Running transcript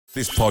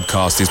This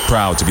podcast is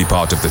proud to be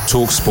part of the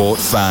TalkSport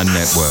Fan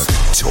Network.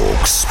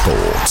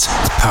 TalkSport.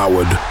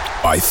 Powered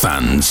by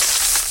fans.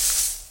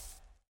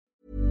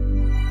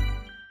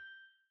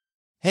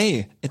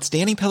 Hey, it's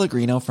Danny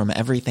Pellegrino from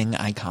Everything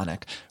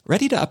Iconic.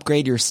 Ready to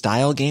upgrade your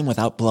style game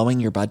without blowing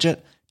your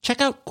budget?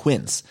 Check out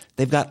Quince.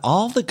 They've got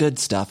all the good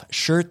stuff,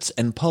 shirts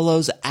and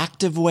polos,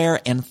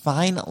 activewear, and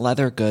fine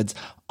leather goods,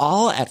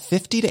 all at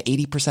 50 to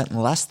 80%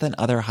 less than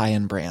other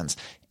high-end brands.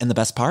 And the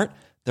best part?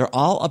 They're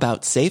all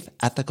about safe,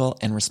 ethical,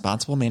 and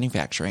responsible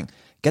manufacturing.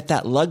 Get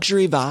that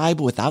luxury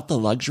vibe without the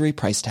luxury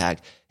price tag.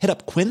 Hit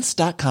up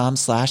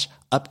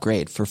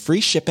quince.com/upgrade for free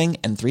shipping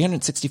and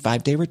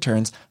 365-day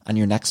returns on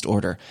your next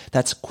order.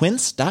 That's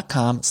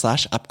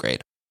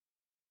quince.com/upgrade.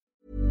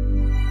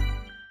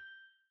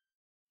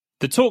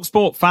 The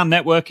TalkSport Fan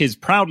Network is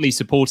proudly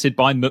supported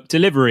by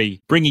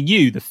McDelivery, bringing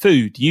you the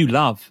food you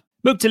love.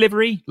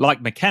 McDelivery,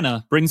 like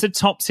McKenna, brings a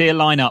top-tier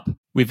lineup.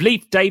 With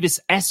Leif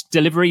Davis-esque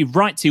delivery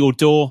right to your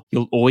door,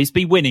 you'll always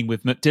be winning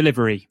with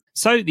McDelivery.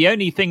 So the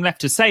only thing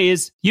left to say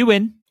is, you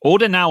win.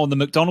 Order now on the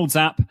McDonald's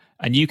app,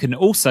 and you can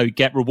also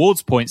get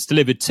rewards points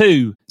delivered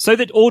too, so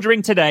that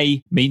ordering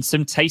today means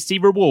some tasty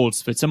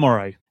rewards for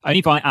tomorrow.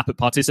 Only via app at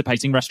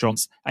participating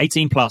restaurants.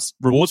 18 plus.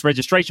 Rewards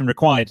registration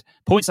required.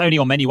 Points only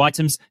on menu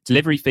items.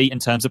 Delivery fee and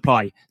terms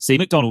apply. See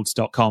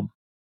mcdonalds.com.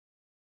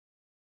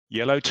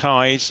 Yellow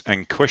ties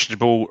and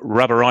questionable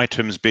rubber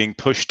items being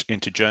pushed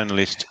into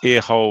journalists' ear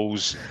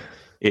holes.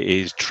 It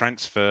is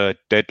transfer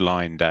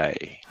deadline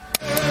day.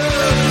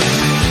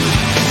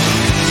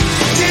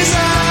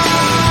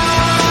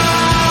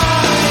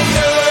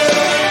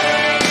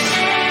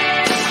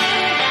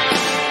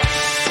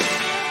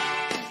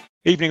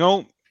 Evening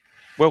all.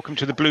 Welcome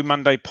to the Blue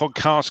Monday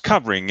podcast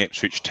covering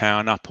Ipswich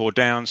Town up or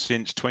down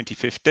since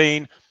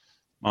 2015.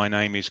 My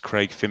name is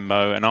Craig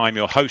Finmo and I'm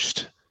your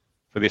host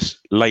for this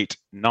late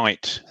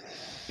night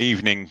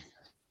evening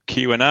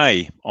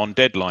Q&A on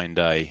deadline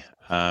day.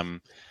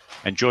 And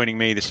joining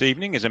me this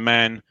evening is a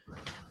man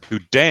who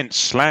daren't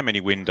slam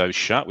any windows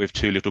shut with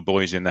two little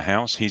boys in the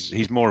house.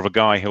 He's more of a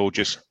guy who'll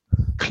just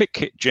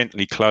click it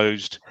gently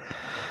closed.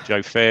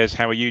 Joe Fairs,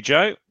 how are you,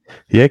 Joe?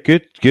 Yeah,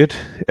 good.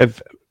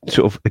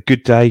 Sort of a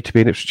good day to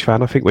be an Ipswich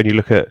fan, I think, when you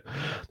look at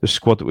the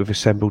squad that we've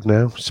assembled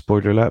now.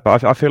 Spoiler alert.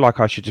 But I feel like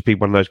I should just be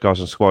one of those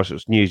guys on Squire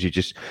Sports News who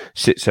just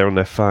sits there on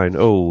their phone.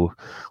 Oh,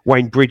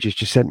 Wayne Bridges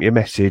just sent me a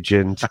message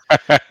and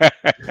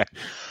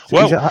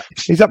well,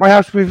 he's at my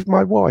house with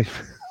my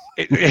wife.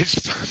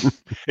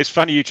 It's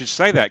funny you should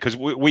say that, because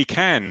we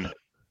can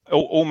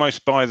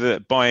almost by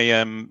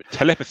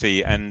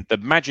telepathy and the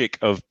magic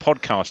of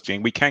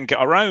podcasting, we can get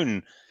our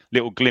own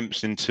little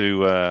glimpse into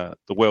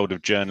the world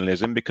of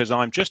journalism, because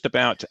I'm just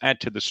about to add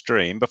to the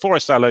stream. Before I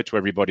say hello to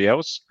everybody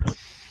else,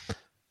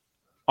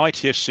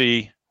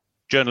 ITFC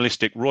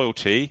journalistic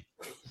royalty,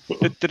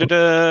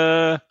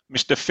 Mr.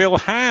 Phil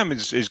Ham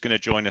is going to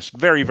join us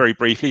very, very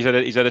briefly.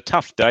 He's had a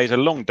tough day. It's a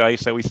long day,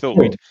 so we thought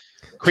we'd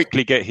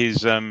quickly get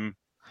his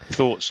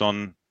thoughts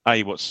on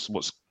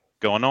what's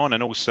going on,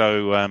 and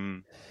also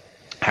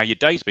how your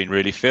day's been,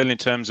 really, Phil, in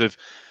terms of,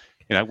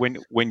 you know,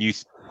 when you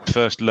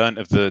first learnt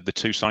of the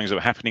two signings that were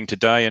happening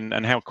today,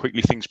 and how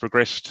quickly things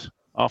progressed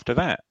after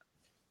that.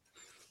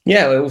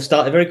 Yeah, it all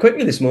started very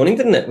quickly this morning,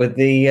 didn't it? With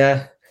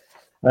the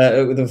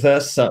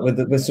first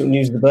with sort of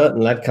news of the Burton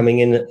lad coming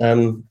in.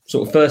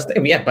 Sort of first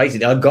thing, yeah.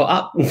 Basically, I got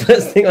up, and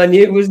first thing I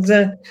knew was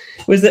that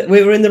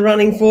we were in the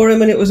running for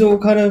him, and it was all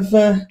kind of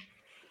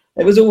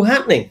it was all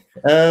happening.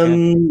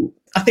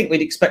 I think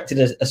we'd expected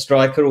a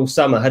striker all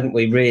summer, hadn't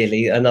we?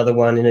 Really, another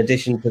one in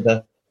addition to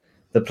the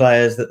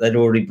players that they'd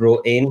already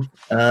brought in.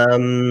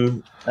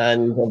 And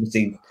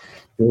obviously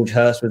George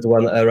Hurst was the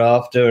one that they were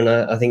after. And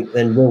I think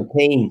then Will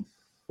Keane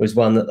was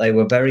one that they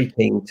were very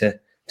keen to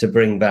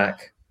bring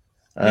back,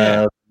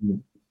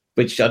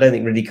 which I don't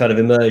think really kind of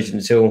emerged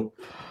until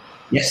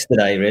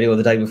yesterday, really, or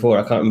the day before.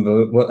 I can't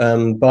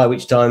remember, by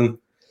which time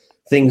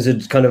things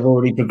had kind of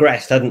already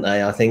progressed, hadn't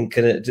they, I think.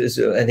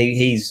 And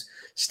he's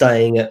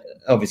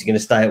obviously going to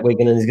stay at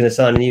Wigan, and he's going to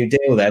sign a new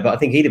deal there. But I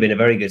think he'd have been a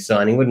very good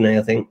signing, wouldn't he,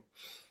 I think?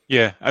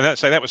 Yeah, and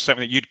that was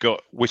something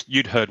that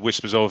you'd heard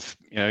whispers of.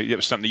 You know, it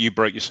was something that you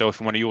broke yourself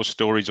in one of your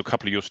stories, or a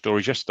couple of your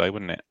stories yesterday,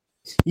 wasn't it?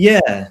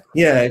 Yeah,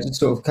 it just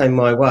sort of came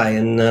my way,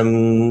 and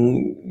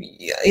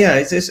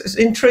it's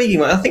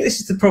intriguing. I think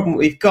this is the problem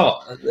we've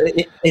got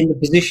in the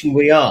position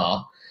we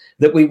are,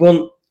 that we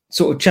want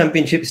sort of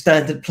championship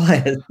standard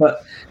players,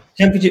 but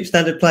championship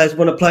standard players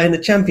want to play in the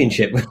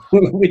championship,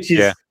 which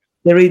is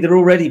they're either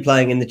already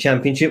playing in the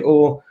championship,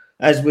 or,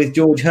 as with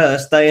George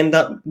Hurst, they end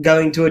up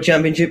going to a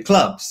championship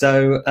club.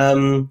 So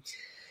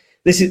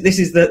this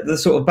is the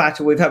sort of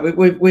battle we've had.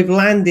 We've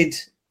landed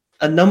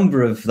a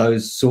number of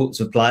those sorts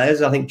of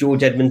players. I think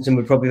George Edmondson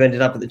would probably have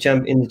ended up in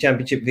the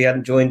championship if he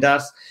hadn't joined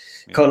us.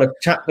 Yeah. Connor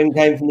Chaplin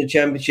came from the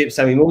championship.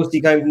 Sammy Morsty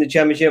came from the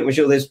championship. We're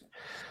sure there's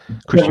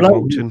Christian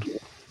Walton.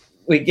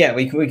 We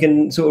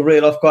can sort of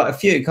reel off quite a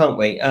few, can't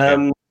we?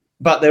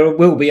 But there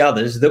will be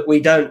others that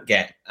we don't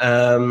get.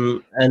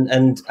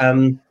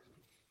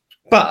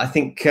 But I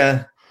think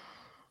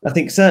I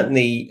think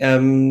certainly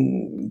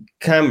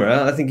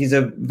Camara, I think he's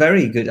a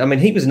very good. I mean,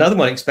 he was another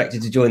one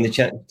expected to join the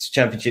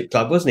Championship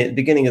club, wasn't he? At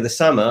the beginning of the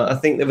summer, I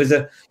think there was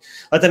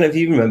I don't know if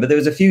you remember, there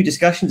was a few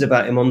discussions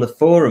about him on the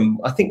forum.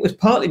 I think it was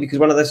partly because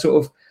one of those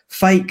sort of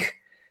fake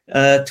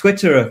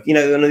Twitter,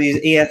 one of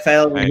these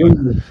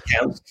EFL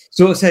accounts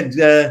sort of said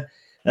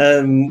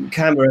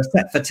Camara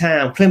set for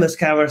town, Plymouth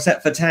Camara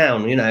set for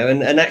town,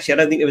 and actually I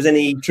don't think there was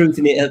any truth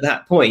in it at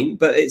that point,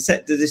 but it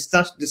set the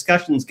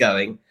discussions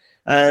going.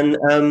 And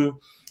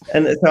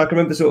so I can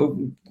remember sort of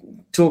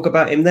talk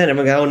about him then, and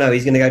we go, oh no,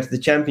 he's going to go to the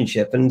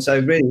Championship, and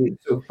so really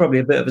sort of probably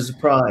a bit of a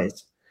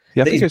surprise.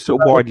 Yeah, I think it's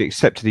sort of widely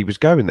accepted he was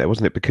going there,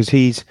 wasn't it? Because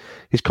his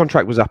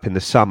contract was up in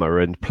the summer,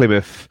 and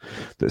Plymouth,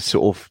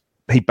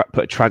 he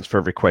put a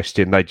transfer request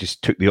in. They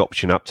just took the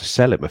option up to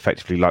sell him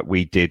effectively, like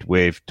we did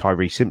with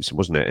Tyree Simpson,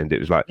 wasn't it? And it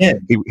was like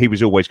he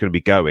was always going to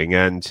be going,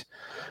 and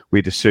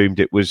we'd assumed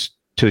it was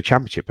to the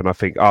Championship. And I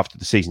think after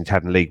the season he'd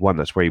had in League One,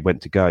 that's where he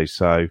went to go.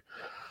 So.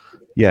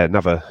 Yeah,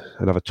 another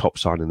top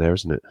signing there,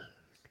 isn't it?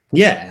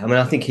 Yeah, I mean,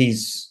 I think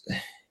we've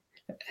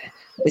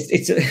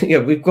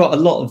got a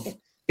lot of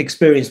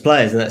experienced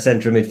players in that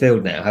centre of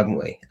midfield now, haven't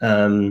we?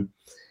 I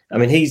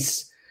mean,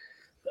 he's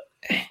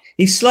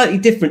slightly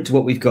different to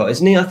what we've got,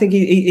 isn't he? I think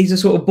he's a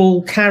sort of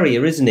ball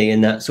carrier, isn't he?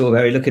 In that sort of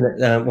area, looking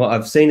at what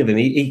I've seen of him,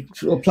 he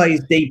sort of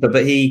plays deeper,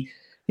 but he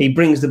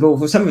brings the ball.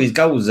 For some of his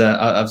goals,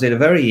 I've seen a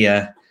very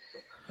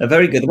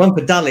good. The one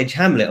for Dulwich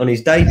Hamlet on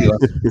his debut,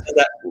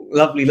 that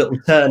lovely little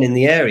turn in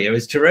the area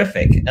is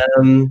terrific.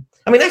 I mean,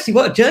 actually,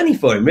 what a journey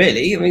for him,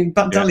 really. I mean,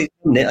 but Dulwich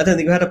Hamlet, I don't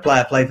think we had a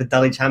player play for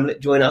Dulwich Hamlet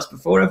join us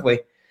before, have we?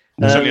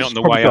 Certainly on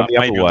the way up,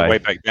 maybe on the way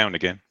back down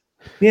again.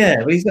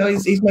 Yeah, but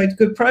he's made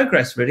good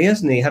progress, really,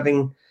 hasn't he?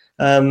 Having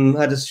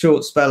had a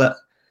short spell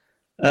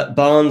at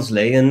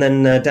Barnsley and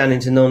then down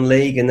into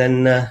non-league and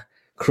then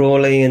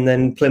Crawley and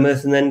then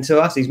Plymouth and then to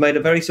us. He's made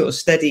a very sort of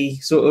steady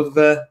sort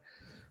of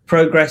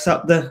progress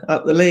up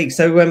the league.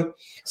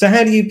 So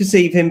how do you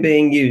perceive him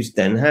being used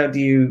then? How do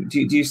you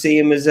see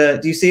him as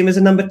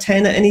a number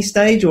 10 at any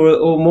stage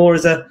or more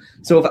as a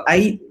sort of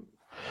 8?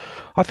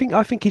 I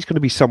think he's going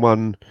to be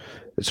someone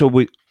sort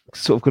of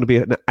going to be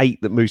an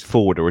 8 that moves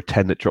forward or a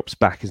 10 that drops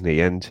back, isn't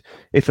he? And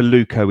if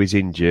Aluko is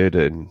injured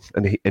and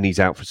he's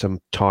out for some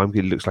time,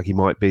 it looks like he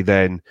might be,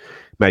 then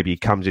maybe he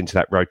comes into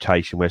that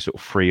rotation where sort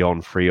of free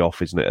on, free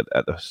off, isn't it,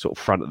 at the sort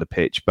of front of the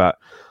pitch. But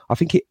I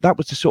think that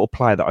was the sort of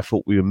player that I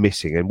thought we were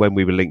missing. And when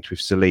we were linked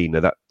with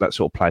Selena, that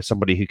sort of player,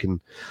 somebody who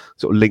can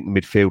sort of link the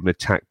midfield and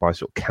attack by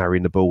sort of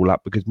carrying the ball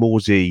up, because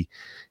Morsey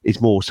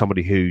is more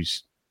somebody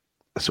who's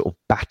a sort of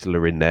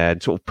battler in there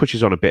and sort of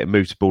pushes on a bit and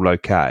moves the ball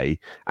okay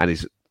and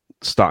is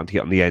starting to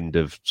get on the end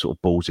of sort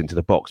of balls into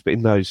the box. But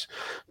in those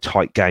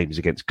tight games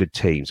against good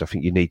teams, I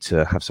think you need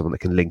to have someone that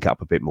can link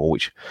up a bit more,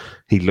 which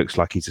he looks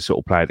like he's the sort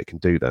of player that can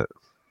do that.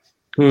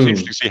 It's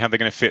interesting to see how they're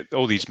going to fit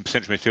all these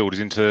central midfielders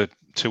into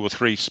 2 or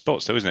 3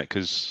 spots, though, isn't it?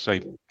 Because,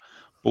 say,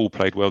 Ball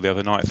played well the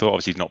other night. I thought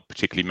obviously he's not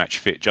particularly match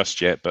fit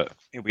just yet, but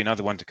he'll be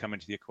another one to come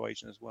into the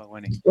equation as well,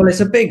 won't he? Well, it's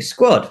a big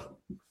squad.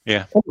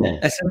 Yeah.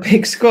 It's a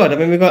big squad. I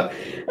mean, we've got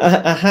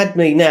a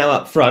Hadley now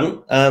up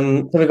front.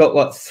 So we've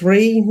got,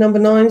 3 number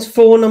 9s?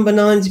 4 number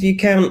 9s if you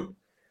count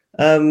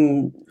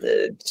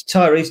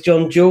Tyrese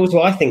John Jules,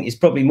 who I think is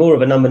probably more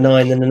of a number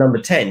 9 than a number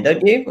 10,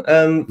 don't you?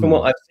 From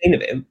what I've seen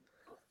of him.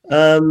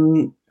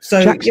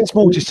 So Jackson's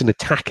more just an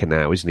attacker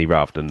now, isn't he,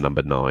 rather than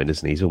number 9,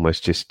 isn't he? He's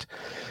almost just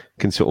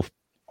can sort of,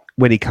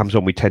 when he comes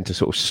on, we tend to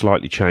sort of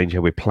slightly change how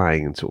we're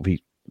playing, and sort of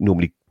he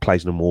normally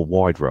plays in a more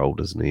wide role,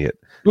 doesn't he, at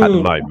the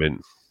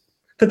moment?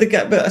 But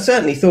I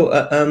certainly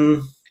thought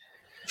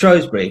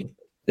Shrewsbury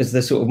is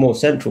the sort of more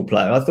central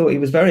player. I thought he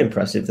was very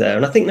impressive there,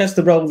 and I think that's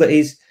the role that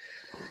he's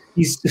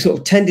sort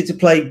of tended to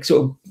play,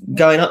 sort of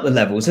going up the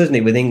levels, hasn't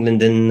he, with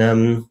England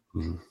and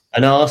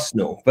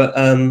Arsenal.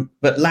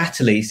 But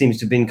latterly he seems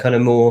to have been kind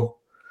of more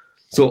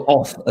sort of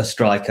off a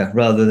striker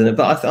rather than.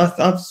 But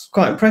I was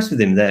quite impressed with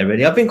him there.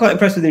 Really, I've been quite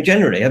impressed with him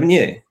generally, haven't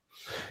you?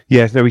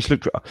 Yeah, no,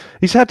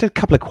 he's had a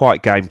couple of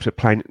quiet games at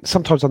playing.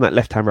 Sometimes on that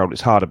left-hand role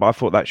it's harder, but I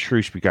thought that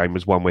Shrewsbury game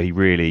was one where he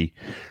really,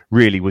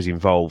 really was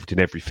involved in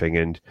everything.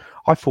 And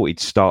I thought he'd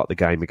start the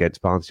game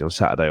against Barnsley on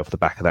Saturday off the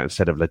back of that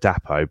instead of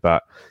Ladapo.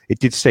 But it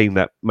did seem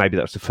that maybe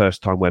that was the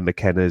first time where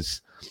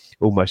McKenna's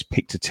almost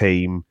picked a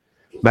team,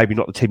 maybe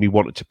not the team he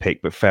wanted to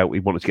pick, but felt he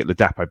wanted to get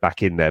Ladapo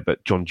back in there.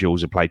 But John Jules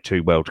had played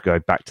too well to go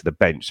back to the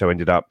bench, so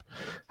ended up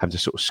having to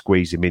sort of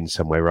squeeze him in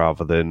somewhere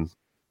rather than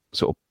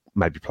sort of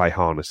maybe play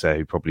Harness there,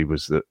 who probably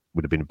would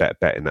have been a better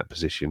bet in that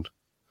position.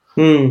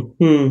 And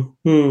so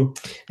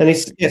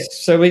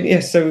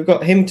we've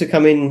got him to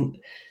come in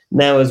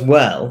now as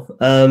well.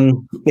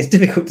 It's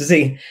difficult to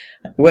see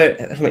where.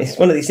 I mean, it's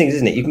one of these things,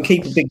 isn't it? You can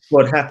keep a big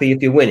squad happy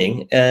if you're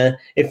winning.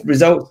 If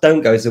results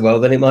don't go so well,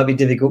 then it might be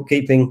difficult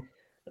keeping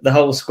the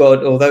whole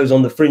squad or those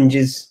on the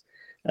fringes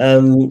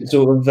on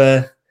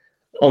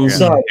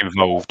side.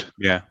 Involved.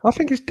 Yeah, I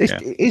think it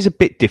is a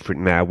bit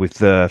different now with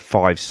the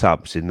 5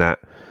 subs in that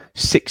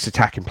 6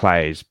 attacking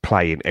players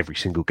play in every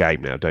single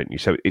game now, don't you?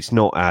 So it's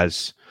not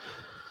as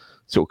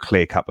sort of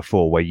clear cut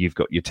before, where you've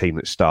got your team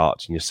that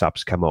starts and your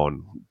subs come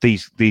on.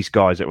 These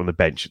guys that are on the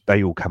bench,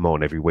 they all come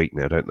on every week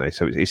now, don't they?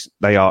 So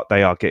they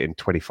are getting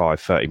 25,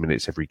 30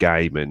 minutes every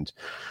game and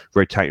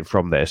rotating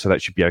from there. So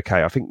that should be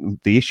okay. I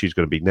think the issue is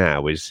going to be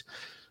now is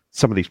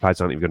some of these players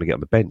aren't even going to get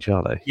on the bench,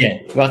 are they? Yeah.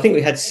 Well, I think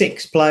we had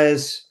 6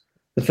 players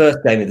the first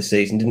game of the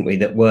season, didn't we,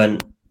 that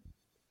weren't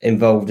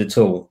involved at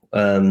all.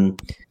 And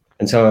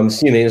so I'm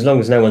assuming as long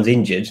as no one's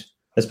injured,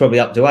 that's probably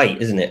up to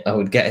 8, isn't it? I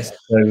would guess.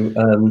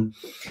 So,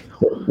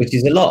 which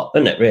is a lot,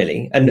 isn't it?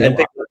 Really? And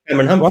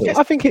Cameron Humphreys. Well,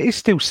 I think it is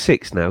still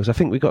 6 now, because I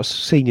think we've got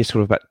seniors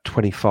sort of about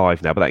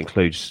 25 now, but that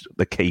includes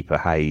the keeper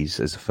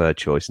Hayes as a third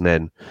choice, and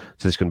then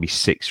so there's going to be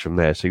 6 from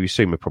there. So you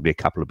assume probably a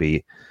couple will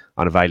be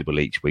unavailable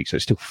each week. So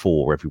it's still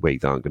 4 every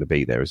week that aren't going to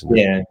be there, isn't it?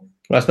 Yeah.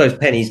 Well, I suppose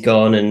Penny's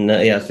gone, and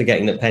I was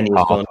forgetting that Penny's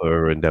gone.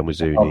 Harper and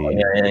Dawazuni.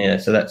 Yeah.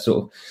 So that's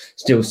sort of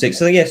still 6.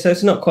 So so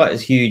it's not quite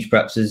as huge,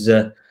 perhaps as.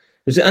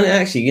 And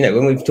actually,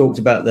 when we've talked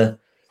about the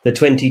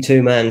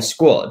 22-man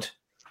squad,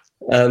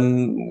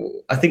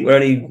 I think we're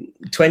only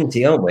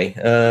 20, aren't we?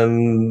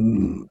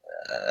 And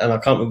I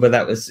can't remember whether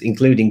that was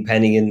including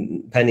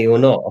Penny or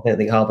not. I don't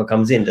think Harper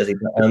comes in, does he?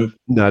 But,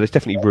 no, there's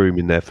definitely room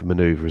in there for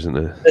manoeuvre, isn't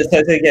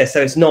there? So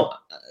it's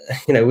not,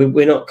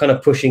 we're not kind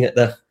of pushing at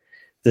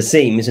the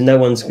seams, and no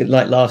one's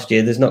like last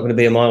year. There's not going to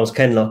be a Miles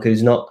Kenlock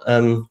who's not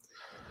going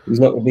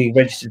to be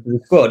registered for the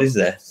squad, is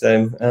there?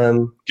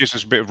 So gives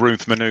us a bit of room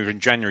for manoeuvre in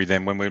January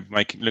then, when we're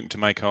looking to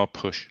make our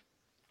push.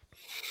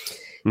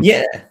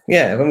 Yeah.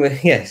 When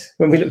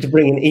we look to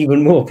bring in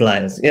even more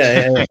players.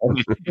 Yeah.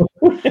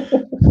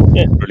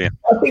 Brilliant.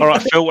 All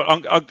right, Phil.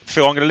 I'm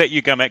going to let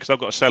you go, mate, because I've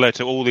got to say hello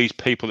to all these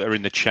people that are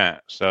in the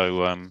chat.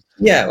 So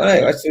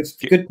it's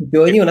good to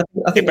join you. And I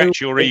think get back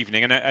to your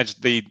evening, and as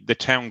the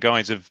town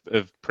guys have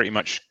pretty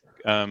much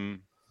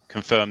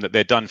confirmed that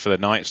they're done for the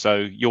night, so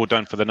you're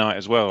done for the night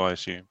as well, I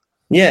assume.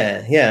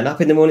 Yeah, and up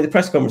in the morning. The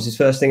press conference is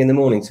first thing in the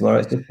morning tomorrow.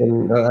 It's just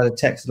been, I had a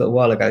text a little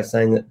while ago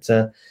saying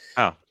that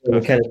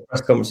McKenna's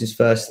press conference is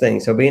first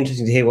thing. So it'll be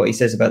interesting to hear what he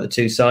says about the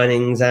 2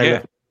 signings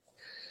and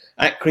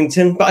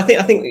Accrington. But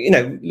I think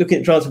looking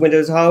at transfer window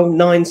as a whole,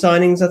 9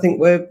 signings. I think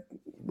we're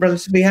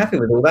relatively happy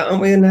with all that,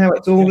 aren't we? And how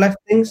it's all left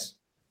things.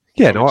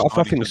 Yeah, no,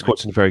 I think the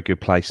squad's in a very good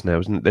place now,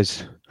 isn't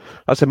it?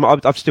 I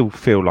still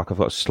feel like I've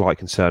got a slight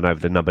concern over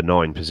the number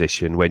 9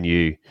 position when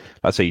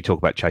let's say you talk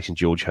about chasing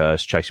George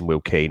Hurst, chasing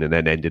Will Keane, and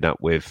then ending up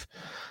with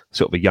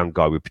sort of a young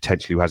guy with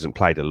potentially who hasn't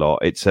played a lot.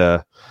 It's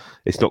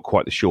not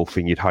quite the sure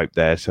thing you'd hope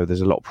there. So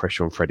there's a lot of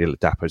pressure on Freddie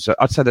Ladapo. So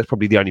I'd say that's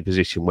probably the only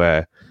position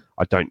where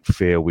I don't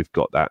feel we've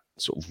got that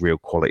sort of real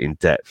quality and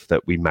depth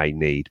that we may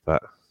need.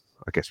 But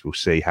I guess we'll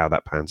see how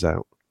that pans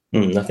out.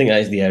 I think that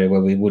is the area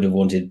where we would have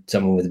wanted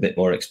someone with a bit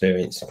more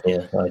experience.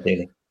 Yeah,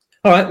 ideally.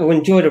 All right, well,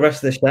 enjoy the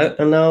rest of the show,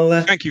 and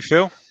I'll... Thank you,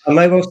 Phil. I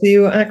may well see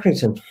you at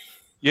Accrington.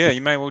 Yeah, you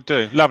may well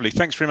do. Lovely.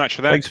 Thanks very much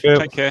for that. Thanks, Phil.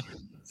 Take care.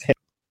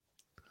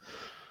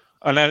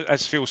 And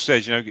as Phil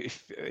says,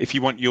 if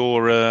you want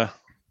your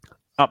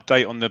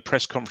update on the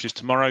press conferences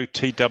tomorrow,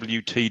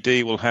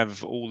 TWTD will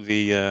have all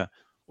the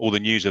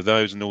news of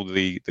those and all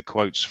the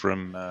quotes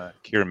from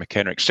Kieran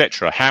McKenna,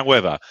 etc.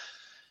 However,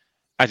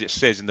 as it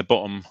says in the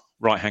bottom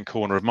right-hand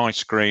corner of my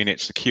screen,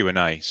 it's the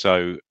Q&A.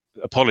 So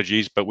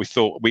apologies, but we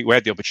thought we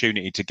had the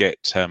opportunity to get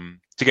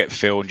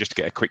Phil and just to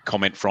get a quick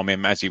comment from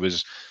him as he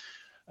was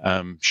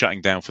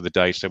shutting down for the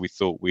day. So we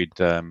thought we'd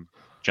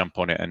jump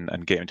on it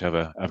and get him to have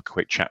a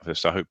quick chat with us.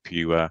 So I hope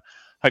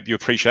you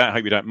appreciate it. I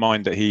hope you don't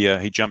mind that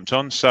he jumped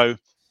on. So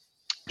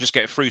just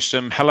get through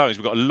some hellos.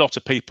 We've got a lot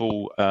of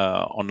people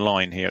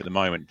online here at the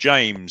moment.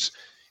 James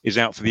is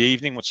out for the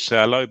evening. Wants to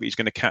say hello, but he's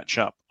going to catch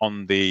up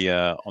on the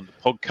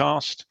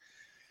podcast.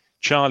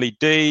 Charlie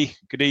D,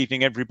 good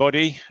evening,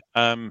 everybody.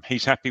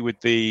 He's happy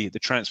with the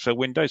transfer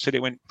window. Said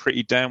it went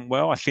pretty damn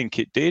well. I think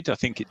it did.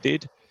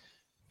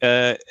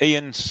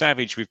 Ian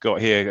Savage, we've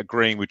got here,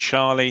 agreeing with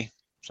Charlie,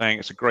 saying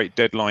it's a great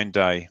deadline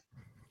day.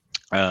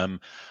 I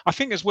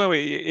think as well,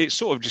 it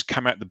sort of just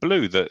came out of the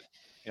blue that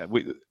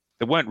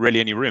there weren't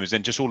really any rumours.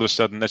 Then just all of a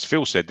sudden, as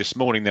Phil said, this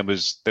morning there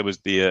was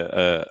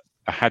the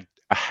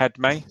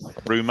Ahadme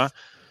rumour,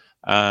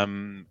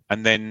 and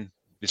then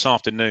this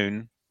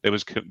afternoon there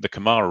was the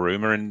Kamara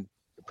rumour, and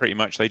pretty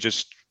much they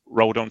just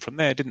rolled on from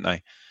there, didn't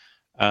they?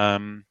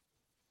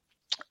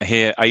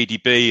 Here,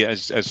 ADB,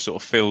 as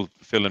sort of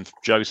Phil and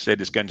Joe said,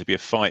 is going to be a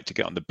fight to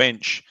get on the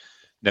bench,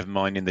 never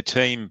mind in the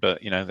team, but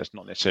that's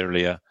not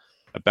necessarily a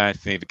bad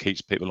thing if it keeps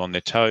people on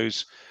their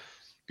toes.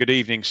 Good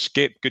evening,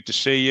 Skip. Good to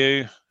see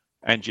you,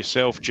 and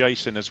yourself,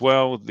 Jason, as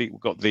well. We've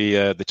got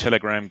the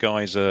Telegram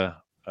guys are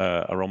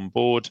on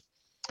board.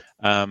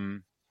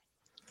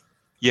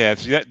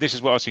 This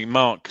is what I was thinking.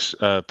 Mark's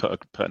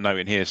put a note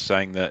in here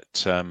saying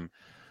that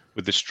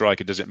with the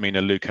striker, does it mean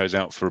Aluko's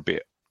out for a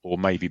bit, or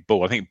maybe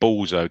Ball? I think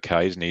Ball's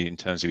okay, isn't he, in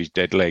terms of his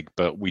dead leg?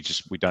 But we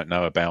don't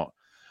know about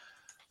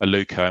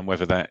Aluko and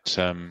whether that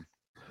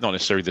not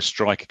necessarily the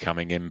striker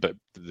coming in, but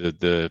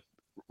the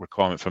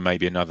requirement for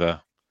maybe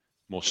another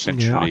more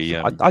centrally.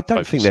 I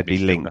don't think they'd be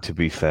linked. To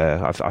be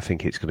fair, I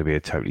think it's going to be a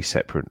totally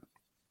separate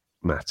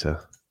matter.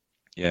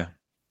 Yeah.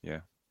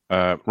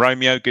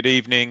 Romeo, good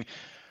evening.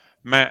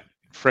 Matt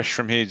fresh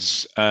from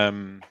his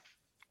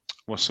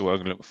what's the word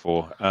I'm going to look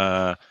for?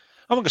 I'm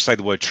not going to say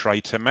the word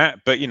traitor,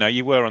 Matt, but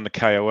you were on the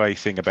KOA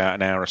thing about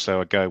an hour or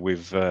so ago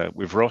with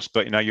Ross.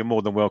 But you're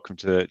more than welcome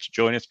to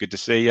join us. Good to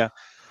see you,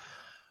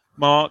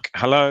 Mark.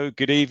 Hello,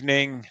 good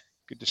evening.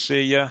 Good to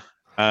see you.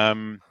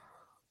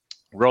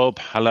 Rob,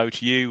 hello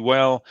to you.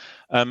 Well,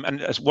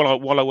 and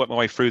while I work my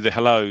way through the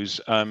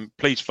hellos,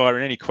 please fire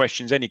in any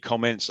questions, any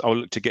comments. I'll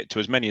look to get to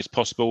as many as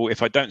possible.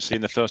 If I don't see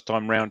in the first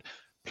time round,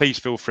 please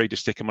feel free to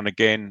stick them on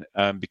again,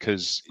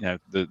 because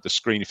the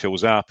screen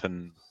fills up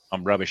and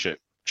I'm rubbish at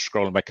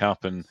scrolling back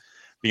up and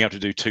being able to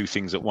do two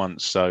things at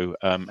once. So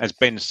as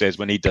Ben says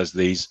when he does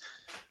these,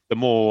 the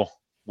more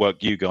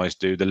work you guys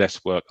do, the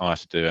less work I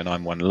have to do, and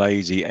I'm one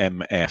lazy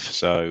MF.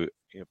 So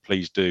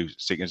please do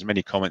stick as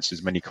many comments,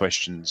 as many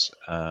questions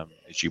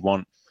as you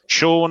want.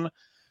 Sean,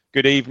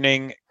 good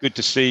evening. Good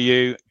to see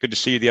you. Good to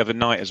see you the other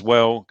night as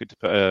well. Good to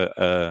put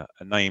a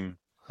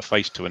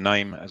face to a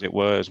name, as it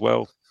were, as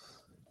well.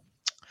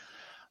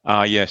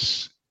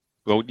 Yes.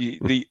 Well,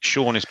 the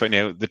Sean is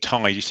putting the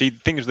tie. You see,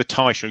 things with the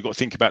tie, Sean, you've got to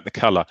think about the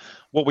colour.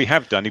 What we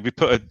have done is we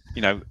put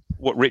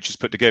what Rich has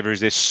put together is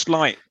this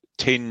slight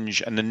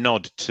tinge and the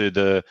nod to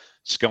the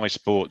Sky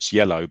Sports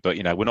yellow, but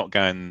we're not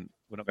going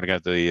to go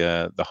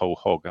the whole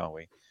hog, are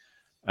we?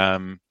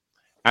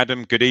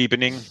 Adam, good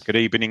evening. Good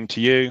evening to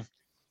you.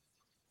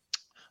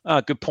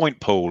 Good point,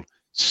 Paul.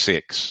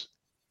 6.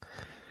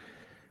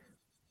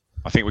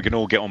 I think we can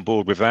all get on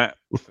board with that.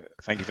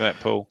 Thank you for that,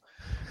 Paul.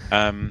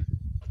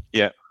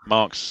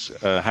 Mark's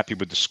happy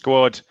with the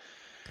squad.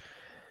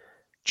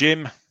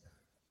 Jim,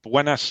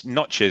 buenas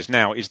noches.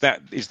 Now, is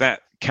that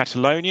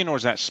Catalonian or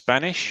is that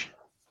Spanish?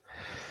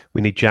 We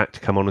need Jack to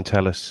come on and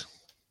tell us.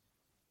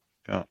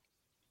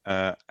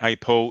 Hey,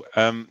 Paul.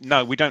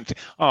 No, we don't.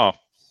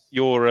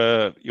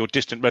 Your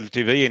distant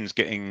relative Ian's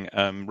getting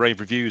rave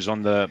reviews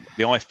on the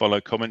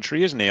iFollow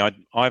commentary, isn't he? I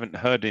haven't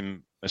heard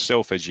him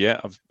myself as yet.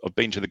 I've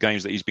been to the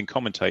games that he's been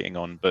commentating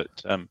on, but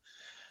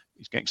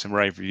he's getting some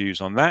rave reviews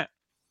on that.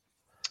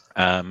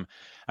 And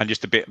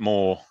just a bit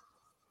more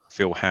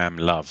Phil Ham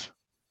love.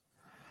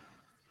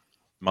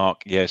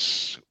 Mark,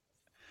 yes.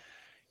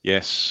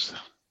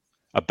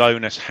 A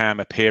bonus Ham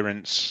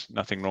appearance.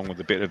 Nothing wrong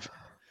with a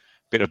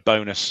bit of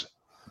bonus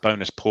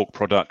pork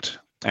product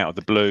out of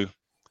the blue.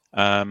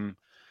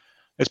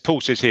 As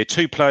Paul says here,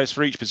 2 players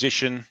for each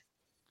position.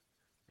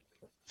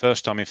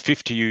 First time in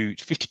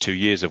 52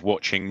 years of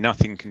watching.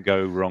 Nothing can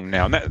go wrong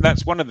now. And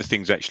that's one of the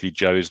things, actually,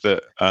 Joe, is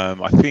that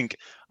I think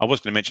I was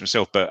going to mention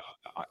myself, but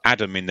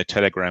Adam in the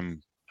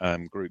Telegram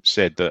group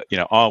said that,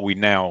 are we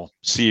now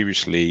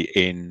seriously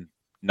in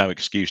no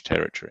excuse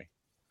territory?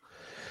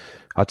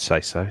 I'd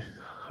say so.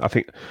 I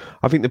think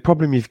the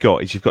problem you've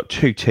got is you've got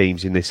 2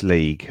 teams in this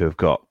league who have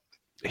got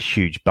a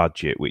huge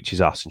budget, which is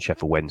us and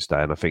Sheffield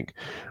Wednesday, and I think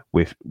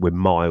we're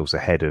miles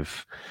ahead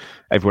of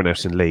everyone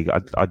else in the league.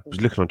 I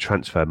was looking on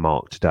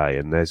Transfermarkt today,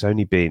 and there's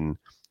only been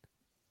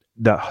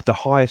the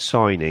highest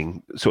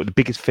signing, sort of the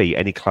biggest fee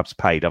any club's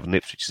paid other than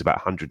Ipswich is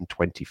about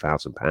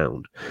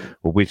 £120,000.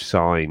 Well, we've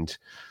signed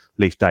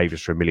Leif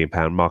Davis for £1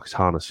 million, Marcus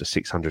Harness for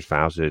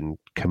 600,000,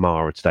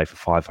 Kamara today for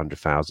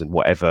 500,000,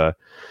 whatever.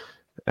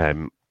 I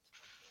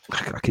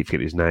keep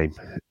forgetting his name.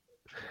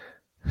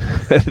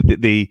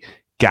 the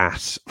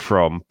Gas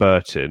from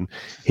Burton,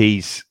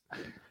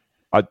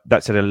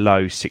 that's at a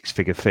low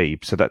 6-figure fee,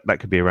 so that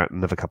could be around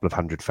another couple of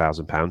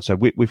 £100,000. So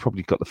we've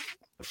probably got the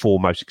 4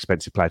 most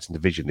expensive players in the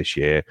division this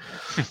year.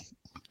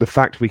 The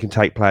fact we can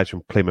take players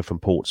from Plymouth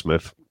and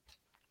Portsmouth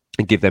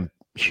and give them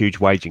huge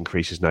wage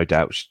increases, no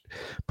doubt,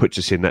 puts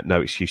us in that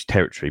no excuse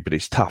territory. But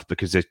it's tough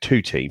because there's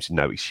 2 teams in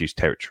no excuse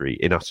territory,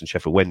 in us and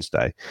Sheffield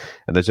Wednesday,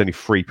 and there's only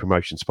 3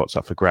 promotion spots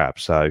up for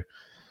grabs. So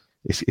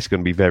it's going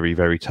to be very,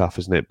 very tough,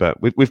 isn't it?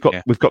 But we've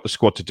got the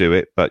squad to do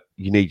it. But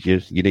you need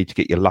to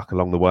get your luck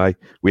along the way.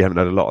 We haven't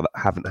had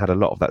a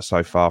lot of that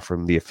so far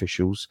from the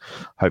officials.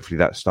 Hopefully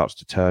that starts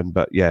to turn.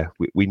 But yeah,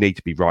 we need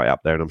to be right up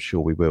there, and I'm sure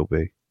we will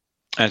be.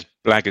 As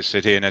Blaggers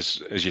said here, and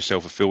as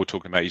yourself and Phil were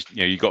talking about,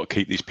 you've got to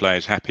keep these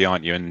players happy,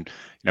 aren't you? And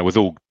with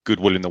all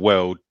goodwill in the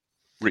world,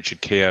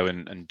 Richard Keogh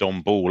and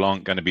Don Ball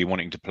aren't going to be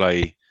wanting to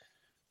play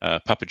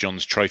Papa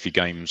John's trophy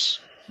games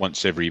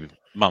once every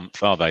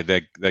month, are they?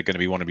 They're going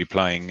to want to be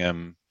playing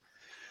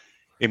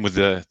in with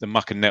the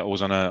muck and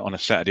nettles on a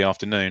Saturday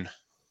afternoon.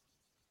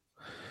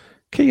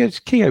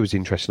 Keogh was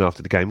interesting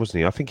after the game,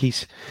 wasn't he? I think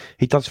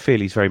he does feel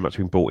he's very much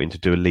been brought in to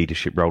do a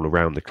leadership role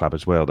around the club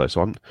as well, though.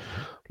 So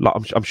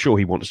I'm sure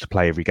he wants to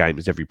play every game,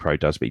 as every pro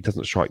does, but he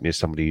doesn't strike me as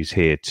somebody who's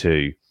here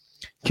to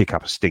kick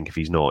up a stink if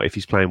he's not. If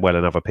he's playing well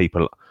and other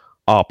people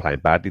are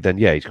playing badly, then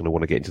yeah, he's going to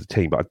want to get into the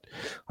team. But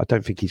I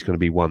don't think he's going to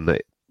be one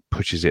that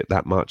pushes it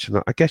that much.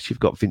 And I guess you've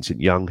got Vincent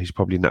Young, who's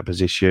probably in that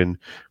position,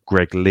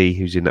 Greg Lee,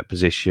 who's in that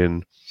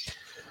position,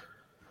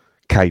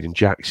 Caden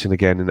Jackson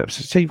again in that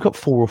position. So you've got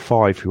 4 or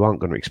 5 who aren't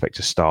going to expect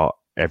to start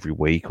every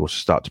week or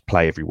start to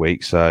play every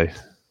week. So, and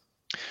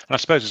I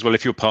suppose as well,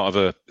 if you're part of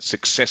a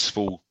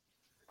successful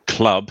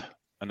club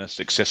and a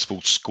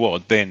successful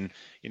squad, then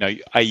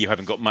you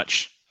haven't got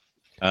much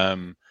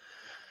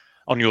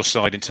on your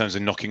side in terms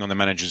of knocking on the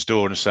manager's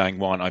door and saying,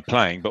 "Why aren't I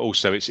playing?" But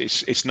also,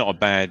 it's not a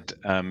bad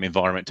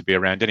environment to be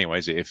around, anyway,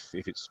 is it? If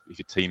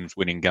your team's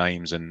winning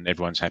games and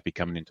everyone's happy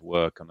coming into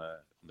work on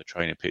the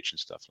training pitch and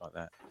stuff like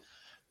that.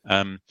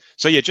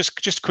 So yeah,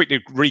 just quickly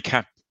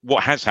recap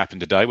what has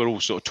happened today. We're all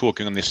sort of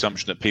talking on the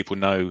assumption that people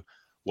know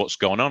what's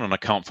going on, and I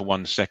can't for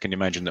 1 second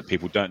imagine that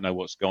people don't know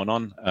what's going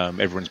on.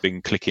 Everyone's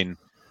been clicking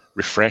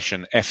refresh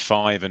and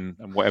F5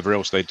 and whatever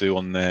else they do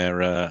on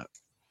their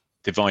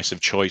device of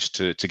choice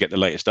to get the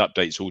latest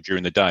updates all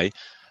during the day.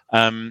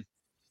 Ghassan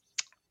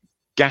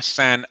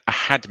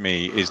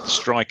Ahadmi is the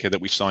striker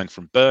that we signed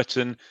from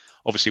Burton.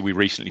 Obviously, we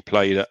recently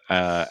played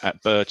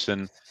at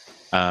Burton.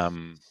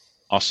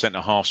 Our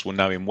centre-halves will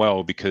know him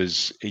well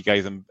because he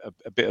gave them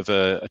a bit of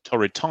a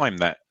torrid time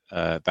that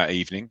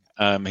evening.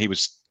 He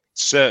was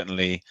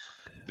certainly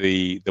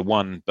the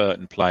one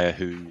Burton player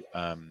who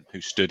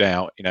stood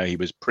out. You know, he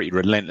was pretty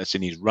relentless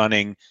in his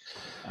running.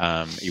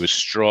 He was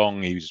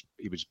strong. He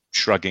was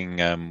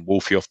shrugging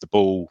Wolfie off the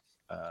ball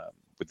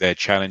with their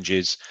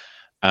challenges.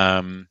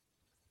 And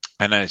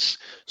as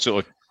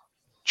sort of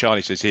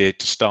Charlie says here,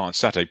 to start on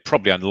Saturday,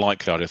 probably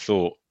unlikely, I'd have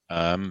thought.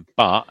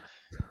 But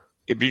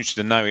it'd be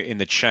interesting to know in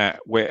the chat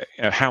where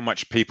how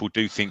much people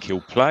do think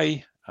he'll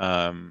play,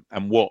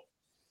 and what,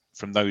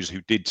 from those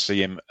who did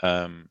see him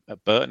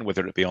at Burton,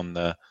 whether it be on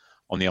the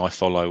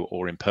iFollow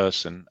or in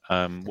person,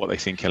 what they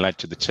think he'll add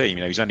to the team.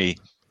 You know, he's only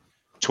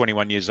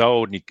 21 years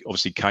old, and he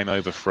obviously came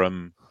over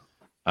from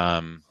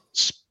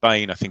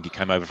Spain. I think he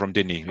came over from,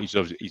 didn't he?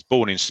 He's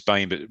born in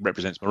Spain, but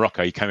represents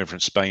Morocco. He came over from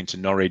Spain to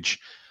Norwich,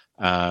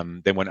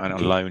 then went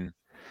on loan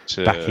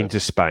to back into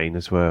Spain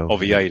as well.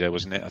 Oviedo,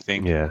 wasn't it? I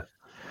think. Yeah.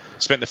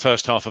 Spent the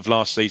first half of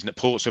last season at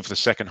Portsmouth, the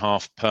second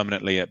half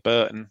permanently at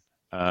Burton,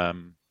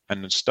 and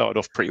started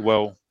off pretty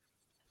well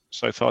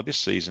so far this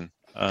season.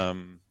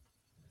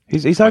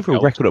 His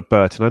overall record at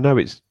Burton, I know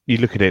you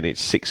look at it and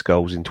it's 6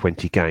 goals in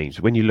 20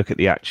 games. When you look at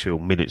the actual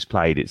minutes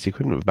played, it's the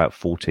equivalent of about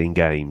 14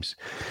 games.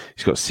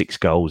 He's got 6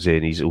 goals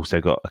in. He's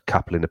also got a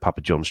couple in the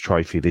Papa John's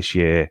Trophy this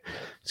year.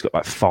 He's got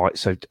like 5.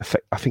 So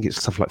I think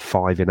it's stuff like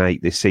 5 in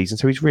 8 this season.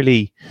 So he's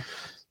really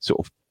sort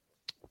of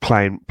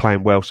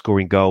playing well,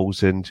 scoring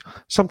goals. And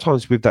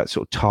sometimes with that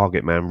sort of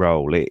target man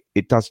role,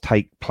 it does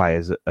take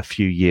players a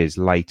few years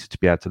later to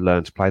be able to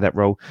learn to play that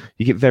role.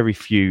 You get very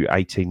few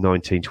 18,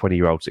 19,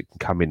 20-year-olds that can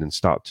come in and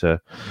start to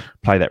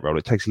play that role.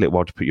 It takes a little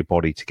while to put your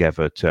body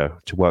together to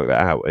work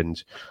that out.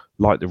 And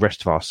like the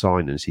rest of our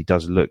signings, he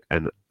does look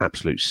an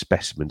absolute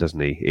specimen, doesn't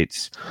he?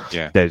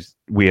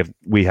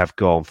 We have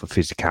gone for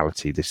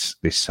physicality this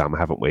summer,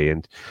 haven't we?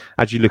 And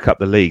as you look up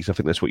the leagues, I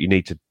think that's what you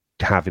need to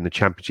have in the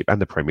Championship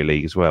and the Premier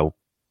League as well.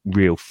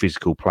 Real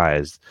physical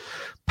players,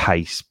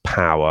 pace,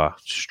 power,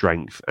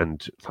 strength,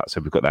 and like I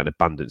said, we've got that in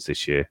abundance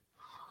this year.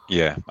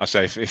 Yeah, I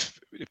say if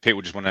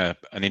people just want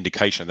an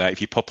indication of that, if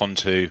you pop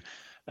onto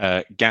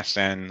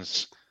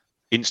Ghassan's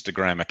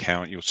Instagram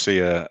account, you'll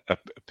see a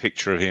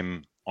picture of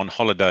him on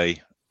holiday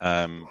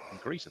in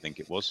Greece, I think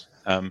it was.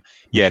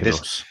 He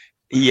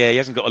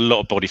hasn't got a lot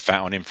of body fat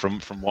on him from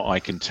what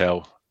I can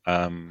tell.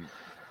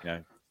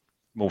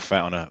 More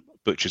fat on a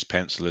butcher's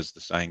pencil, as the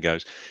saying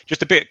goes.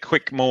 Just a bit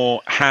quick,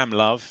 more ham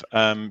love.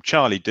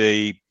 Charlie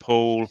D,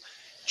 Paul,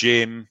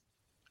 Jim.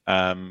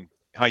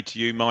 Hi to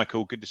you,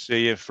 Michael. Good to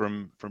see you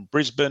from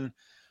Brisbane.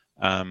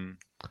 As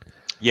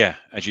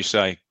you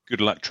say,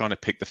 good luck trying to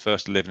pick the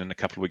first 11 in a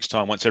couple of weeks'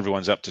 time. Once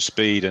everyone's up to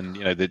speed, and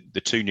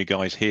the 2 new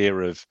guys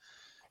here have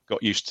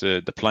got used to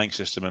the playing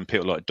system, and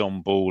people like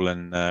Don Ball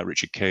and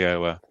Richard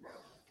Keogh are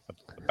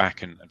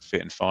back and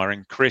fit and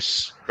firing.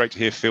 Chris, great to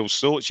hear Phil's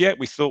thoughts. Yeah,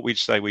 we thought we'd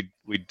say we'd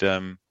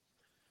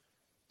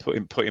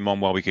put him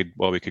on while we could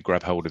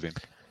grab hold of him.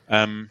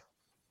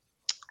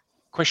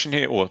 Question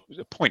here, or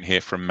a point here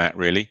from Matt,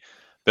 really,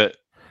 that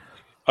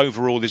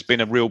overall there's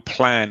been a real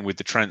plan with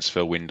the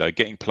transfer window,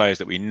 getting players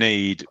that we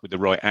need with the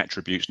right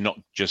attributes, not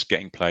just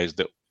getting players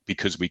that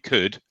because we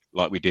could,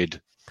 like we did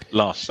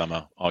last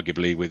summer,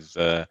 arguably with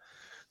the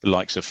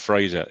likes of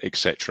Fraser,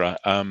 etc.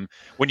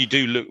 When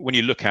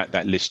you look at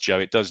that list, Joe,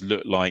 it does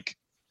look like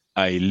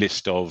a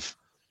list of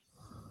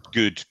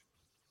good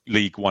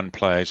League One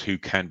players who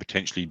can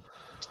potentially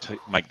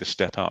make the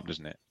step up,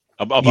 doesn't it?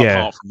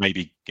 Apart from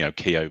maybe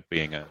Keogh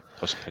being a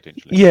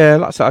potentially. Yeah,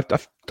 like I said,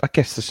 I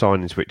guess the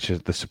signings, which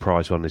is the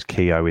surprise one, is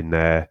Keogh in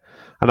there,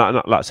 and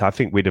like I said, I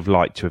think we'd have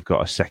liked to have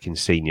got a second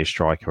senior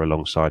striker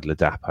alongside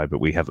Ladapo, but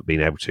we haven't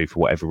been able to for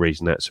whatever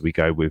reason. So we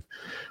go with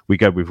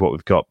what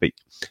we've got. But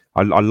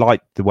I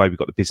like the way we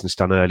got the business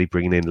done early,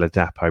 bringing in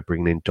Ladapo,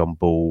 bringing in Don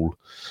Ball,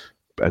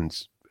 and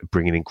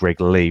bringing in Greg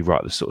Lee right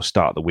at the sort of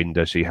start of the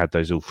window. So you had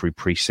those all through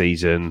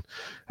pre-season.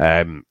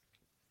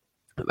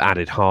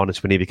 Added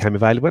Harness when he became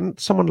available, and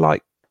someone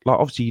like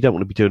obviously you don't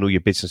want to be doing all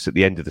your business at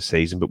the end of the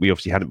season, but we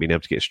obviously hadn't been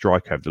able to get a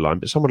strike over the line.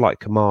 But someone like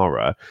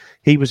Kamara,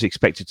 he was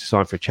expected to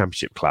sign for a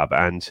Championship club,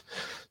 and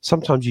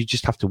sometimes you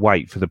just have to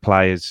wait for the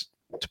players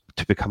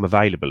to become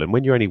available. And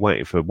when you're only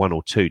waiting for 1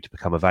 or 2 to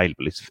become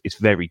available, it's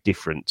very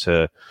different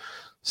to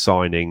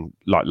signing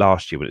like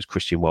last year when it's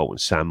Christian Walton,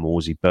 Sam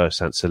Morsey,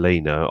 Bersant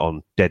Celina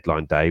on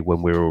deadline day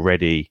when we were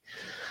already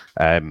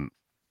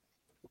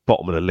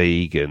bottom of the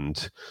league,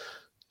 and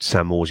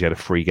Sam Morsy had a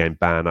 3-game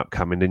ban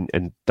upcoming,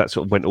 and that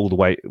sort of went all the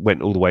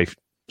way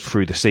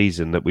through the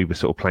season that we were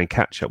sort of playing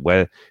catch up.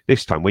 Where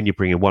this time, when you're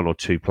bringing 1 or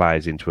 2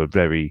 players into a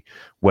very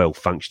well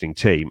functioning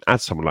team,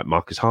 as someone like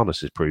Marcus Harness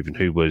has proven,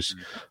 who was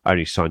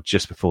only signed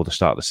just before the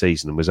start of the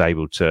season and was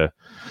able to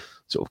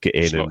sort of get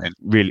in and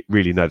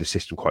really know the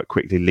system quite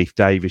quickly. Leif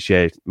Davis,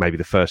 maybe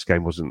the first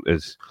game wasn't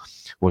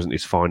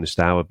his finest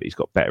hour, but he's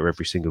got better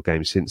every single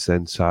game since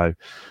then. So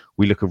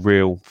we look a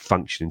real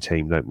functioning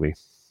team, don't we?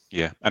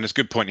 Yeah, and it's a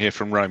good point here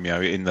from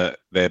Romeo in that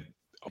they're,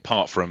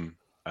 apart from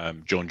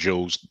John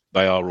Jules,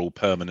 they are all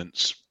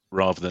permanents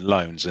rather than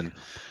loans. And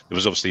there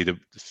was obviously the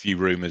few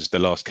rumours the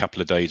last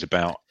couple of days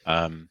about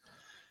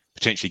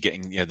potentially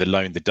getting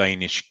the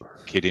Danish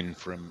kid in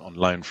on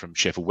loan from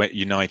Sheffield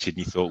United,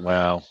 and you thought,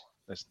 well,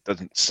 this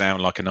doesn't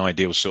sound like an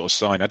ideal sort of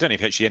sign. I don't know if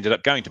he actually ended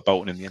up going to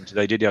Bolton in the end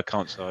today, did he? I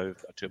can't say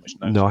too much.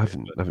 No, I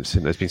haven't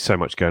seen. There's been so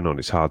much going on;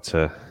 it's hard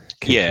to.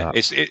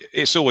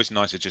 It's always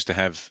nicer just to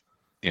have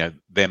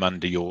them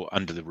under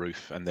the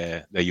roof, and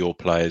they're your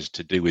players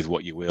to do with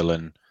what you will,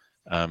 and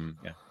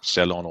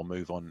sell on or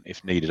move on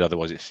if needed.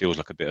 Otherwise, it feels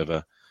like a bit of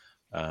a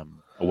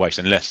waste,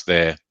 unless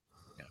they're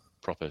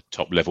proper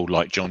top level,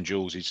 like John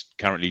Jules is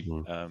currently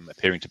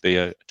appearing to be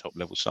a top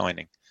level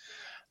signing.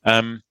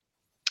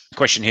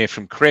 Question here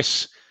from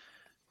Chris: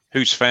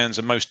 whose fans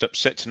are most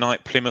upset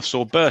tonight, Plymouth's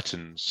or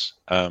Burton's?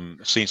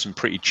 Seen some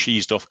pretty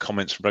cheesed off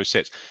comments from both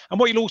sets. And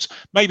what you'll also,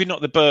 maybe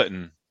not the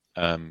Burton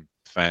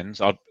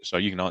fans, so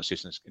you can answer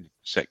this in a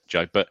sec,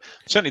 Joe, but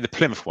certainly the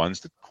Plymouth ones,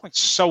 they're quite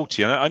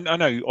salty. I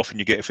know often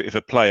you get, if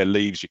a player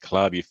leaves your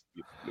club, you're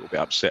a little bit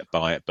upset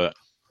by it, but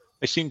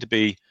they seem to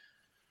be,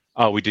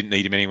 we didn't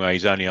need him anyway,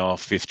 he's only our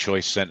 5th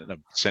choice centre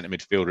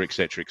midfielder,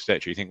 etc.,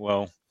 etc. You think,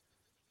 well,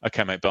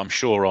 okay, mate, but I'm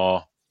sure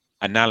our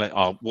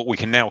what we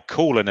can now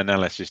call an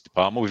analysis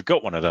department, we've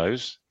got one of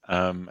those,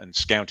 and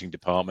scouting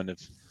department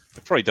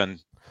have probably done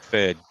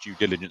fair due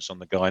diligence on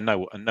the guy and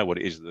know what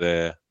it is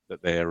that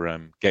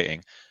they're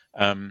getting.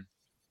 And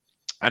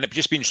it'd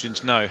just be interesting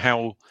to know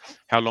how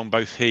long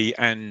both he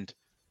and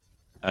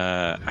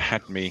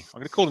Hadmi, I'm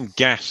going to call them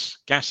Gas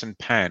and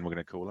Pan, we're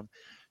going to call them,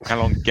 how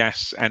long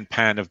Gas and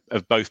Pan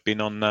have both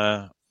been on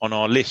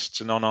our lists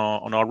and on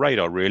our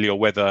radar, really, or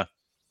whether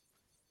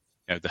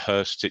the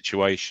Hurst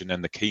situation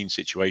and the Keane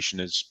situation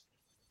has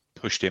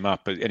pushed him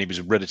up, and he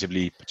was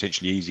relatively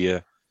potentially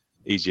easier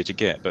to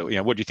get. But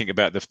what do you think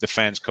about the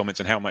fans' comments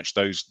and how much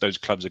those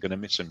clubs are going to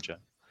miss him, Joe?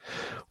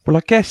 Well,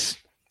 I guess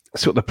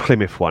sort of the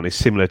Plymouth one is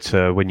similar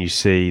to when you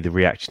see the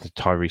reaction to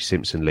Tyrese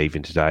Simpson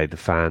leaving today. The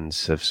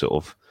fans have sort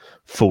of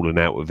fallen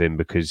out with him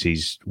because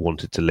he's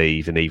wanted to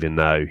leave, and even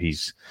though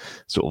he's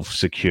sort of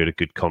secured a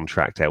good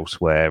contract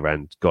elsewhere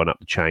and gone up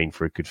the chain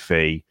for a good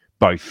fee,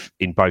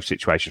 in both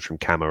situations from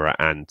Camara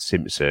and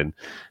Simpson,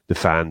 the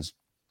fans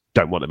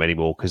don't want them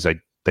anymore because they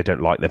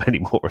don't like them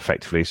anymore,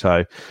 effectively.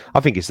 So I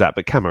think it's that.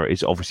 But Camara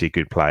is obviously a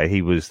good player.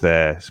 He was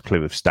their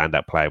Plymouth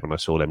standout player when I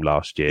saw them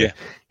last year. Yeah.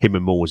 Him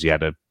and Morsy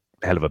had a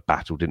hell of a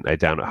battle, didn't they,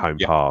 down at Home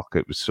Park?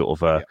 It was sort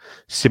of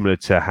similar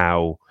to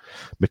how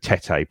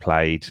Matete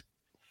played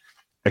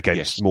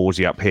against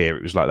Morsy up here.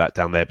 It was like that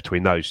down there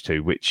between those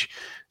two, which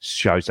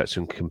shows that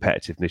some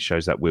competitiveness,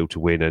 shows that will to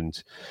win.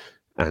 And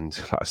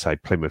like I say,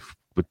 Plymouth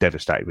were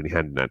devastated when he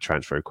handed that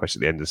transfer request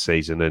at the end of the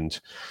season, and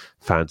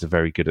fans are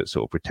very good at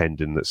sort of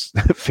pretending that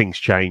things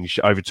change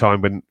over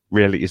time when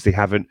really they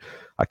haven't.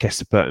 I guess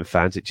the Burton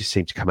fans, it just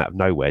seemed to come out of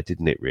nowhere,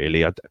 didn't it,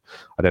 really? I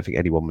don't think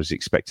anyone was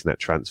expecting that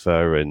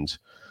transfer, and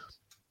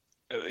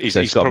he's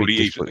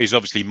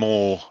obviously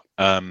more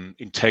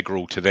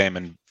integral to them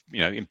and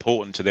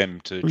important to them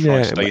to try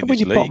and stay in this league. When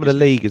you're bottom of the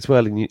league as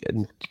well, and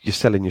you're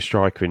selling your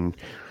striker, and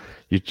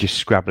you're just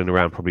scrabbling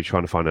around probably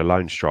trying to find a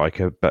lone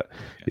striker, but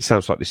it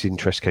sounds like this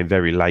interest came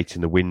very late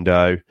in the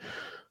window.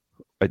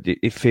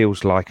 It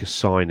feels like a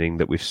signing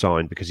that we've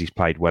signed because he's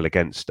played well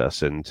against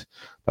us, and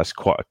that's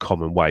quite a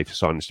common way for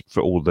signings,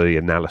 for all the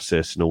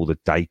analysis and all the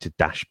data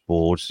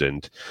dashboards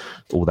and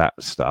all that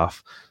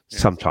stuff. Yeah.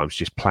 Sometimes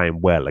just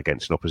playing well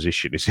against an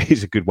opposition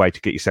is a good way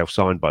to get yourself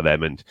signed by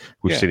them, and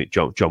we've seen it.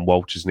 John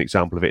Walters, an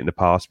example of it in the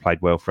past,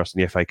 played well for us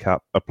in the FA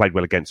Cup, played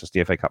well against us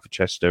in the FA Cup for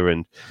Chester,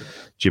 and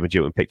Jim and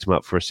Gilton picked him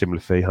up for a similar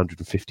fee,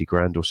 150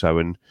 grand or so,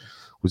 and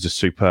was a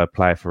superb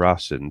player for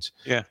us. And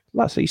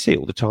like you see it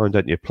all the time,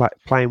 don't you?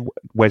 Playing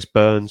Wes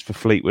Burns for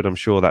Fleetwood, I'm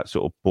sure that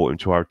sort of brought him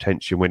to our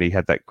attention when he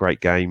had that great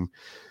game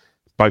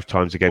both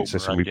times against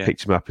us, and we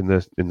picked him up in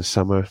the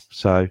summer.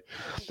 So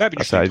that'd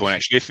be a good point,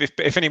 actually.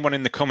 If anyone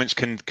in the comments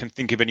can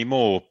think of any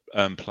more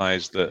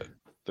players that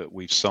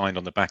we've signed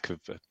on the back of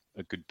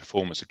a good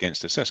performance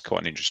against us, that's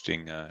quite an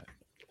interesting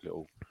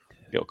little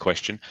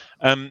question.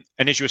 And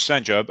as you were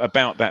saying, Joe,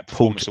 about that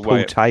performance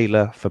Paul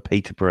Taylor for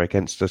Peterborough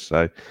against us,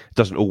 so it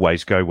doesn't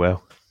always go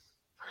well.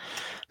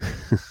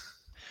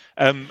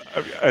 And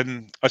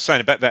I was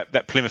saying about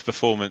that Plymouth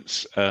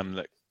performance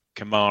that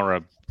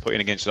Kamara put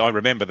in against us. I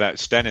remember that,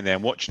 standing there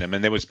and watching him,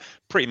 and there was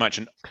pretty much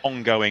an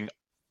ongoing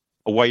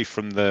away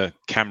from the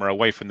camera,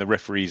 away from the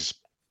referee's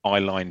eye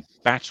line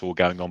battle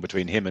going on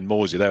between him and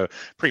Morsy. They were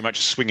pretty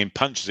much swinging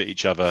punches at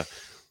each other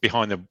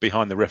behind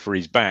the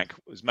referee's back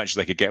as much as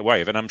they could get away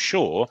with. And I'm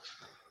sure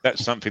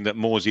that's something that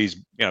Morsey's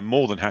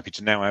more than happy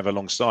to now have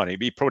alongside him.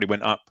 He probably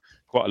went up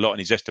quite a lot in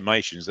his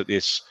estimations that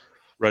this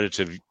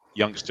relative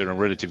youngster and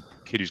relative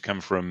kid who's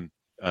come from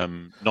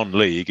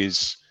non-league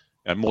is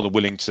more than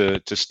willing to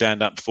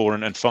stand up for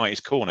and fight his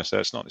corner. So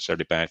it's not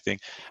necessarily a bad thing.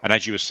 And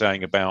as you were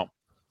saying about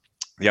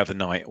the other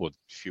night or a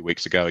few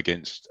weeks ago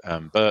against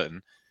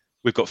Burton,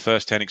 we've got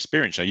first-hand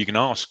experience. Now, you can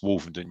ask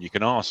Wolverhampton, you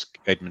can ask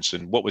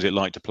Edmondson, what was it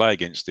like to play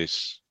against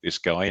this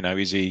guy?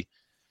 Is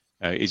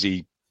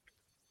he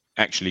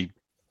actually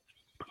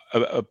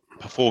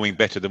performing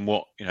better than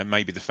what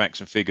maybe the facts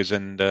and figures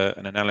and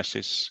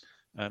analysis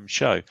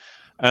show?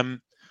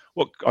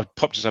 What I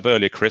popped this up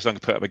earlier, Chris, I'm going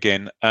to put it up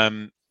again.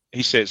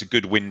 He said it's a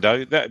good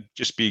window. That'd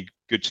just be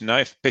good to know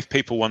if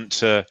people want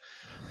to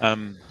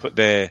put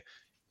their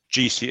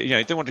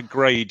GCSE, they want to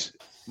grade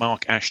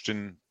Mark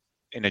Ashton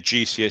in a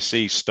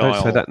GCSE style.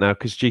 Don't say that now,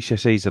 because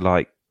GCSEs are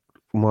like,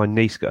 my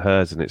niece got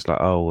hers and it's like,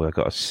 oh, I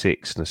got a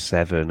 6 and a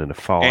 7 and a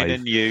 5. N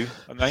and U,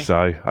 aren't they?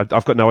 So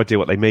I've got no idea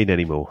what they mean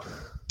anymore.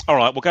 All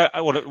right,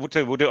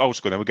 we'll do old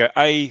school then. We'll go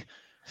A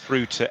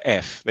through to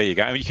F. There you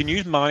go. I mean, you can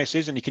use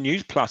minuses and you can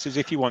use pluses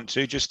if you want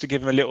to, just to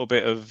give them a little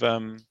bit of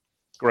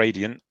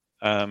gradient.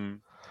 No,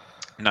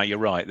 you're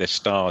right. They're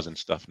stars and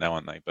stuff now,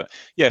 aren't they? But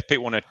yeah, if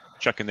people want to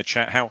chuck in the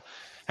chat how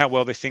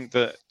well they think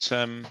that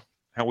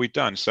how we've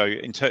done. So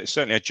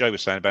certainly, as Joe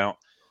was saying about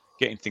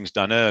getting things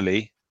done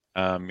early,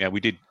 we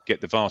did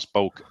get the vast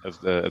bulk of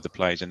the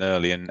players in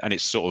early, and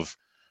it's sort of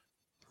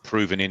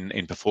proven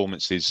in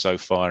performances so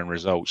far and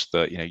results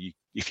that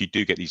if you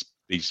do get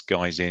these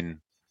guys in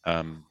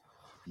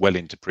well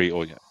into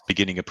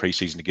beginning of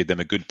pre-season to give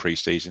them a good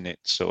pre-season, it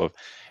sort of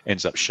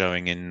ends up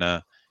showing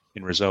in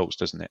results,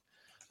 doesn't it?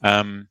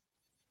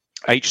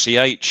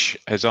 HCH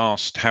has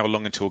asked how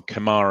long until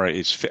Kamara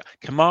is fit.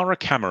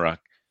 Kamara,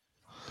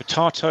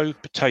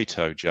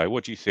 potato, Joe.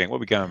 What do you think? What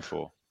are we going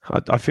for?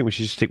 I think we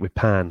should just stick with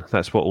Pan.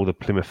 That's what all the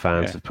Plymouth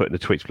fans have put in the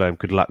tweets below.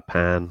 Good luck,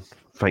 Pan.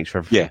 Thanks for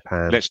everything,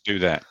 Pan. Let's do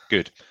that.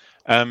 Good.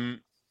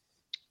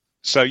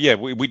 So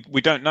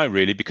we don't know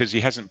really, because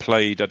he hasn't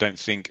played, I don't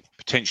think,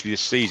 potentially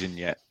this season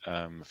yet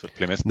for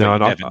Plymouth. No, you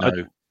never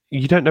know.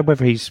 You don't know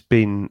whether he's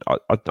been.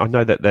 I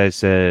know that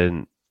there's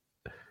an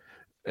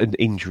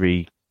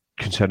injury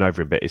concern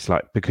over him, but it's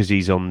like because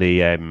he's on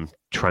the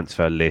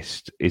transfer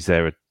list, is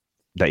there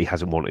that he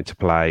hasn't wanted to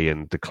play,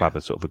 and the club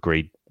has sort of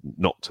agreed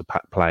not to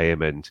play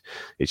him, and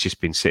it's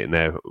just been sitting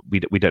there. We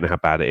don't know how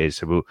bad it is,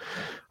 so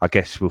I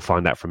guess we'll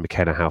find out from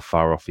McKenna how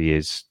far off he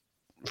is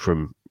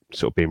from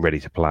sort of being ready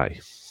to play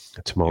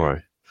tomorrow.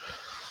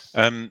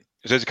 So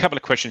there's a couple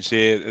of questions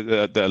here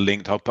that are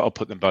linked. I'll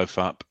put them both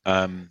up.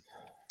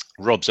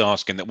 Rob's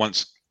asking that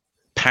once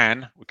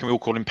Pan, can we all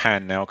call him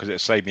Pan now, because it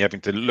saved me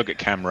having to look at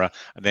camera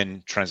and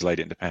then translate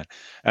it into Pan.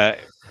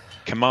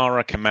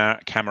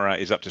 Kamara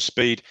is up to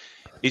speed.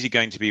 Is he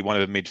going to be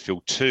one of the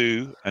midfield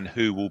two, and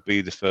who will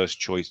be the first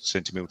choice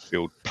centre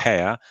midfield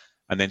pair?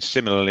 And then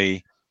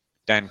similarly,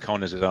 Dan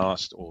Connors has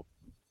asked or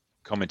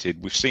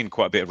commented, we've seen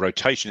quite a bit of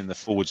rotation in the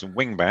forwards and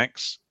wing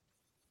backs,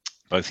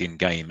 both in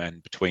game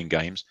and between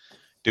games.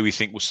 Do we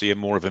think we'll see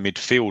more of a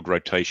midfield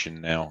rotation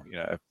now?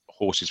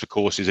 Horses for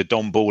courses, a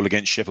Don Ball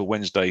against Sheffield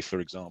Wednesday, for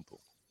example.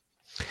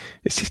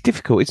 It's just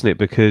difficult, isn't it?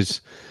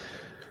 Because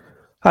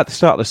at the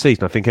start of the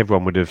season, I think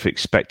everyone would have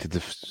expected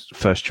the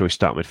first choice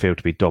start midfield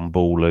to be Don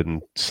Ball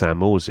and Sam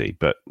Morsey,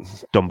 but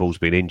Don Ball's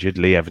been injured.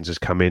 Lee Evans has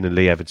come in, and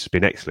Lee Evans has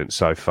been excellent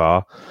so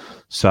far.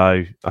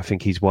 So I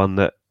think he's one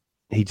that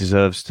he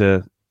deserves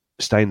to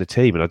stay in the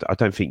team. And I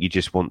don't think you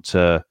just want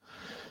to.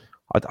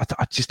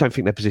 I just don't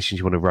think they're positions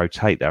you want to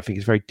rotate there. I think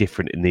it's very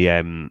different in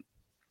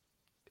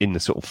the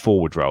sort of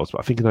forward roles,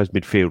 but I think in those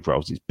midfield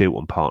roles, it's built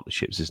on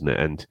partnerships, isn't it?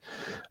 And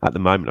at the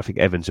moment, I think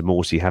Evans and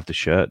Morsey have the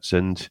shirts,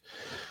 and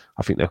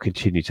I think they'll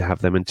continue to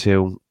have them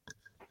until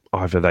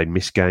either they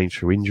miss games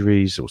through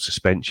injuries or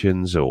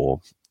suspensions,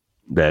 or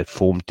their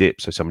form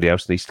dips, so somebody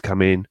else needs to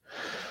come in.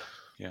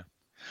 Yeah.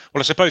 Well,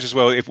 I suppose as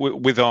well, if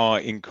with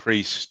our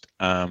increased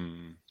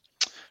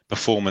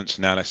performance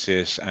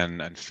analysis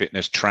and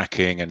fitness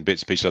tracking and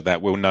bits and pieces like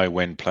that, we'll know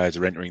when players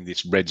are entering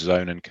this red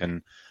zone and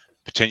can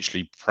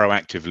potentially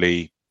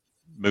proactively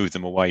move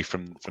them away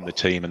from the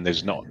team, and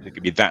there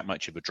could be that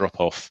much of a drop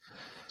off,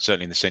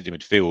 certainly in the centre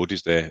midfield,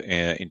 is there,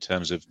 in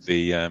terms of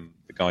the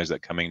guys that are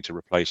coming to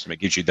replace them. It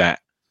gives you that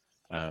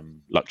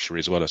luxury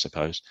as well, I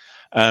suppose.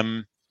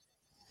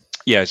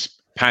 Yes,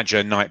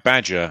 Padger Night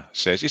Badger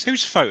says,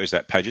 whose photo is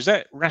that, Padger? Is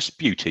that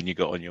Rasputin you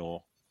got on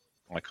your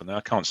icon there?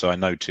 I can't say I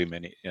know too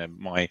many.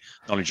 My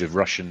knowledge of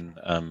Russian,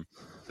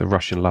 the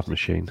Russian love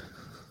machine.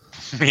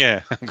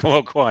 Yeah,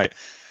 well, quite.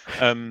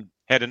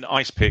 Had an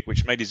ice pick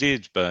which made his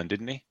ears burn,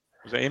 didn't he?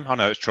 Was that him? Oh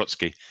no, it was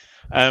Trotsky.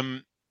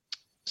 See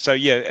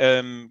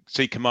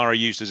Kamara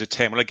used as a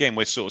 10. Well, again,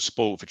 we're sort of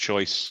spoiled for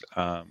choice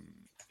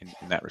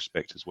in that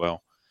respect as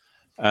well.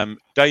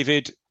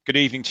 David, good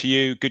evening to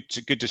you. Good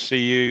to see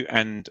you,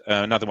 and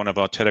another one of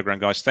our Telegram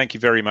guys. Thank you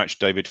very much,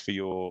 David, for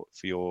your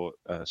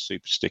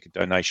super sticker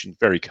donation.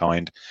 Very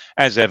kind,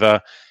 as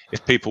ever.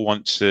 If people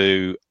want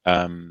to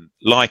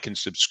like and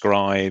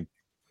subscribe,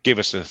 give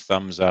us a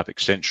thumbs up,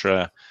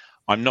 etc.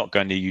 I'm not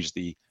going to use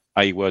the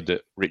A word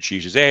that Rich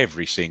uses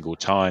every single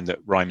time that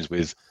rhymes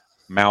with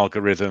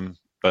malgorithm,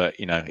 but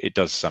it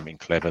does something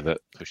clever that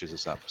pushes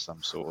us up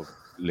some sort of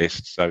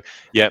list. So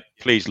yeah,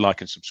 please like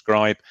and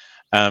subscribe.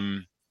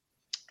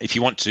 If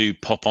you want to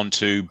pop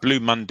onto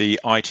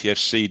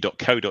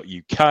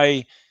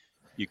bluemondayitfc.co.uk,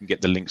 you can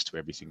get the links to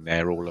everything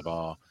there, all of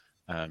our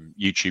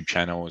YouTube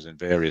channels and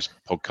various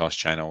podcast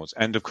channels,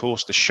 and of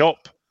course the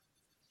shop,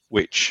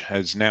 which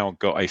has now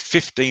got a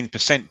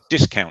 15%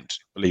 discount,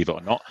 believe it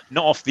or not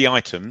off the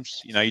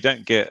items. You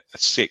don't get a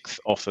sixth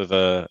off of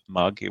a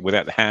mug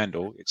without the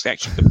handle. It's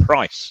actually the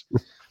price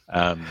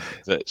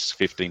that's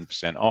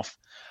 15% off.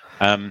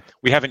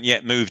 We haven't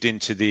yet moved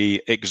into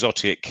the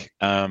exotic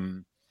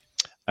rubberized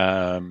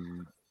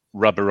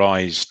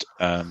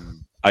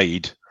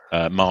aid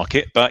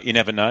market, but you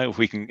never know. If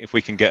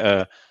we can get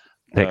a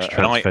next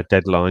transfer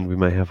deadline, we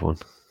may have one.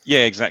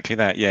 Yeah, exactly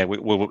that. Yeah,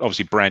 we'll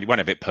obviously brand. We won't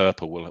have it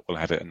purple. We'll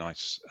have it a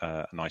nice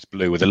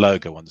blue with a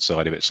logo on the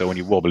side of it. So when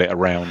you wobble it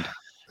around.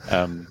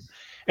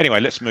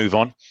 Anyway, let's move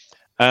on.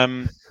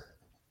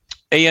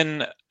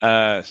 Ian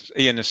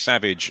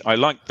Savage. I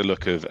like the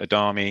look of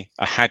Adami.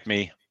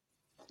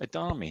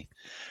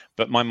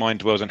 But my mind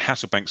dwells on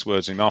Hasselbank's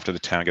words in after the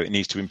town game that he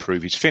needs to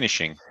improve his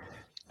finishing.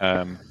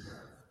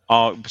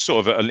 Are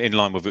sort of in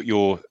line with what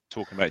you're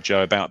talking about,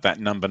 Joe, about that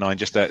number 9,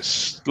 just that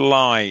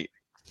slight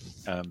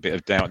bit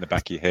of doubt in the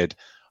back of your head.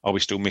 Are we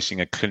still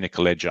missing a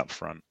clinical edge up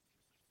front?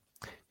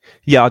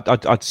 Yeah,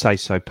 I'd say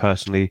so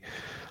personally.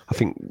 I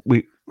think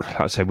we're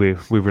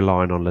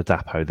relying on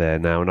Ladapo there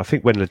now, and I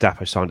think when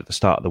Ladapo signed at the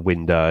start of the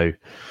window,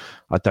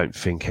 I don't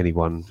think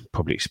anyone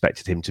probably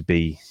expected him to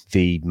be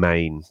the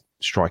main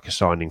striker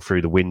signing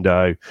through the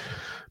window.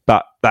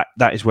 But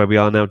that is where we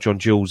are now. John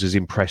Jules has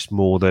impressed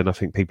more than I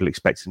think people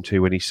expected him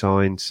to when he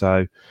signed.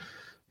 So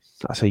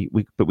I say,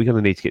 but we're going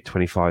to need to get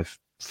 25,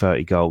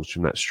 30 goals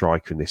from that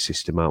striker in this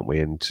system, aren't we?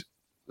 And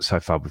so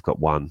far we've got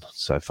one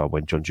so far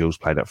when John Jules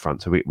played up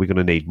front. So we're going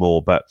to need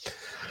more. But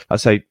I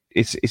say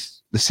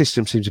it's the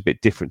system seems a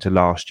bit different to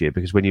last year,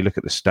 because when you look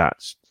at the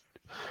stats,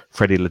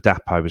 Freddie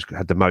Ladapo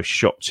had the most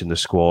shots in the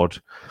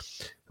squad,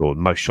 or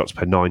most shots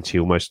per 90,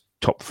 almost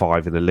top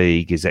 5 in the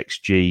league. His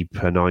XG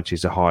per 90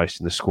 is the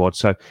highest in the squad.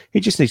 So he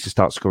just needs to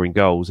start scoring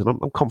goals, and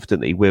I'm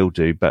confident that he will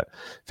do. But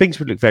things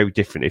would look very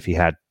different if he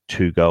had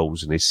 2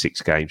 goals in his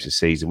 6 games this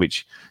season,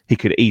 which he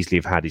could easily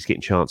have had. He's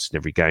getting chances in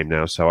every game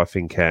now. So I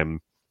think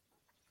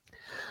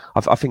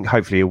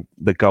hopefully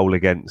the goal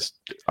against,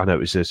 I know it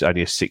was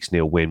only a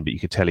 6-0 win, but you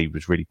could tell he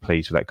was really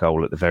pleased with that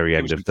goal at the very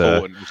end of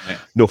the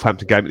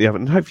Northampton game at the other.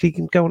 And hopefully he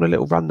can go on a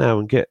little run now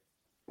and get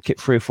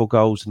 3 or 4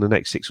 goals in the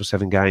next 6 or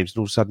 7 games. And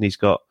all of a sudden he's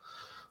got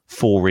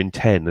 4 in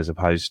 10 as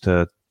opposed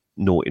to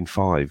 0 in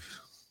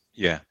 5.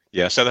 Yeah.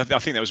 So I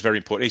think that was very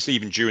important.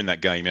 Even during that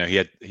game, he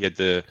had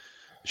the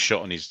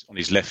shot on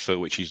his left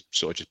foot, which he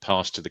sort of just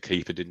passed to the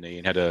keeper, didn't he?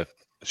 And had a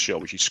shot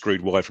which he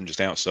screwed wide from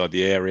just outside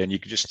the area, and you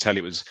could just tell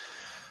it was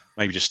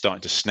maybe just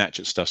starting to snatch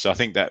at stuff. So I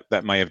think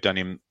that may have done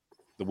him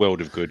the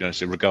world of good,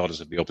 so regardless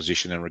of the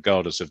opposition and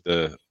regardless of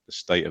the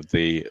state of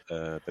the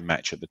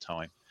match at the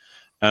time.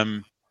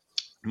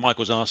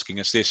 Michael's asking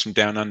us this from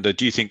down under: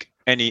 do you think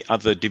any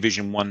other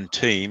Division 1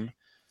 team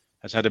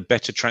has had a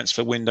better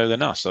transfer window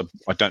than us?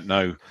 I don't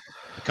know.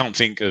 I can't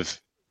think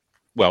of.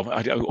 Well,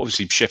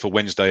 obviously Sheffield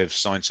Wednesday have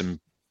signed some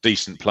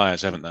decent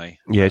players, haven't they?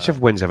 Yeah,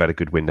 Sheffield Wednesday have had a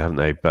good window, haven't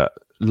they? But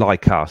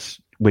like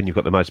us, when you've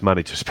got the most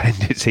money to spend,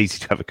 it's easy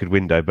to have a good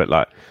window. But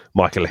like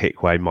Michael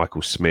Hickway,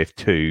 Michael Smith,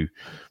 2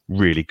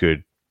 really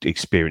good,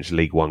 experienced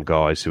League One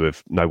guys who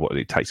know what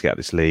it takes to get out of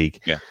this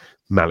league. Yeah.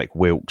 Malik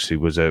Wilkes,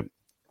 who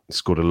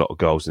scored a lot of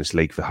goals in this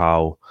league for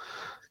Hull.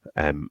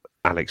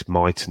 Alex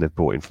Mighton, they've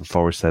brought in from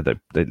Forest there.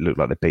 They look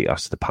like they beat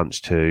us to the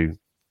punch too.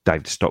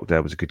 David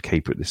Stockdale was a good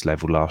keeper at this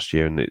level last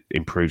year, and it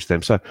improves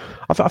them. So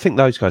I think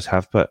those guys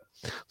have. But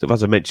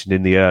as I mentioned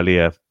in the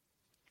earlier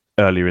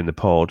in the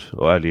pod,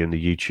 or earlier in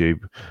the YouTube,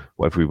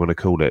 whatever we want to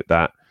call it,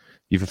 that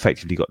you've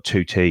effectively got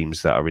 2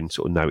 teams that are in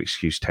sort of no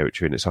excuse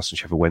territory, and it's us and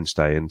Sheffield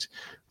Wednesday, and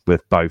we've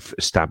both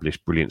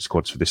established brilliant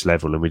squads for this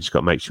level, and we just got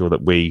to make sure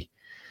that we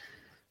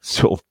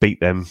sort of beat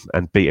them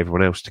and beat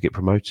everyone else to get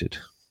promoted.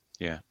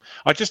 Yeah,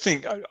 I just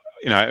think,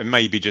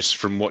 maybe just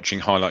from watching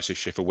highlights of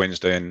Sheffield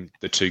Wednesday and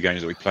the 2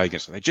 games that we play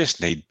against them, we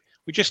just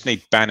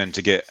need Bannon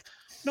to get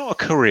not a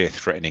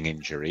career-threatening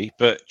injury,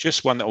 but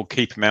just one that will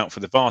keep him out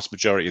for the vast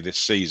majority of this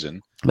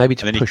season. Maybe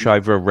to push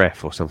over a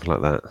ref or something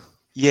like that.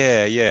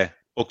 Yeah.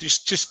 Or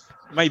just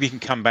maybe he can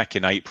come back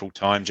in April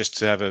time just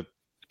to have a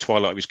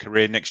twilight of his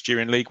career next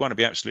year in League One. It'll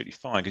be absolutely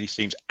fine, because he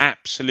seems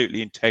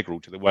absolutely integral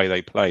to the way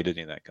they play, doesn't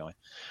he, that guy?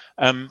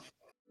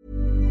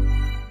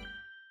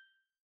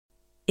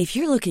 If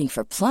you're looking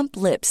for plump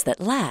lips that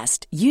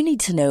last, you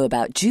need to know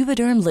about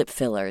Juvederm lip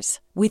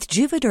fillers. With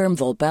Juvederm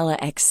Volbella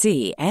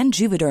XC and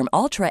Juvederm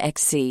Ultra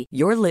XC,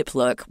 your lip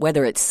look,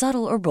 whether it's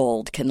subtle or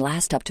bold, can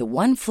last up to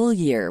 1 full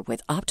year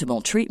with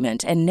optimal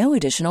treatment and no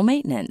additional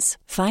maintenance.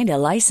 Find a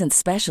licensed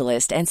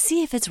specialist and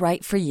see if it's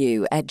right for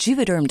you at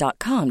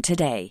Juvederm.com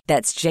today.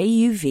 That's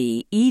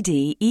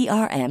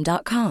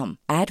JUVEDERM.com.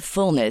 Add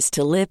fullness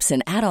to lips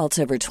in adults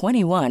over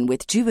 21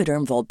 with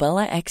Juvederm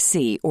Volbella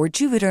XC or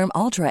Juvederm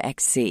Ultra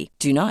XC.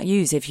 Do not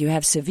use if you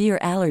have severe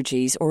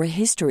allergies or a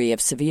history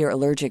of severe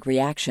allergic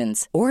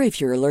reactions, or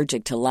if you're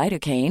allergic to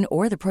lidocaine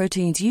or the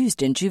proteins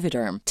used in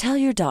Juvederm. Tell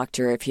your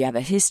doctor if you have a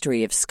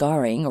history of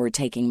scarring or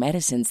taking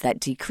medicines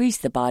that decrease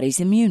the body's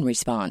immune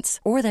response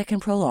or that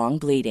can prolong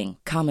bleeding.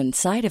 Common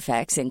side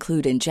effects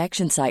include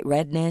injection site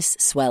redness,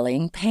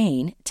 swelling,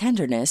 pain,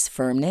 tenderness,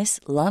 firmness,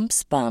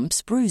 lumps,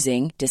 bumps,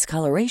 bruising,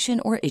 discoloration,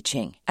 or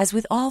itching. As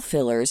with all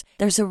fillers,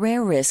 there's a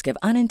rare risk of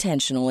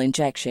unintentional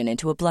injection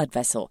into a blood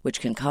vessel,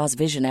 which can cause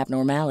vision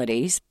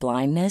abnormalities,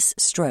 blindness,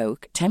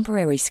 stroke,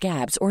 temporary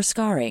scabs, or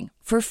scarring.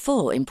 For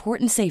full,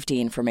 important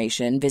safety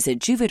information, visit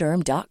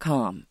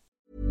Juvederm.com.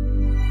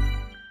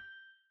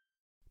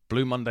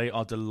 Blue Monday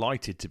are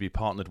delighted to be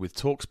partnered with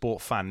TalkSport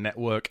Fan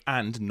Network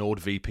and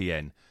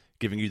NordVPN,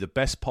 giving you the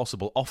best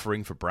possible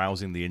offering for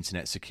browsing the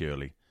internet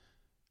securely.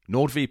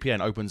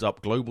 NordVPN opens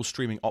up global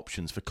streaming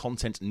options for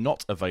content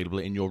not available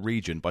in your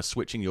region by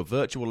switching your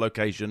virtual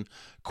location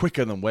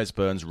quicker than Wes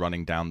Burns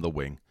running down the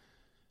wing.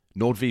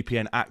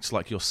 NordVPN acts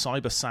like your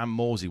cyber Sam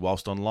Morsey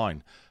whilst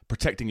online,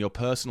 protecting your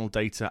personal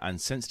data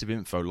and sensitive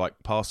info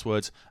like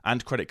passwords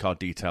and credit card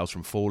details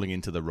from falling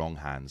into the wrong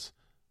hands.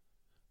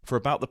 For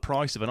about the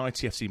price of an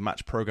ITFC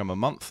match program a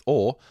month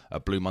or a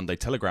Blue Monday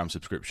Telegram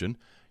subscription,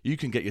 you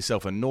can get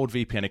yourself a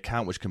NordVPN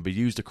account which can be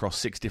used across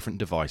 6 different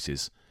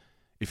devices.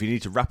 If you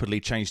need to rapidly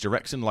change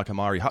direction like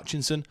Amari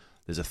Hutchinson,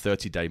 there's a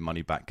 30-day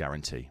money-back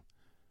guarantee.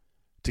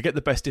 To get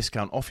the best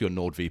discount off your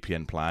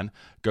NordVPN plan,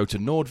 go to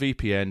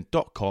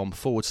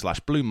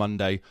nordvpn.com/Blue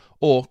Monday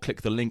or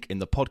click the link in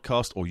the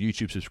podcast or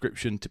YouTube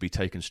subscription to be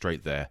taken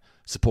straight there,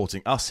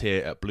 supporting us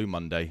here at Blue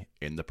Monday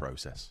in the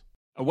process.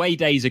 Away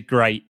days are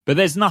great, but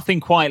there's nothing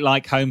quite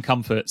like home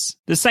comforts.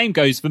 The same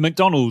goes for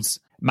McDonald's.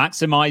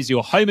 Maximise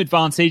your home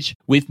advantage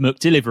with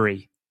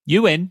McDelivery.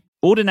 You in?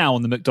 Order now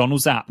on the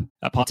McDonald's app.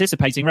 At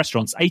participating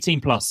restaurants,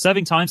 18 plus,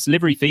 serving times,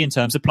 delivery fee and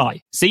terms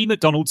apply. See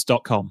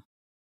mcdonalds.com.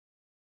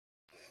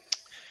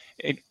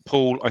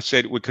 Paul, I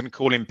said we couldn't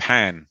call him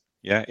Pan.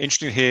 Yeah,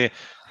 interesting to hear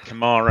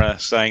Kamara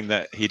saying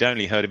that he'd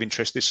only heard of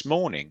interest this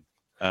morning.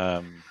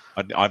 I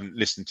haven't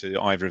listened to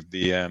either of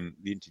the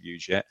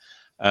interviews yet,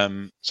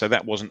 so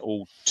that wasn't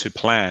all to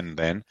plan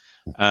then.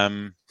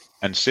 And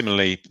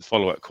similarly, the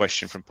follow-up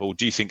question from Paul: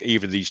 do you think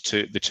either of these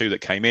two, the two that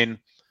came in,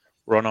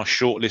 were on our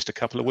shortlist a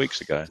couple of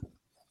weeks ago?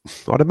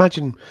 I'd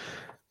imagine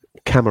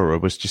Kamara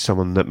was just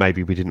someone that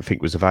maybe we didn't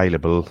think was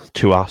available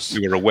to us.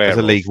 We were aware as a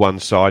of. League One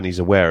side, he's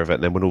aware of it.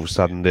 And then when all of a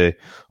sudden the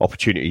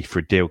opportunity for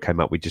a deal came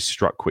up, we just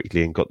struck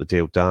quickly and got the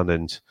deal done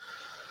and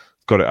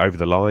got it over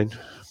the line.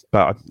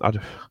 But like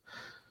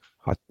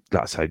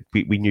I say,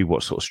 we knew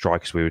what sort of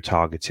strikers we were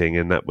targeting,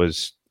 and that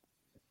was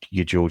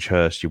your George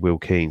Hurst, your Will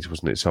Keane,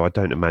 wasn't it? So I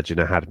don't imagine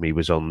Ahadmi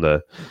was on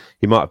the...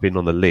 He might have been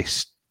on the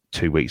list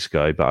 2 weeks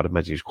ago, but I'd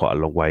imagine he was quite a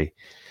long way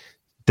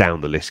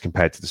down the list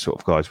compared to the sort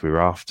of guys we were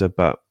after.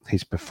 But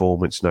his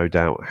performance, no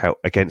doubt,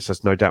 against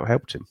us, no doubt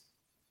helped him.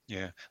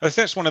 Yeah, I think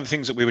that's one of the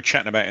things that we were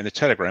chatting about in the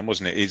Telegram,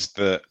 wasn't it? Is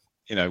that,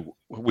 you know,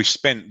 we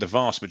spent the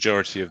vast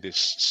majority of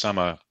this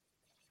summer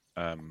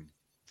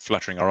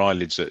fluttering our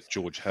eyelids at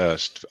George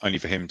Hurst, only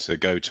for him to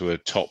go to a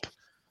top,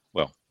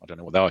 well, I don't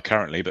know what they are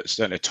currently, but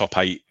certainly a top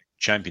 8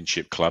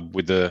 championship club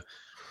with the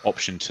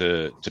option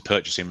to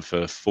purchase him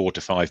for 4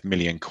 to 5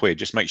 million quid.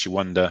 Just makes you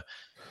wonder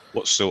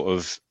what sort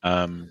of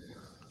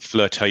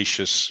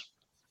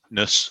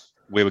flirtatiousness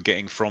we were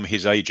getting from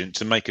his agent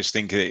to make us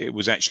think that it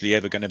was actually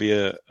ever going to be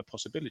a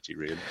possibility,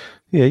 really.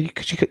 Yeah, you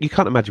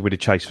can't imagine we'd have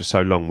chased for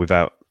so long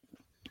without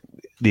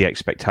the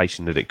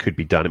expectation that it could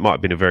be done. It might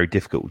have been a very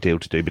difficult deal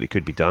to do, but it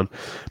could be done.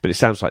 But it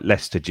sounds like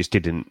Leicester just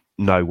didn't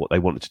know what they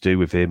wanted to do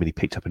with him, and he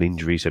picked up an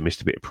injury, so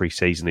missed a bit of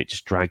pre-season. It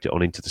just dragged it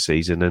on into the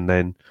season. And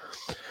then,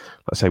 like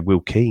I say,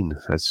 Will Keane,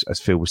 as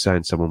Phil was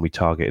saying, someone we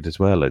targeted as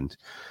well. And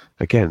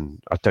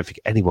again, I don't think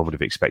anyone would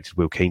have expected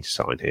Will Keane to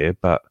sign here,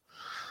 but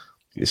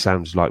it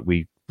sounds like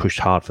we pushed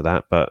hard for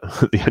that. But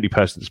the only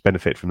person that's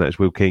benefited from that is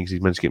Will Keane, because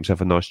he's managed to get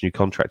himself a nice new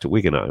contract at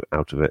Wigan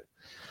out of it.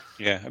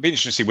 Yeah, it'd be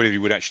interesting to see whether he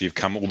would actually have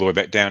come all the way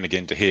back down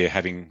again to here,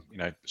 having, you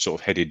know,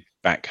 sort of headed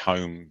back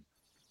home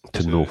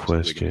to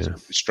Northwest. Yeah, a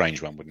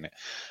strange one, wouldn't it?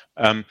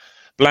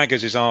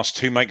 Blaggers is asked,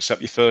 who makes up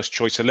your first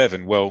choice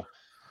 11? Well,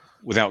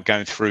 without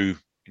going through,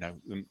 you know,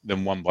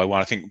 them one by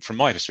one, I think from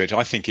my perspective,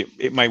 I think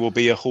it may well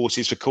be a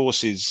horses for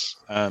courses,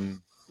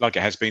 like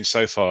it has been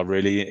so far,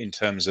 really, in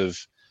terms of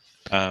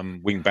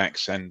wing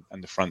backs and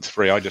the front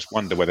three. I just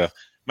wonder whether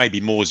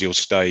maybe Morsey will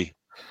stay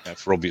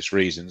for obvious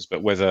reasons,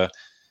 but whether,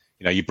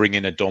 you know, you bring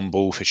in a Don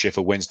Ball for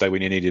Sheffield Wednesday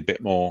when you need a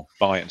bit more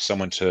bite and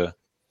someone to,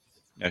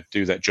 you know,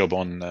 do that job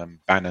on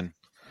Bannon.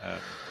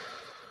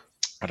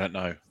 I don't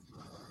know.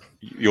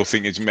 Your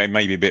thing is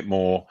maybe a bit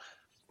more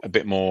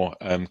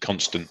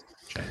constant.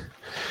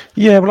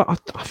 Yeah, well,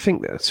 I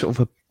think that sort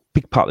of a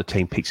big part of the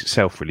team picks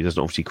itself, really, doesn't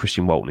it? Obviously,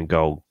 Christian Walton in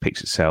goal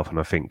picks itself, and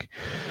I think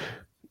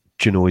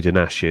Janoy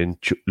Danashi and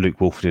Luke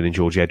Wolfenden and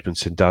George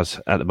Edmondson does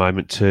at the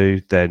moment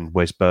too. Then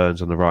Wes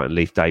Burns on the right and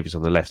Leif Davis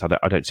on the left.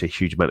 I don't see a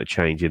huge amount of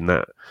change in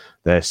that.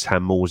 There's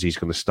Sam Morsey's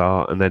going to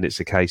start, and then it's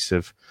a case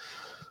of,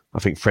 I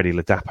think Freddie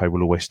Ladapo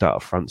will always start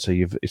up front. So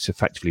it's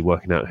effectively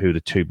working out who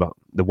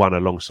the one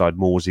alongside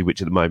Morsey,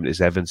 which at the moment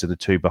is Evans, and the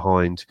two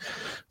behind,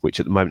 which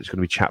at the moment is going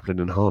to be Chaplin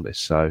and Harness.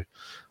 So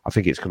I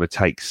think it's going to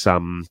take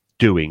some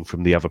doing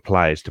from the other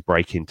players to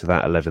break into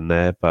that 11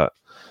 there, but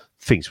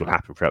things will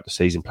happen throughout the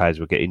season. Players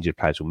will get injured,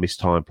 players will miss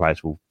time,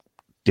 players will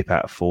dip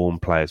out of form,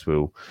 players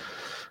will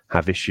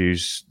have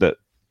issues that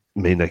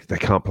mean they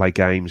can't play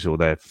games or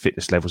their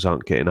fitness levels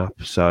aren't getting up.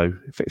 So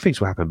things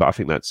will happen, but I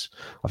think that's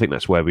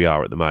where we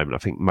are at the moment. I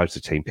think most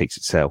of the team picks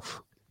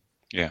itself.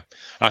 Yeah,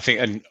 I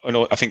think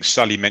I think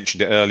Sully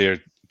mentioned it earlier.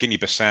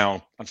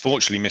 Guinea-Bissau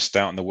unfortunately missed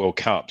out on the World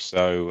Cup,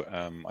 so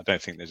I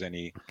don't think there's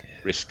any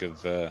risk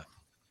of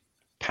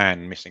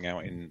Pan missing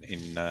out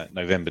in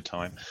November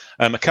time.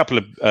 A couple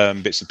of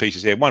bits and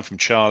pieces here. One from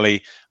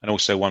Charlie and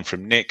also one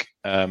from Nick,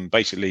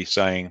 basically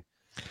saying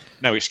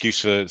no excuse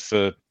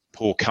for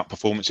poor cup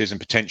performances and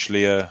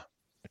potentially a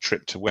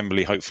trip to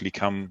Wembley, hopefully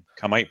come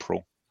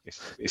April,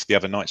 if the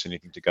other night's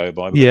anything to go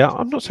by. Yeah,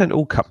 I'm not saying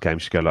all cup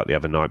games should go like the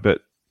other night, but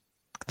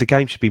the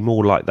game should be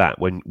more like that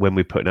when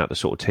we're putting out the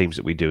sort of teams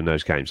that we do in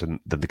those games than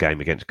the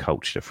game against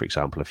Colchester, for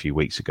example, a few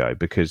weeks ago,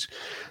 because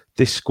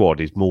this squad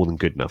is more than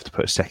good enough to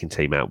put a second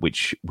team out,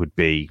 which would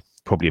be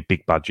probably a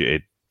big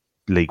budgeted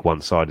League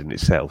One side in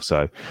itself.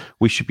 So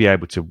we should be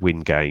able to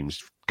win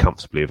games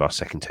comfortably with our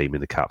second team in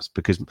the Cups,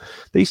 because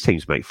these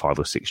teams make 5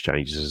 or 6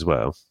 changes as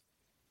well.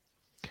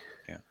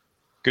 Yeah.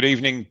 Good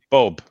evening,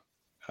 Bob.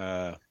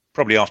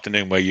 Probably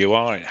afternoon where you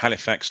are in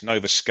Halifax,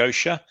 Nova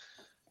Scotia.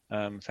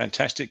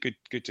 Fantastic.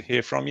 Good to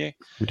hear from you.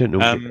 We don't know.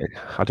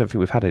 I don't think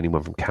we've had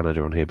anyone from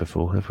Canada on here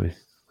before, have we?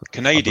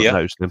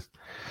 Canada.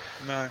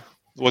 No.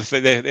 Well,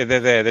 they're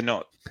there. They're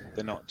not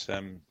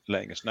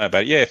letting us know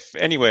about it. Yeah.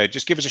 Anyway,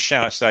 just give us a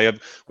shout. Say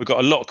we've got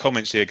a lot of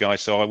comments here,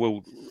 guys. So I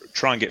will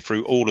try and get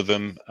through all of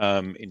them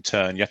in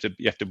turn. You have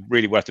to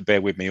really have to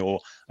bear with me, or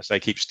I say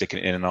keep sticking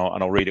it in, and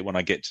I'll read it when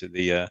I get to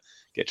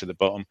the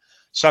bottom.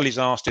 Sully's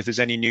asked if there's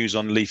any news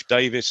on Leif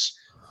Davis.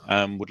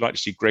 Would like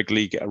to see Greg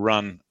Lee get a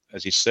run,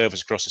 as his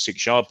service across the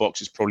 6-yard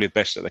box is probably the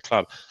best at the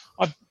club.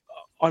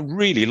 I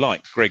really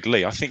like Greg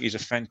Lee. I think he's a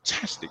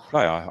fantastic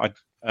player. I'd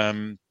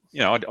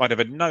have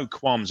had no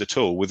qualms at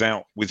all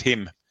with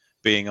him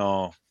being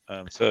our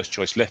first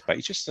choice left back.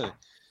 He just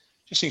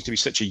seems to be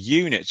such a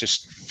unit,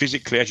 just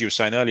physically, as you were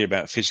saying earlier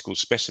about physical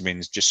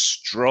specimens, just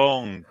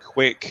strong,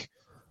 quick,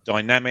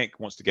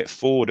 dynamic, wants to get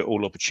forward at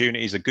all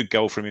opportunities. A good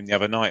goal from him the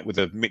other night with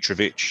a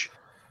Mitrovic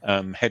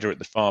header at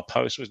the far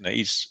post, wasn't it?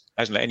 He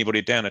hasn't let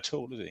anybody down at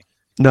all, has he?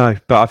 No,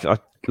 but I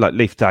like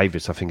Leif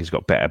Davis. I think has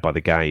got better by the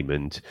game,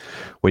 and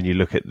when you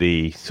look at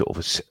the sort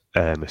of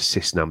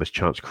assist numbers,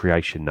 chance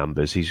creation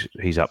numbers,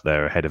 he's up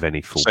there ahead of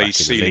any fullback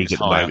in the league at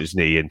the moment,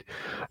 isn't he? And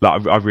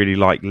like, I really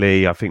like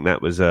Lee. I think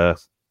that was a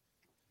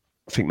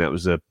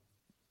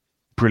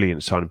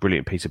brilliant sign, a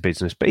brilliant piece of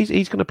business. But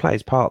he's going to play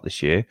his part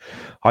this year.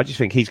 I just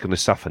think he's going to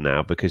suffer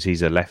now because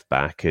he's a left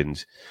back,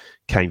 and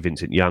Kane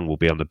Vincent-Young will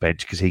be on the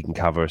bench because he can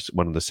cover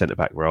one of the centre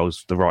back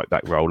roles, the right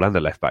back role, and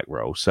the left back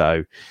role.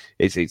 So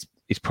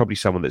it's probably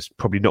someone that's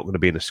probably not going to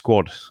be in the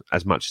squad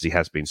as much as he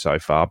has been so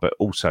far, but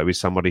also is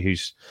somebody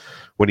who's,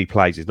 when he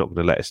plays, is not going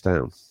to let us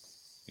down.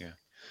 Yeah.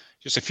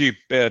 Just a few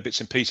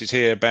bits and pieces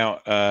here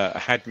about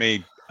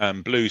Hadmi.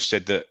 Blue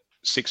said that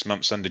 6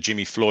 months under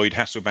Jimmy Floyd,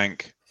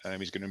 Hasselbank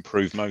is going to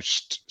improve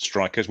most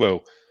strikers.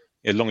 Well,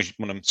 as long as you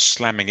want them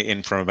slamming it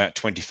in from about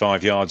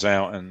 25 yards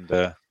out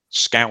and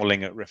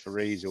scowling at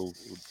referees, he'll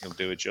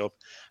do a job.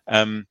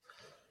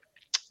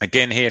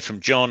 Again, here from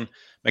John,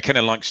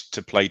 McKenna likes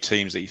to play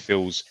teams that he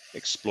feels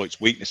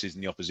exploits weaknesses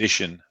in the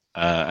opposition,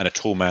 and a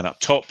tall man up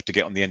top to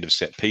get on the end of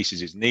set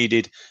pieces is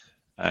needed.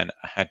 And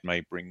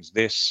Hadme brings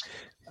this.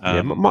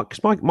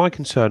 My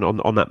concern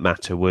on that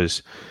matter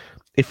was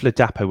if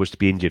Ladapo was to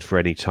be injured for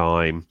any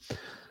time,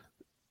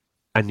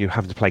 and you're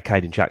having to play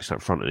Caden Jackson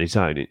up front on his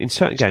own in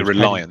certain games. The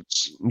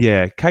reliance.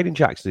 Caden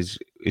Jackson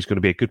is going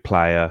to be a good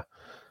player.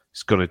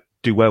 He's going to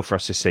do well for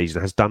us this season,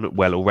 has done it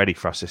well already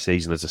for us this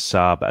season as a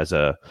sub, as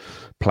a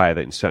player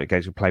that in certain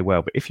games will play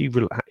well. But if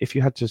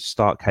you had to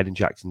start Caden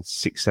Jackson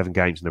 6-7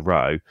 games in a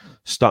row,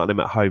 starting him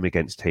at home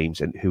against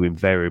teams and who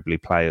invariably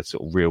play a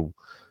sort of real,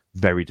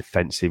 very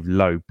defensive,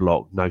 low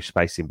block, no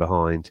spacing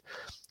behind,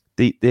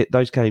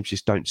 those games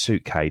just don't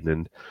suit Caden.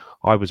 And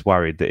I was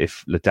worried that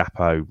if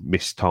Ladapo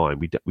missed time,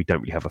 we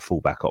don't really have a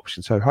fullback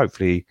option. So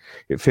hopefully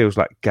it feels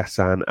like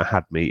Ghassan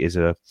Ahadmi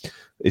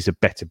is a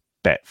better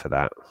bet for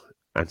that.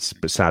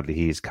 But sadly,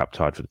 he is cup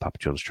tied for the Papa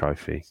John's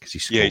Trophy because he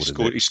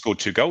scored. He scored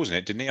 2 goals in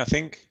it, didn't he? I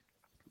think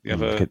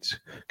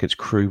against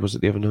Crewe, was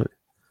it the other night?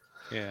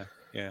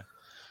 Yeah.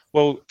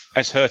 Well,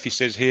 as Herfy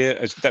says here,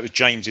 that was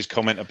James's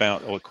comment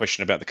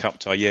question about the cup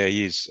tie. Yeah,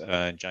 he is,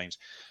 James.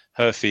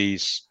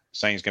 Herfy's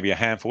saying he's going to be a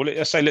handful.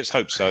 I say let's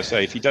hope so. I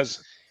say if he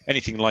does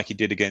anything like he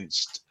did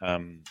against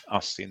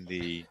us in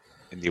the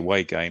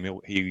away game,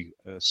 he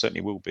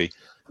certainly will be.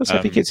 So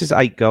if he gets his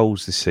 8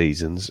 goals this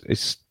season,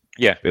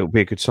 it'll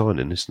be a good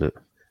signing, isn't it?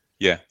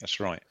 Yeah, that's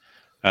right.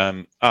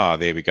 There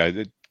we go.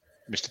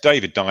 Mr.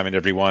 David Diamond,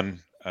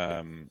 everyone.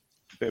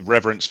 Bit of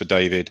reverence for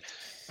David.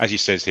 As he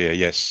says here,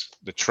 yes,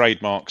 the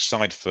trademark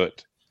side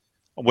foot.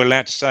 We're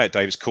allowed to say it,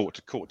 David's caught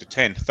to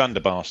 10. Thunder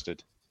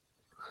bastard.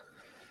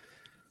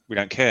 We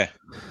don't care.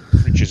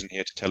 Rich isn't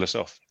here to tell us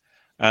off.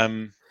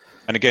 And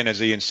again,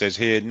 as Ian says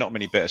here, not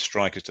many better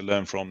strikers to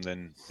learn from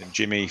than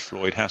Jimmy,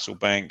 Floyd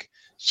Hasselbank.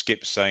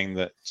 Skip saying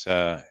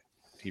that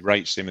he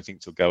rates him and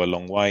thinks he'll go a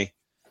long way.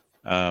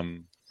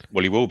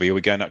 Well, he will be.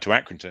 We're going up to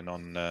Accrington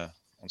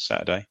on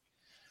Saturday.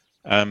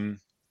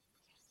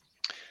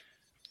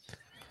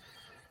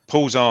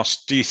 Paul's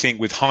asked, do you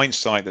think with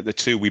hindsight that the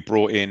two we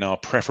brought in are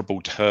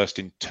preferable to Hurst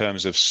in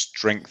terms of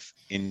strength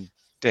in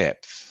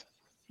depth?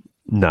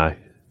 No.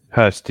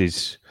 Hurst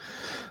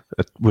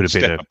would have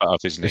been above,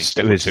 isn't he?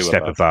 A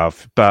step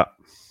above. But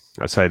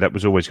I'd say that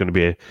was always going to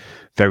be a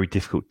very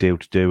difficult deal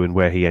to do, and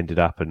where he ended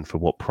up and for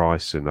what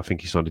price. And I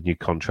think he signed a new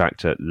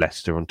contract at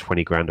Leicester on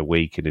 20 grand a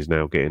week and is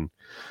now getting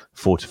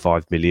 4 to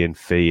 5 million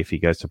fee if he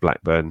goes to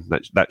Blackburn.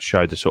 That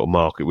showed the sort of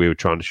market we were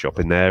trying to shop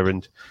in there.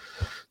 And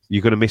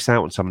you're going to miss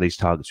out on some of these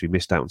targets. We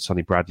missed out on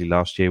Sonny Bradley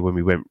last year when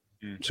we went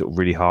sort of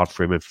really hard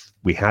for him. If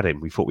we had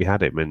him, we thought we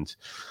had him. And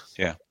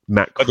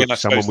Matt Cook,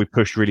 someone we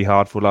pushed really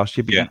hard for last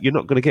year. But you're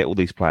not going to get all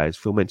these players.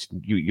 Phil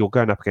mentioned you're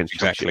going up against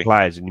championship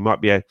players, and you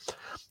might be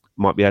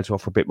able to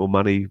offer a bit more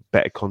money,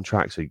 better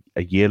contracts,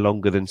 a year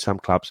longer than some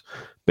clubs,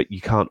 but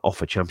you can't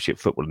offer championship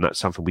football, and that's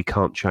something we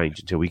can't change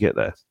until we get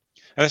there.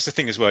 And that's the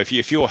thing as well.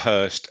 If you're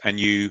Hurst and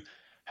you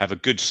have a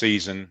good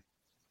season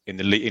in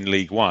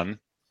League One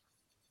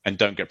and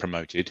don't get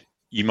promoted,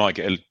 you might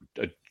get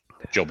a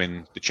job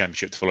in the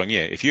Championship the following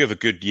year. If you have a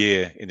good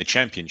year in the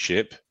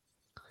Championship,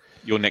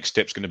 your next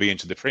step's going to be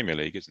into the Premier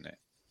League, isn't it?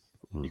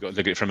 You've got to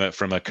look at it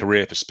from a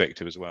career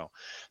perspective as well.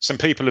 Some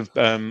people have.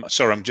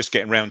 I'm just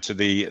getting round to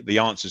the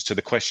answers to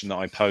the question that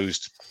I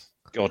posed.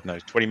 God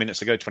knows, 24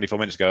 minutes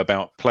ago,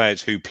 about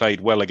players who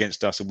played well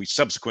against us and we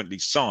subsequently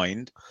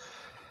signed.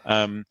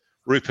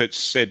 Rupert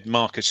said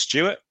Marcus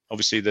Stewart.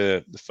 Obviously,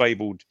 the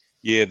fabled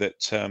year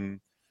that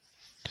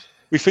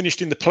we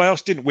finished in the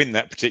playoffs. Didn't win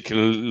that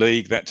particular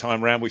league that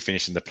time round. We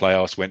finished in the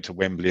playoffs, went to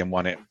Wembley and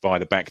won it by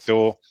the back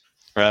door.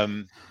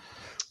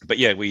 But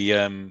yeah, we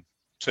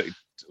took.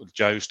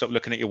 Joe, stop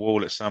looking at your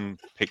wall at some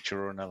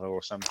picture or another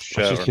or some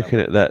shirt. I was just looking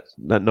at that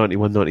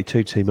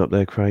 91-92 team up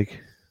there, Craig.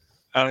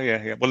 Oh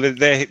yeah. Well,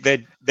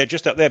 they're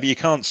just up there, but you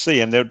can't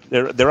see them.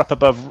 They're up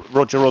above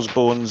Roger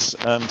Osborne's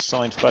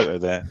signed photo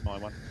there. My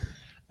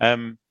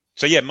one.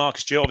 So yeah,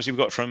 Marcus Stewart. Obviously, we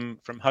got from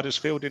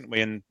Huddersfield, didn't we?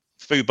 And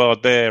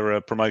Fubard there,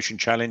 a promotion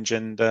challenge,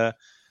 and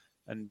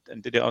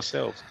did it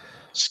ourselves.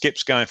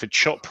 Skip's going for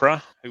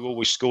Chopra, who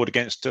always scored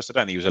against us. I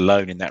don't think he was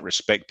alone in that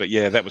respect, but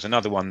yeah, that was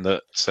another one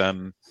that.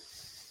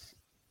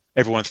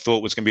 Everyone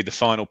thought was going to be the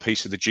final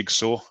piece of the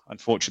jigsaw.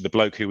 Unfortunately, the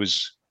bloke who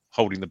was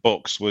holding the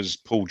box was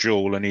Paul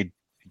Jewell, and he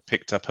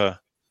picked up a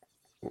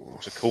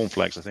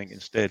cornflakes, I think,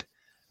 instead.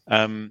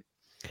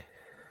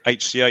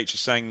 HCH is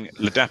saying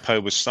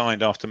Ladapo was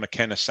signed after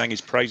McKenna sang his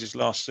praises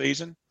last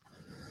season.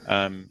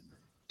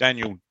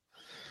 Daniel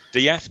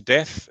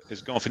Death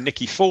has gone for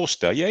Nicky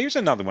Forster. Yeah, he was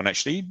another one,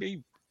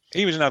 actually.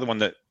 He was another one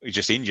that he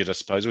just injured, I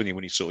suppose, when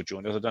he sort of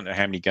joined us. I don't know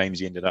how many games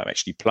he ended up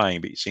actually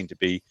playing, but he seemed to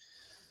be...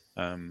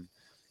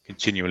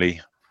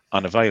 continually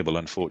unavailable,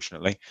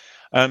 unfortunately.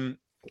 And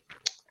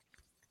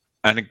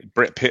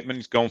Brett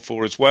Pittman's gone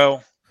for as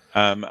well.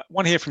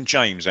 One here from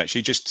James,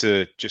 actually, just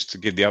to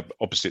give the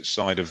opposite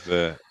side of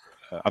the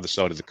other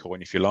side of the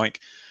coin, if you like,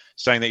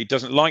 saying that he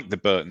doesn't like the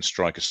Burton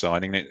striker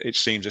signing. It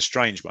seems a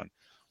strange one.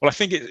 Well, I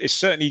think it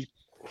certainly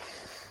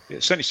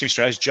seems strange,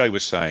 as Joe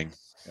was saying.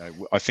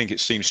 I think it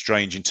seems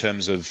strange in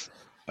terms of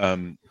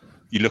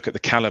you look at the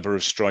caliber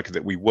of striker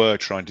that we were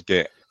trying to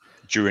get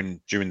during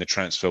the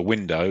transfer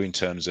window in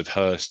terms of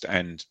Hurst,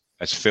 and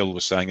as Phil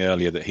was saying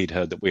earlier that he'd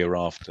heard that we were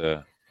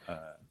after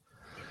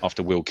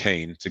Will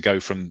Keane, to go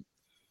from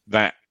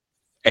that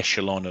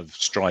echelon of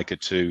striker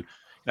to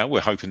now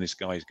we're hoping this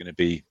guy is going to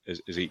be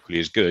as equally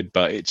as good,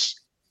 but it's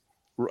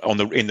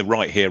in the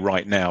right here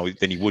right now,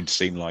 then he would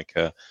seem like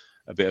a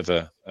bit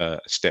of a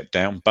step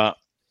down, but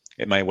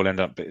it may well end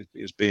up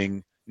as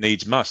being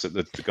needs must that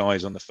the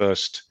guys on the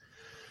first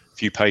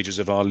few pages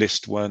of our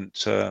list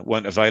weren't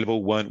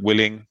available, weren't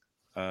willing.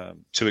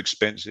 Too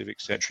expensive,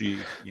 etc.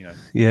 You know.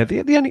 Yeah,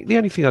 the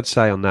only thing I'd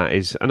say on that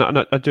is, and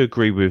I do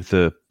agree with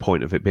the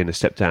point of it being a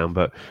step down,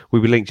 but we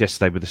were linked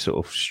yesterday with a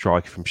sort of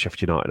striker from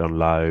Sheffield United on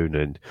loan,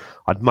 and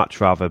I'd much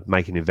rather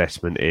make an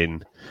investment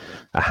in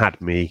a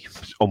Hadmi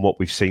on what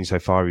we've seen so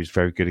far. He's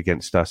very good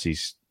against us.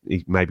 He's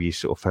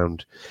sort of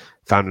found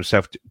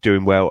himself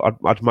doing well.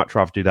 I'd much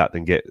rather do that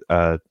than get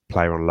a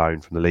player on loan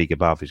from the league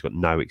above who's got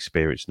no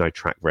experience, no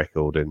track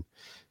record, and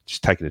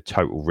just taking a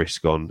total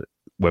risk on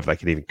whether they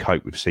can even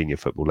cope with senior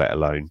football, let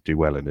alone do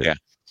well in it.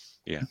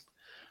 Yeah.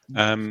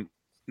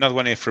 Another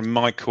one here from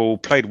Michael.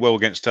 Played well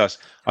against us.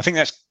 I think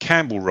that's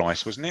Campbell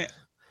Rice, wasn't it?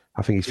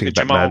 I think he's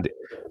thinking about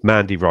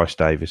Mandy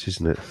Rice-Davis,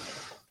 isn't it?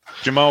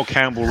 Jamal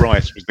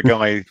Campbell-Rice was the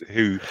guy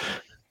who...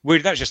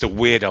 that was just a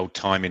weird old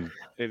time of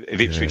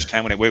Ipswich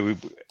Town, wasn't it, where we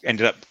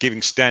ended up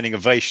giving standing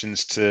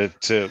ovations to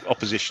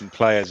opposition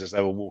players as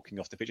they were walking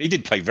off the pitch. He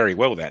did play very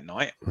well that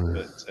night,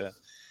 but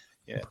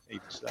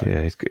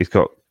he's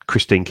got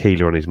Christine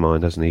Keeler on his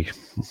mind, hasn't he?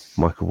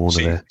 Michael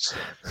Warner there.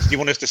 Do you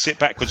want us to sit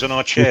backwards on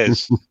our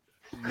chairs,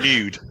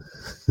 nude?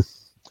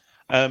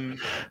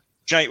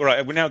 Jake,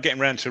 right, we're now getting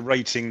around to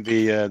rating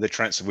the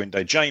transfer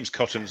window. James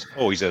Cotton's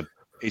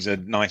he's a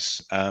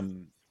nice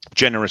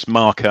generous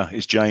marker.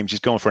 Is James? He's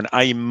gone for an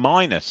A-,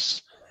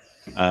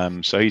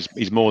 so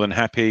he's more than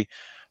happy.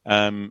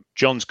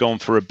 John's gone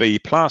for a B+,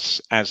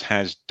 as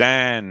has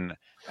Dan,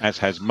 as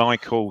has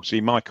Michael.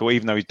 See, Michael,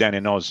 even though he's down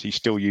in Oz, he's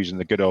still using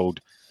the good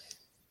old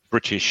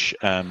British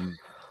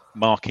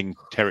marking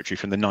territory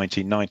from the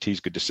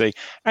 1990s. Good to see.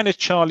 And as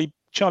Charlie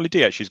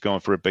D actually has gone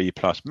for a B+.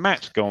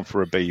 Matt's gone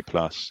for a B+.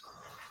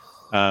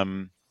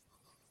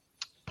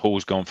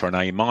 Paul's gone for an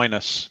A-,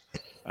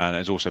 and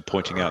is also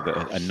pointing out that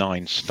a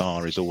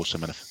 9-star is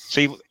awesome. And a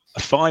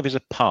 5 is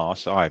a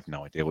pass. I have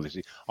no idea what this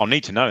is. I'll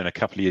need to know in a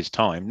couple of years'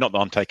 time. Not that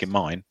I'm taking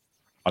mine.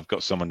 I've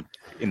got someone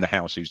in the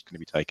house who's going to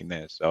be taking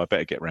theirs, so I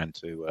better get around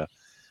to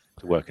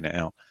working it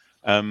out.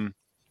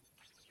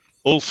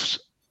 Ulf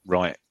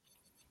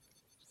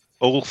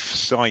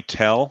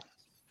Seitel,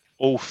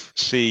 Ulf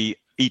C.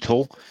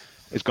 Etel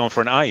has gone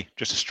for an A,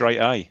 just a straight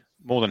A.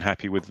 More than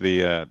happy with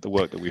the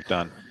work that we've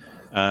done.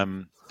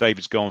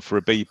 David's gone for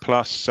a B+.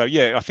 So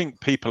yeah, I think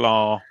people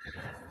are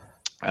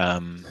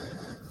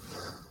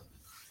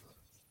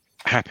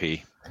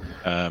happy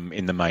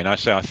in the main. I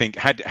think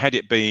had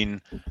it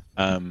been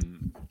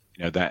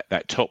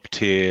that top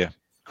tier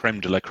creme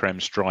de la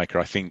creme striker,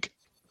 I think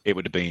it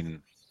would have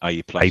been A+.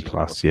 A+,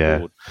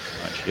 yeah.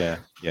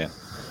 Yeah.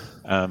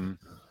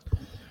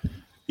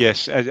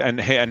 Yes, and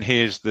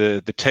here's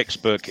the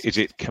textbook. Is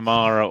it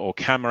Kamara or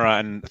Camera?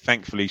 And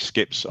thankfully,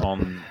 Skip's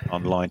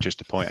online just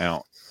to point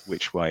out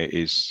which way it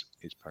is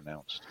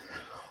pronounced.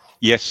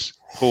 Yes,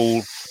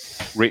 Paul,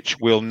 Rich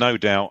will no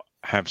doubt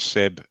have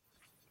Seb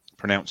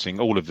pronouncing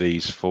all of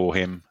these for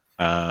him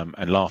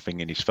and laughing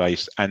in his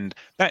face. And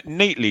that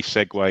neatly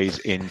segues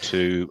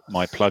into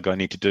my plug I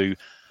need to do.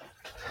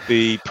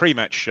 The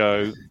pre-match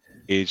show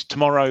is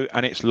tomorrow,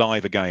 and it's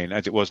live again,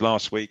 as it was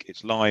last week.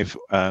 It's live.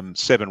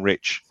 7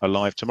 Rich are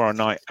live tomorrow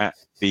night at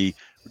the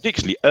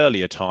ridiculously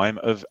earlier time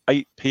of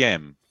 8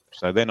 p.m.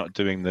 So they're not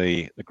doing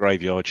the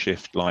graveyard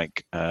shift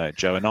like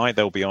Joe and I.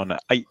 They'll be on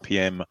at 8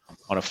 p.m.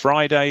 on a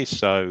Friday.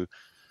 So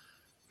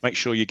make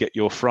sure you get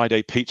your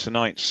Friday pizza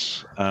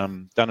nights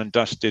done and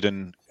dusted,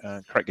 and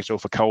crack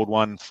yourself a cold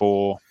one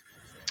for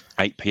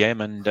 8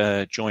 p.m.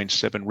 and join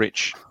 7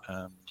 Rich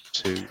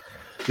to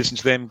listen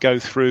to them go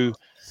through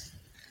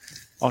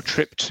our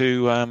trip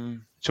to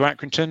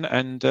Accrington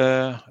and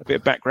a bit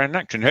of background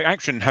in Accrington.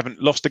 Accrington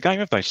haven't lost a game,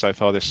 have they, so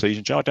far this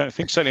season, Joe? I don't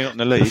think. Certainly not in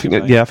the league. I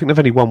think they've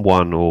only won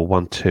 1 or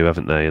 1-2,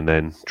 haven't they? And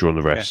then drawn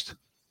the rest.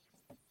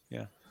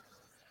 Yeah.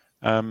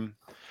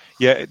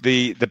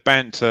 The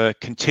banter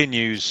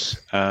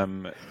continues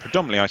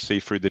predominantly, I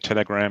see, through the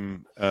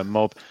Telegram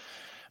mob.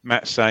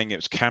 Matt saying it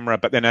was Camera,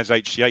 but then as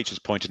HCH has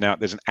pointed out,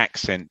 there's an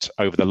accent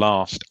over the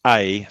last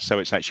A, so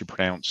it's actually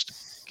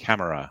pronounced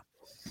Camera.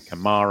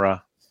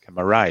 Kamara,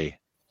 Kamaray.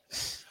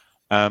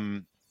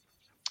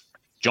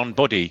 John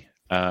Boddy,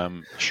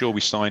 sure we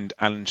signed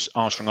Alan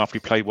Armstrong after he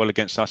played well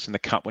against us in the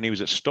Cup when he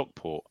was at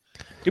Stockport.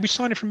 Did we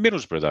sign him from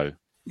Middlesbrough, though?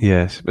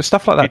 Yes, but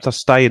stuff like that does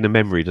stay in the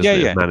memory, doesn't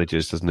it, of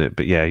managers, doesn't it?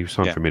 But yeah, he was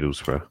signed from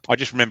Middlesbrough. I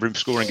just remember him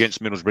scoring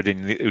against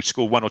Middlesbrough. He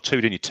scored 1 or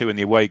 2, didn't he? 2 in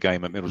the away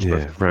game at Middlesbrough.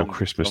 Yeah, around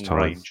Christmas time.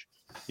 Range.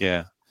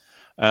 Yeah.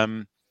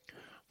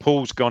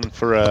 Paul's gone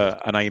for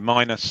an A-.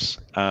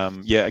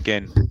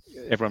 Again,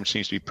 everyone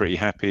seems to be pretty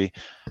happy.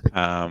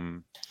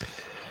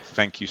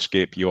 Thank you,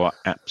 Skip. You are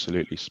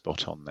absolutely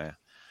spot on there.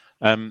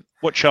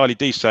 What Charlie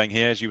D's saying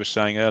here, as you were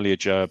saying earlier,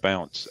 Joe,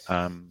 about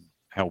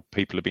how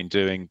people have been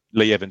doing.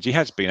 Lee Evans, he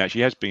has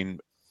been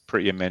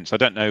pretty immense. I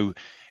don't know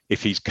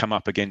if he's come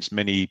up against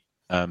many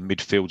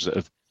midfields that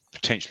have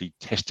potentially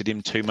tested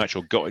him too much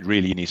or got it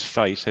really in his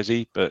face, has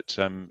he? But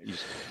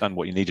he's done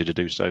what he needed to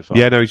do so far.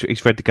 Yeah, no,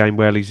 he's read the game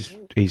well.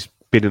 He's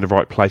been in the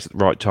right place at the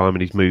right time,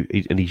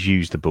 and he's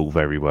used the ball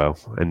very well.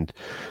 And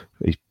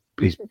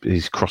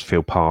his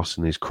cross-field pass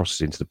and his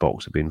crosses into the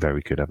box have been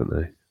very good, haven't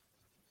they?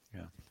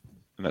 Yeah,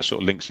 and that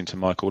sort of links into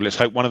Michael. Let's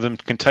hope one of them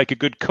can take a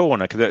good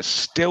corner, because that's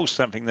still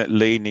something that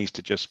Lee needs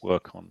to just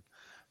work on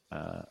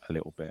a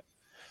little bit.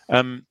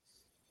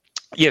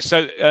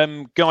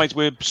 Guys,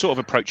 we're sort of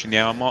approaching the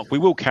hour mark. We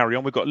will carry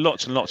on. We've got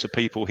lots and lots of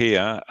people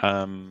here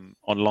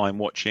online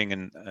watching,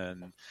 and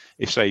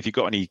if you've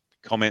got any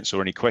comments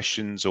or any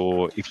questions,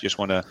 or if you just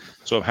want to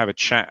sort of have a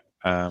chat,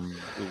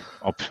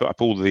 I'll put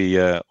up all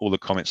the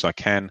comments I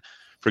can.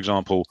 For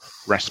example,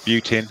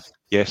 Rasputin.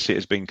 Yes, it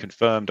has been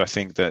confirmed. I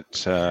think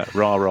that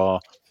Rara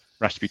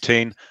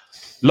Rasputin,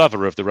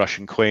 lover of the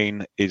Russian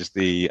Queen, is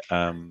the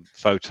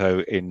photo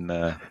in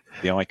the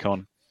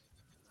icon.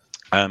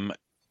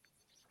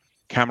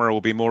 Camera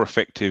will be more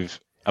effective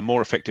a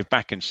more effective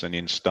Backinson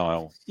in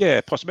style.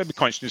 Yeah, possibly. Maybe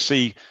quite interesting to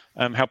see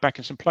how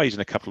Backinson plays in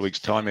a couple of weeks'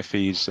 time if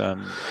he's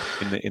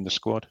in the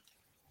squad.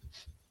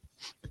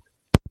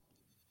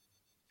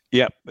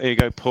 Yep, there you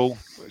go, Paul.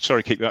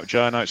 Sorry to keep you up,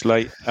 Joe. I know it's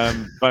late.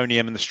 Boney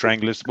M and the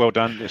Stranglers, well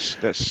done.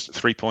 That's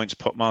 3 points,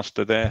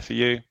 Popmaster there for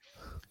you.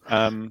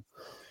 And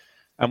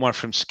one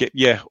from Skip.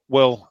 Yeah,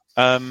 well,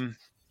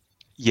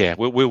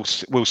 we'll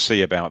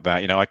see about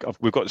that. You know,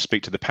 we've got to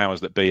speak to the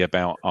powers that be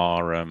about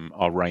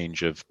our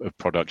range of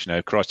products. You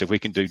know, Christ, if we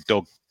can do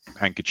dog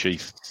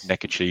handkerchief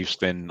neckerchiefs,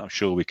 then I'm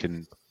sure we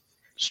can.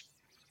 I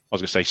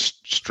was going to say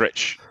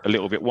stretch a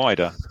little bit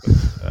wider,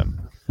 but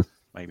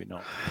maybe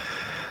not.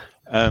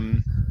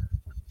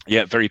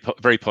 Yeah, very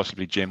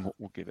possibly, Jim.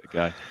 We'll give it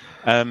a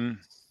go.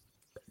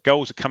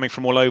 Goals are coming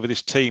from all over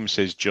this team,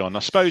 says John. I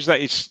suppose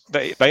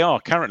they are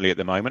currently at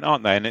the moment,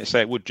 aren't they? And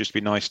it would just be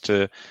nice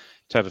to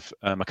have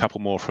a couple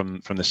more from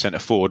the centre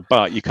forward.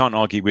 But you can't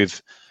argue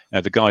with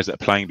the guys that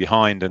are playing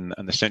behind and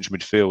the central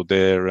midfield.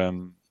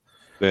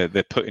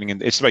 They're putting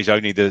in. It's basically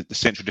only the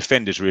central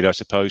defenders, really, I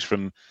suppose,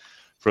 from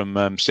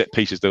set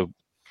pieces.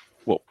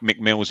 What Mick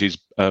Mills is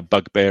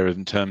bugbear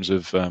in terms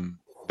of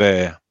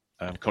their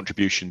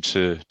contribution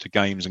to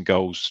games and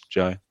goals,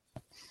 Joe.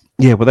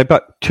 Yeah, well,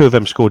 two of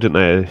them scored, didn't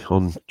they,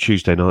 on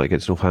Tuesday night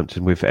against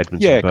Northampton with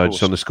Edmonds and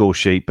Burgess on the score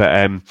sheet. But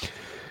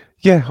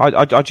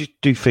I just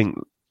do think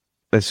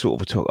there's sort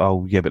of a talk.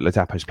 Oh, yeah, but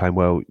Ladapo's playing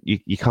well.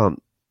 You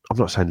can't. I'm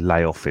not saying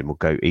lay off him or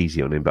go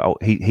easy on him, but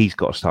he's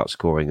got to start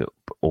scoring,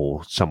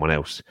 or someone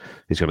else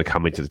is going to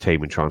come into the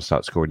team and try and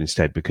start scoring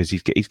instead, because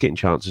he's getting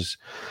chances,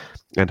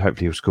 and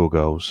hopefully he'll score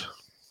goals.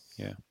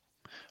 Yeah.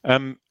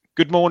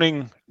 Good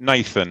morning,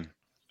 Nathan.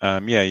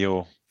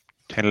 You're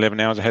 10, 11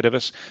 hours ahead of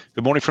us.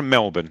 Good morning from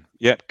Melbourne.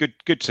 Yeah,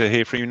 good to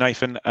hear from you,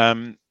 Nathan.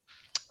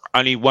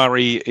 Only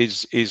worry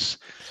is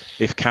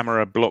if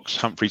Camara blocks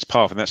Humphrey's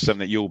path, and that's something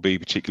that you'll be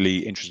particularly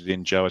interested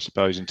in, Joe, I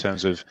suppose, in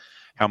terms of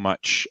how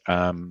much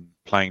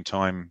playing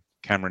time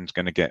Cameron's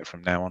going to get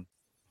from now on.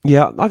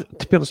 Yeah,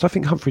 to be honest, I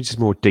think Humphreys is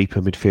more deeper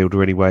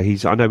midfielder anyway.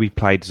 I know he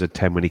played as a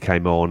 10 when he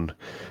came on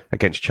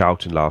against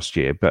Charlton last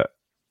year, but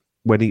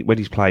when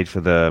he's played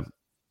for the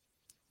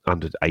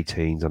under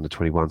 18s, under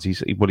 21s,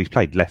 he's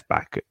played left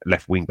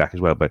wing back as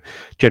well, but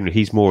generally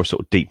he's more a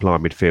sort of deep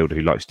line midfielder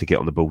who likes to get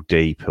on the ball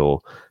deep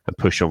and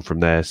push on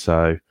from there.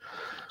 So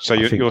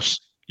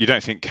you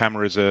don't think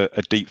Camara's a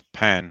deep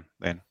pan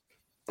then?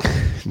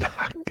 No,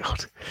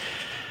 God.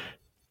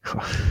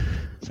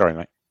 Sorry,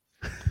 mate.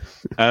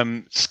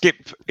 Skip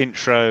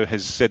intro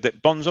has said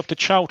that Bond's off to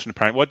Charlton.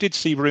 Apparently, well, I did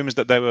see rumours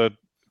that they were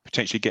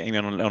potentially getting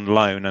him on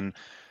loan, and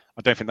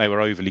I don't think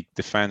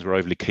the fans were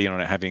overly keen on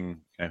it,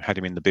 having had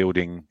him in the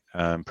building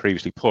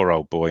previously. Poor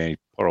old boy,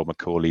 poor old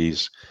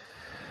Macaulay's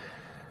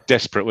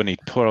desperate, wasn't he?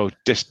 Poor old,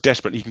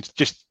 desperate. You can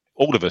just,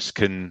 all of us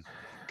can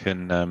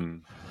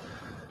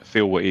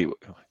feel what he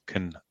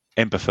can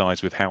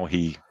empathise with how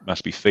he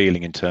must be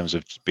feeling in terms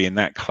of being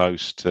that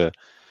close to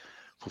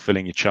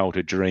fulfilling your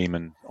childhood dream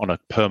and on a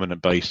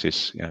permanent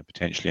basis,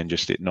 potentially, and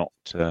just it not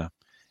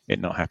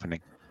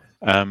happening.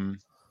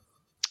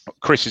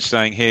 Chris is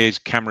saying here's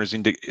Camara's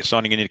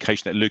signing an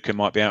indication that Luca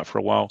might be out for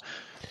a while.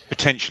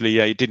 Potentially,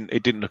 yeah, it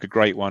didn't look a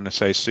great one.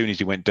 So as soon as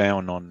he went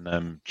down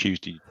on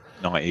Tuesday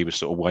night, he was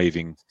sort of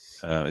waving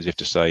as if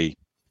to say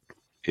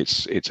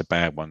it's a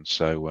bad one.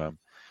 So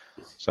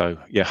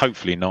yeah,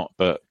 hopefully not.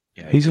 But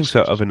yeah, he's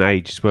also of an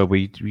age as well.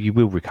 You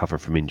will recover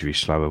from injuries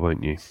slower,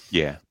 won't you?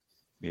 Yeah,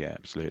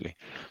 absolutely.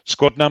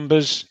 Squad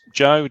numbers,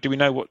 Joe. Do we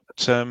know what?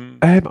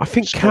 I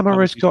think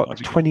Camara's got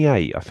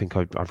 28. I think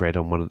I read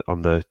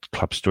on the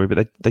club story,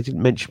 but they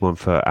didn't mention one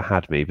for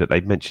Ahadmi, but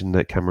they mentioned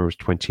that Camara was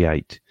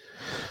 28.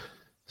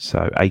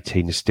 So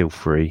 18 is still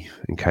free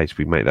in case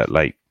we make that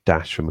late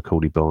dash from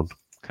Macaulay Bonne.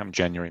 Come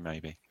January,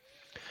 maybe.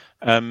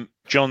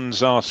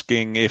 John's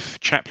asking if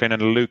Chaplin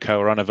and Luca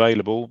are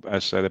unavailable,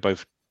 as they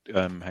both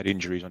had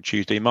injuries on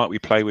Tuesday. Might we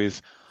play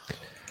with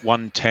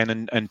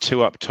 1-10 and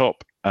two up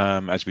top,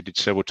 as we did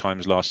several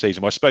times last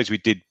season? Well, I suppose we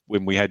did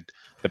when we had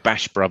the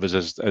Bash brothers,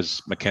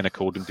 as McKenna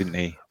called them, didn't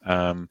he?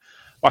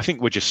 I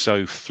think we're just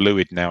so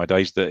fluid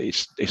nowadays that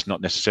it's not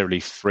necessarily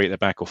 3 at the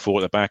back or 4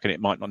 at the back, and it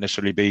might not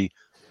necessarily be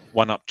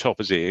 1 up top,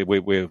 is it?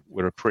 We're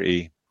a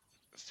pretty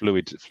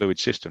fluid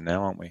system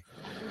now, aren't we?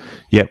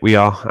 Yeah, we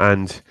are,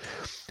 and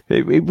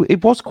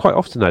it was quite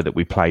often though that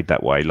we played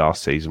that way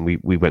last season.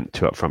 We went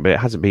 2 up front, but it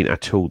hasn't been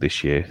at all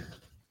this year.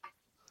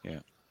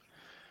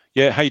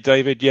 Yeah. Hey,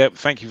 David. Yeah,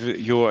 thank you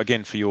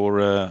for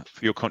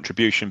your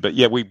contribution. But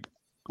yeah, we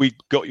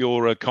got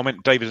your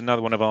comment. David's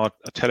another one of our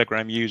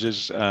Telegram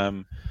users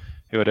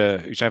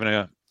who's having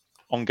an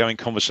ongoing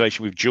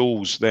conversation with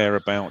Jules there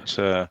about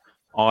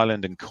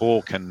Ireland and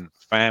Cork and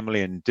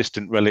family and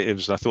distant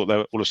relatives. I thought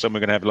that all of a sudden we're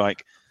going to have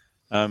like,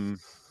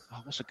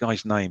 what's the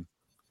guy's name?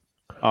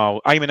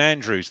 Oh, Eamon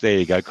Andrews. There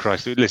you go.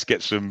 Christ, let's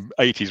get some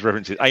 80s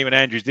references. Eamon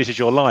Andrews, This Is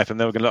Your Life. And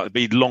then we're going to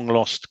be long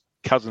lost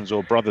cousins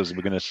or brothers. And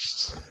we're going to,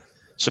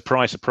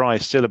 surprise,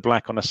 still a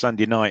black on a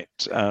Sunday night.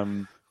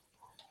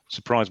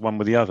 Surprise one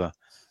with the other.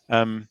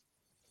 Ian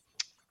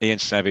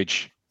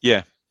Savage.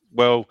 Yeah.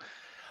 Well,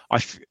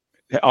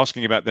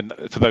 asking about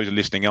for those who are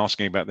listening,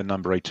 asking about the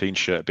number 18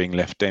 shirt being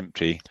left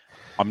empty.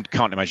 I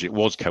can't imagine it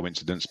was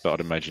coincidence, but I'd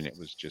imagine it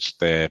was just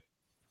there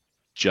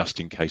just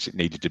in case it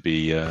needed to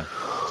be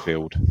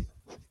filled.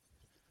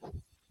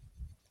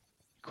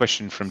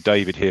 Question from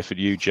David here for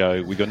you,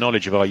 Joe. With your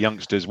knowledge of our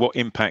youngsters, what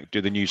impact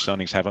do the new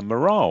signings have on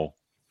morale?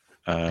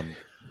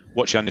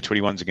 Watched under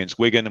 21s against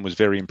Wigan and was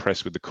very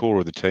impressed with the core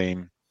of the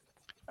team.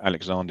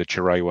 Alexander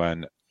Chirewa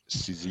and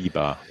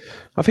Siziba.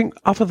 I think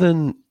other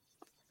than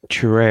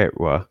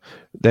Chirewa,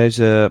 there's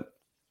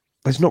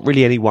not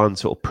really anyone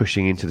sort of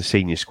pushing into the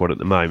senior squad at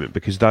the moment,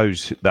 because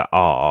those that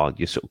are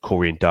your sort of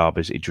Corey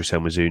Ndabas, Idris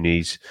El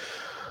Mazounis,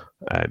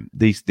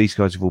 these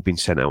guys have all been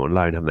sent out on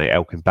loan, haven't they?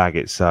 Elkin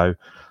Baggett. So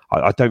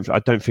I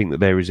don't think that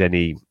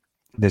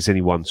there's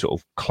anyone sort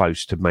of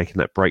close to making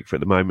that breakthrough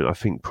at the moment. I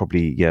think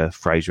probably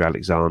Fraser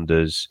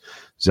Alexander's,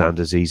 Xander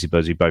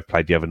Zizibas, who both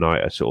played the other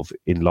night, are sort of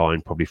in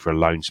line probably for a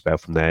loan spell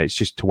from there. It's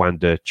just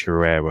Tawanda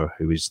Chirewa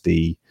who is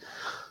the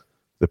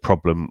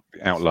problem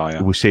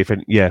outlier. We'll see if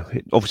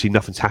obviously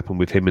nothing's happened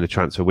with him in the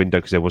transfer window,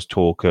 because there was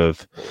talk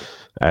of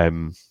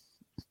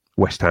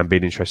West Ham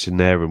being interested in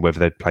there, and whether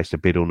they'd placed a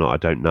bid or not, I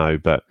don't know.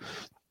 But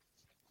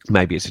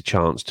maybe it's a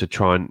chance to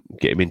try and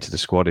get him into the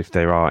squad if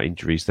there are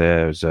injuries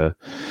there as an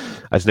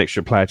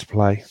extra player to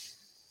play.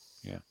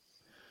 Yeah.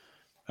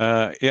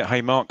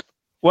 Hey, Mark.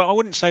 Well, I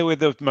wouldn't say we're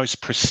the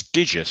most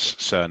prestigious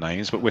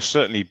surnames, but we're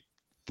certainly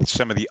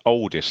some of the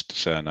oldest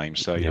surnames.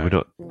 So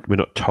we're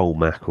not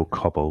Tolmac or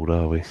Cobbold,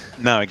 are we?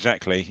 No,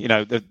 exactly.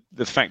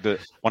 The fact that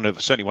one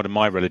of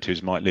my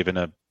relatives might live in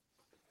a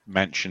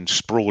mansion,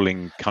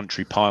 sprawling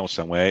country pile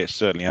somewhere, it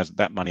certainly hasn't.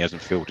 That money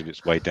hasn't filtered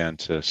its way down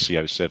to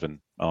CO7,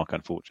 Mark,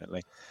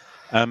 unfortunately.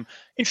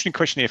 Interesting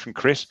question here from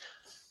Chris.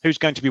 Who's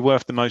going to be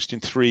worth the most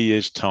in 3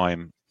 years'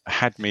 time,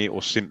 Hadmi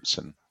or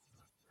Simpson?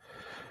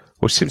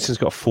 Well, Simpson's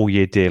got a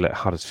 4-year deal at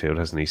Huddersfield,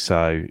 hasn't he?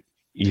 So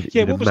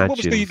what was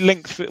the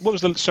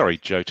length? Sorry,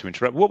 Joe, to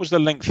interrupt. What was the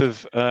length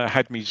of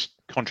Hadmi's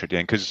contract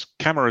then? Because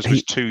Camara's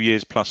was 2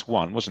 years plus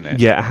one, wasn't it?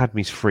 Yeah,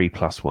 Hadmi's 3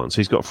 plus 1. So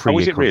he's got a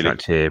 3-year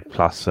contract here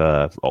plus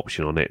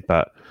option on it.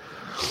 But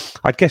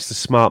I'd guess the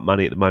smart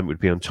money at the moment would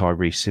be on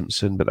Tyrese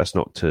Simpson, but that's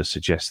not to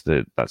suggest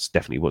that that's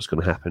definitely what's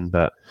going to happen.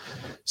 But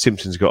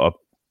Simpson's got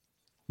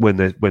when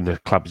the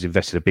club has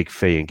invested a big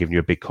fee and given you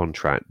a big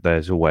contract,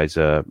 there's always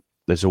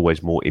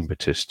more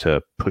impetus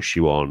to push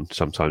you on.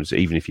 Sometimes,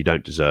 even if you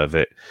don't deserve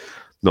it.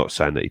 Not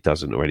saying that he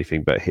doesn't or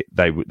anything, but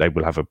they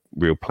will have a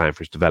real plan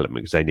for his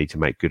development, because they need to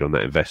make good on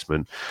that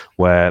investment.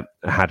 Where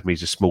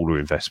Hadmi's a smaller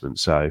investment,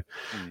 so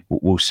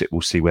we'll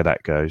see where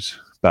that goes.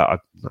 But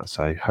I'd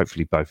say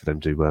hopefully both of them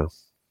do well.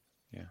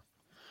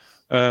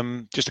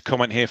 Yeah. Just a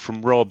comment here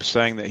from Rob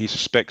saying that he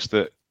suspects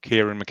that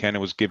Kieran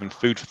McKenna was given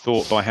food for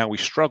thought by how we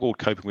struggled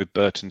coping with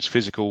Burton's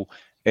physical,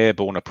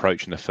 airborne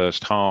approach in the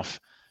first half,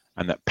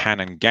 and that Pan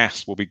and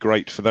Gas will be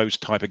great for those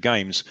type of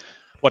games.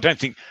 Well, I don't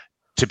think,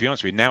 to be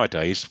honest with you,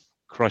 nowadays,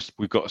 Christ,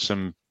 we've got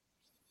some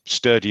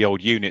sturdy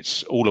old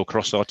units all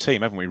across our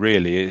team, haven't we,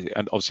 really?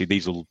 And obviously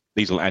these will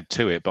add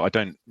to it, but I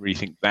don't really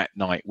think that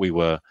night we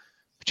were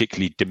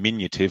particularly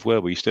diminutive,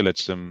 were we? Still had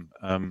some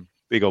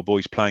big old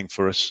boys playing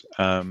for us.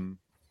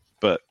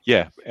 But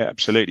yeah,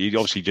 absolutely. You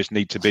obviously just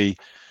need to be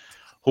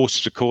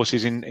horses for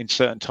courses in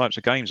certain types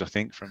of games, I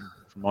think, from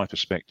my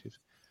perspective.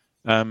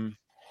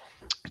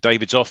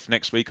 David's off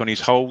next week on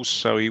his holes,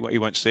 so he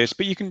won't see us.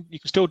 But you can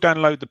still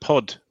download the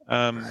pod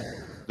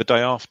the day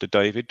after,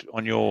 David,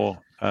 on your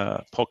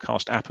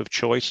podcast app of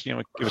choice.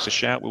 Give us a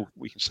shout.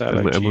 We can say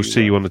hello to you. And we'll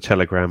see you on the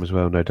Telegram as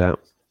well, no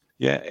doubt.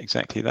 Yeah,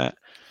 exactly that.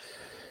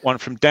 One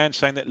from Dan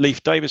saying that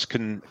Leif Davis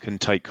can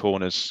take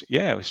corners.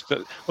 Yeah,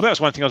 that was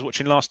one thing I was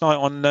watching last night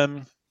on.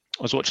 I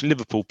was watching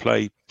Liverpool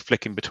play,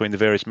 flicking between the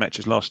various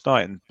matches last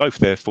night, and both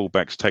their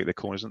fullbacks take their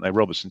corners, don't they?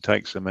 Robertson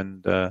takes them,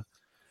 and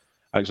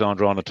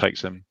Alexander Arnold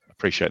takes them.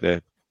 Appreciate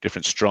their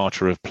different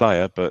strata of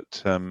player,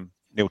 but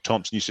Neil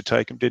Thompson used to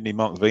take them, didn't he?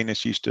 Mark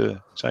Venus used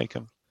to take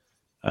them.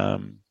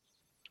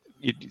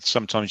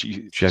 Sometimes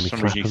you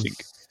think,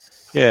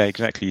 yeah,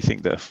 exactly. You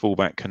think that a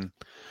fullback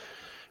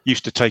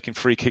used to taking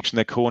free kicks in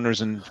their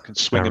corners and can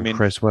swing them in.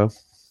 Cresswell.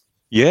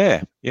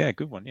 Yeah,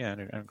 good one. Yeah,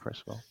 Aaron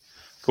Cresswell.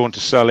 Go on to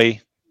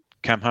Sully.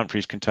 Cam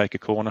Humphreys can take a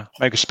corner.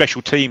 Maybe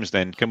special teams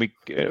then. Can we,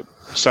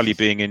 Sully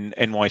being in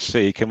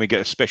NYC, can we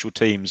get a special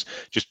teams,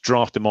 just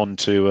draft him on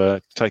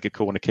to take a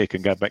corner kick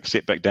and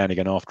sit back down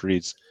again after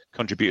he's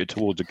contributed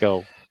towards a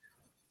goal?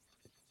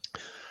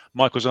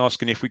 Michael's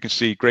asking if we can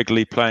see Greg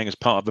Lee playing as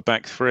part of the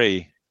back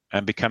three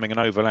and becoming an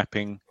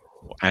overlapping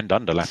and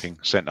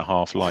underlapping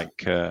centre-half like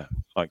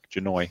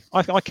Janoi.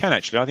 I can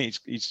actually. I think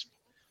he's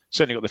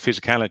certainly got the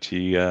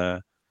physicality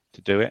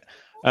to do it.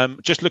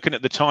 Just looking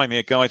at the time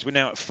here, guys, we're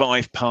now at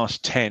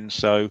 10:05,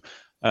 so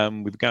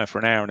we've been going for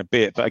an hour and a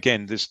bit. But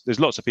again, there's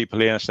lots of people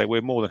here, so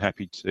we're more than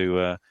happy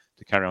to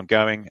carry on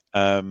going.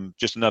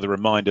 Just another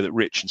reminder that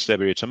Rich and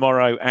Seb are here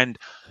tomorrow, and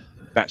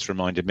that's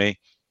reminded me,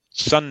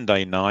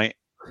 Sunday night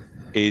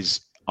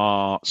is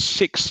our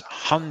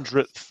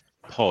 600th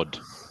pod,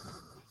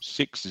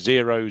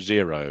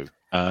 600.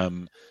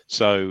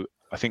 So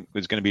I think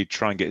there's going to be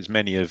try and get as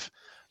many of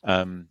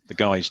the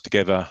guys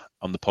together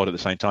on the pod at the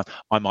same time,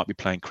 I might be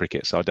playing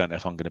cricket, so I don't know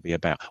if I'm going to be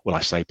about. Well,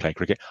 I say play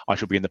cricket. I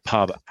shall be in the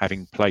pub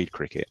having played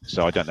cricket,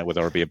 so I don't know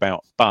whether I'll be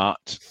about.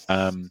 But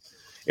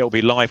it'll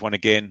be live one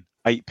again,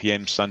 8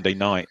 p.m. Sunday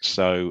night.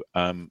 So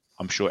I'm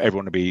sure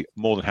everyone will be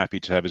more than happy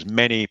to have as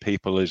many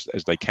people as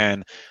they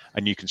can,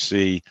 and you can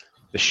see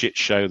the shit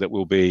show that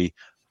will be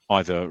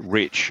either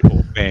Rich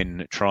or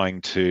Ben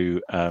trying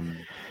to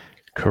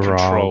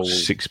corral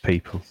 6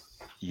 people.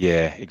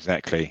 Yeah,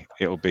 exactly.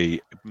 It'll be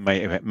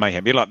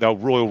mayhem. Be like the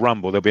old Royal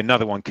Rumble. There'll be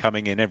another one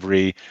coming in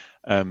every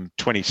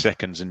 20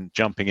 seconds and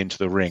jumping into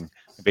the ring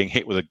and being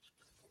hit with a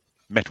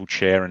metal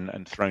chair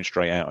and thrown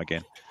straight out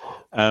again.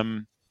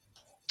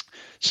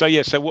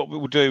 So what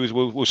we'll do is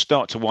we'll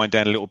start to wind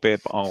down a little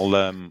bit, but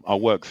I'll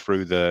work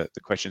through the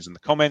questions in the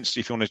comments.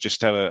 If you want to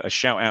just have a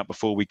shout out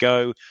before we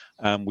go,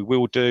 we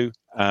will do.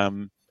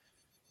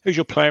 Who's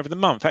your player of the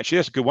month? Actually,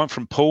 that's a good one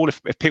from Paul.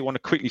 If people want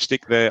to quickly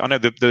stick there, I know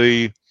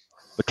the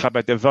club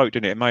had their vote,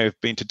 didn't it? It may have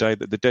been today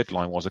that the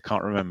deadline was. I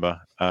can't remember.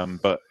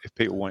 But if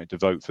people wanted to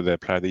vote for their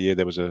player of the year,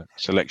 there was a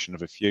selection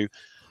of a few.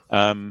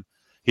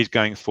 He's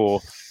going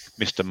for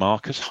Mr.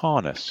 Marcus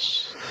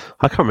Harness.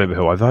 I can't remember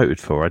who I voted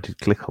for. I did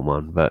click on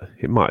one, but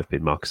it might have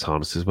been Marcus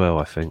Harness as well,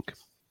 I think.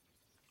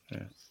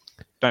 Yeah.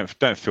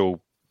 Don't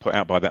feel put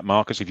out by that,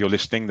 Marcus. If you're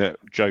listening, that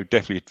Joe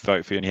definitely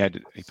voted for you,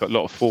 and he put a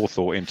lot of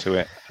forethought into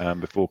it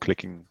before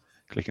clicking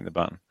the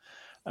button.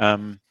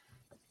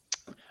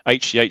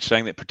 HCH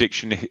saying that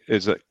prediction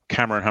is that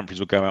Cameron Humphreys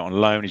will go out on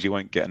loan as he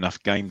won't get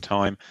enough game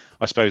time.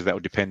 I suppose that will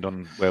depend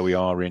on where we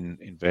are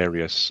in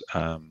various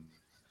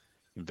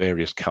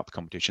cup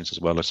competitions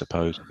as well, I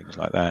suppose, and things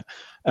like that.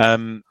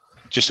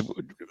 Just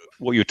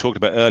what you were talking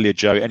about earlier,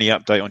 Joe, any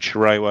update on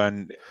Chirewa,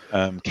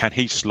 and can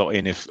he slot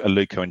in if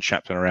Aluko and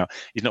Chapman are out?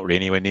 He's not really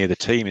anywhere near the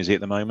team, is he,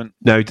 at the moment?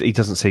 No, he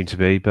doesn't seem to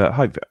be, but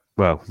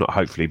not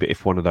hopefully, but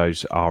if one of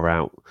those are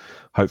out,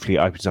 hopefully it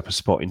opens up a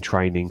spot in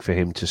training for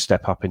him to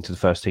step up into the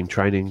first team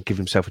training, give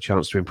himself a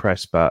chance to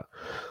impress, but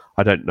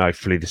I don't know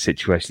fully the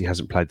situation. He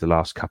hasn't played the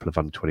last couple of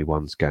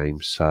under-21s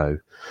games, so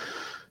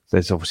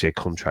there's obviously a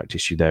contract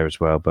issue there as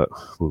well, but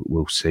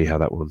we'll see how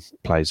that one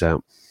plays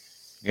out.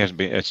 He hasn't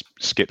been, as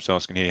Skip's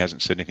asking here, he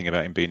hasn't said anything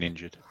about him being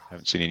injured. I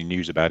haven't seen any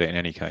news about it in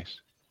any case.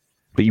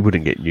 But you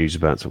wouldn't get news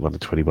about someone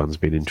under-21s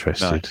being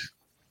interested.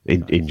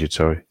 No. Injured,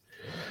 sorry.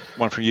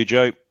 One from you,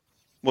 Joe.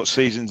 What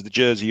season's the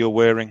jersey you're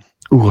wearing?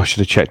 Oh, I should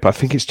have checked, but I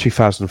think it's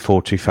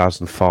 2004,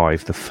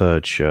 2005, the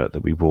third shirt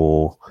that we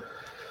wore.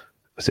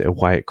 Was it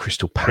away at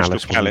Crystal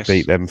Palace? When we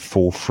beat them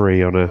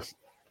 4-3 on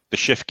the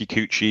Shefki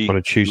Kuchi on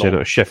a Tuesday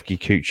night. Shefki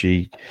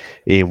Kuchi,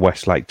 Ian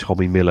Westlake,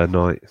 Tommy Miller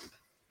night.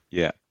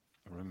 Yeah,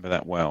 I remember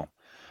that well.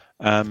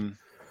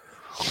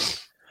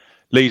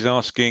 Lee's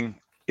asking,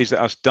 is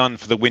that us done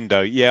for the window?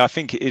 Yeah, I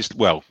think it is.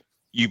 Well,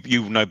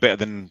 you know better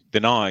than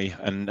I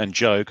and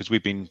Joe, because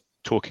we've been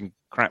talking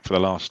crap for the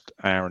last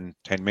hour and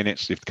 10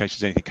 minutes, if the case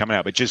there's anything coming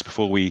out. But just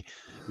before we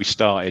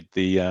started,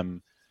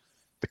 the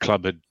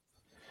club had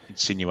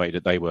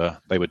insinuated that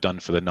they were done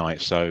for the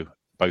night. So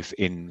both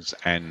ins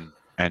and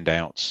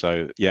outs.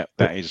 So yeah,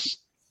 that is.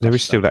 There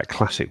is still that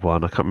classic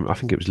one. I can't remember, I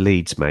think it was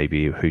Leeds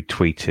maybe who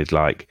tweeted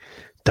like,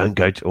 "Don't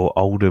go to," or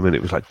Oldham, and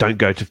it was like, "Don't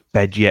go to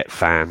bed yet,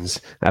 fans."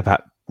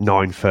 About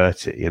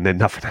 9:30, and then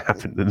nothing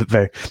happened. And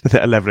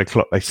at 11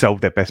 o'clock, they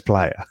sold their best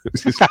player.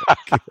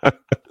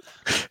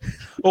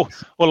 or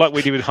like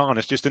we did with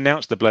Harness, just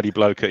announce the bloody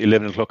bloke at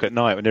 11 o'clock at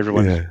night when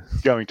everyone's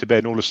going to bed,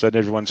 and all of a sudden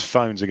everyone's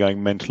phones are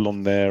going mental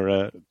on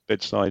their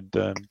bedside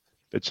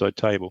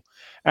table.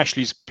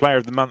 Ashley's player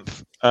of the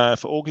month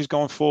for August has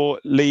gone for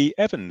Lee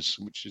Evans,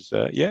 which is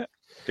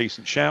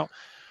decent shout.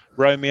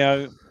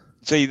 Romeo.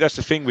 See, that's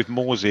the thing with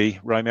Morsey,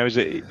 Romeo, is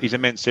that he's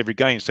immense every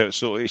game, so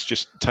it's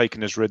just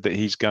taken as read that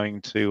he's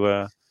going to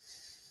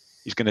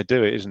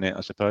do it, isn't it?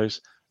 I suppose.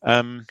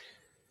 And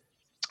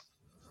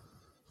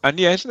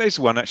yeah, there's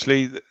one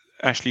actually.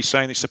 Ashley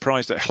saying he's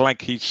surprised that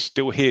Hlaghe's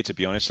still here, to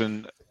be honest,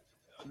 and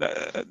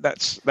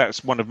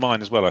that's one of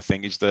mine as well. I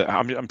think is that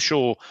I'm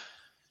sure.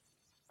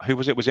 Who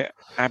was it? Was it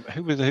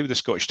who were the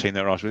Scottish team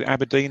that were asked? Was it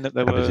Aberdeen that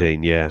they were?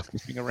 Aberdeen, yeah.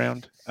 Looking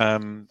around. I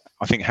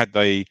think had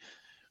they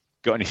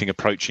got anything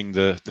approaching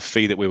the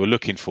fee that we were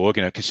looking for,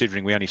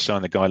 considering we only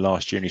signed the guy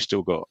last year and he's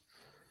still got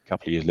a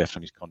couple of years left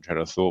on his contract,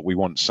 I thought we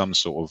want some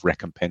sort of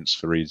recompense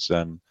for his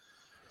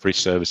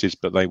services,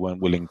 but they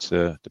weren't willing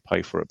to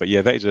pay for it. But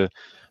yeah, that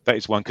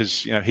is one,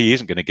 because he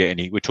isn't going to get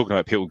any. We're talking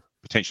about people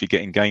potentially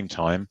getting game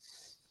time.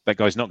 That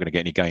guy's not going to get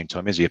any game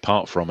time, is he?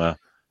 Apart from a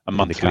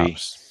monthly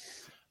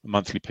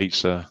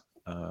pizza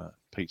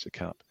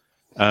cup.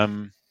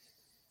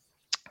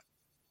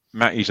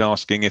 Matty's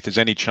asking if there's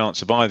any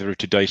chance of either of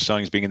today's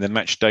signings being in the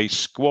match day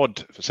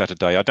squad for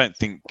Saturday. I don't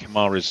think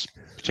Kamara's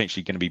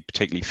potentially going to be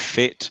particularly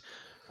fit,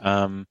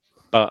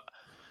 but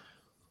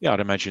yeah, I'd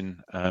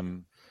imagine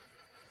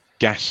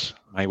Gas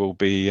may well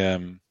be.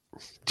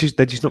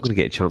 They're just not going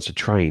to get a chance to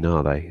train,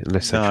 are they?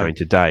 Unless they train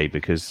today,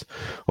 because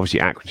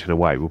obviously Accrington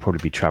away will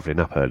probably be travelling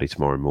up early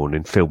tomorrow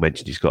morning. Phil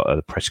mentioned he's got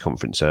a press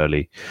conference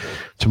early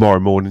tomorrow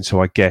morning,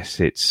 so I guess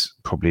it's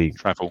probably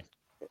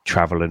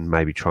travel and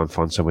maybe try and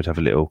find somewhere to have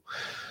a little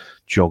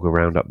jog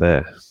around up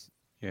there.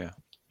 Yeah.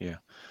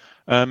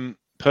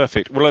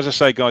 Perfect. Well, as I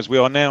say, guys, we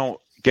are now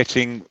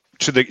getting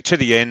to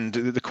the end.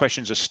 The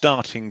questions are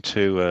starting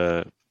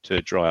to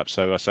dry up.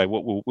 So I say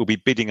we'll be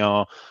bidding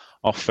our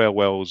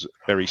farewells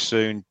very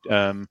soon.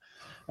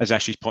 As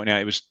Ashley's pointing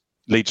out, it was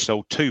Leeds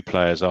sold 2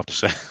 players after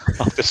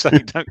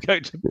saying don't go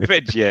to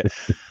bed yet.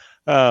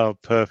 Oh,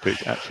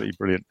 perfect. Absolutely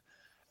brilliant.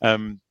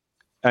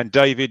 And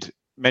David,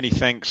 many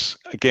thanks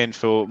again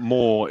for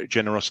more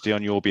generosity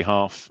on your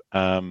behalf.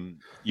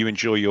 You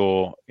enjoy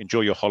your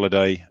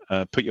holiday.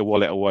 Put your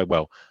wallet away.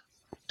 Well,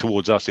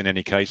 towards us in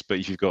any case, but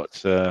if you've got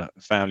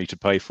family to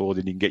pay for,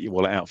 then you can get your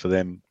wallet out for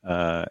them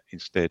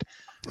instead.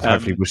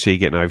 Hopefully we'll see you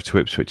getting over to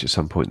Ipswich at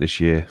some point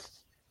this year.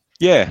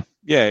 Yeah,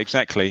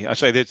 exactly. I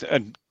say that,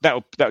 and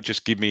that'll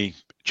just give me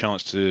a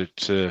chance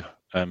to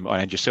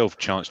and yourself a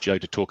chance, Joe,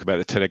 to talk about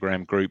the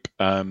Telegram group.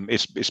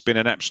 It's been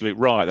an absolute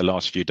riot the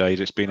last few days.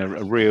 It's been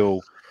a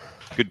real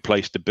good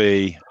place to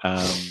be.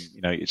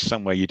 It's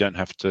somewhere you don't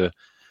have to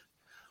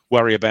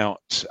worry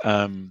about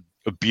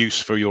abuse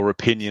for your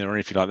opinion or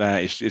anything like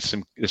that.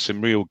 There's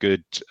some real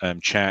good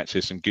chats.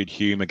 There's some good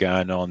humour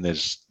going on.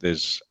 There's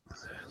banter.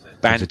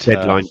 There's a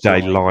deadline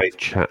day live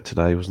chat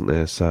today, wasn't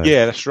there? So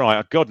yeah, that's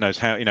right. God knows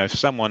how. If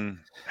someone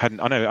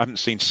hadn't, I haven't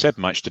seen Seb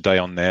much today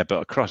on there,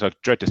 but Christ, I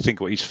dread to think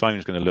what his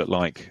phone's going to look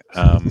like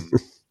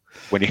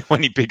when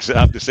he picks it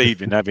up this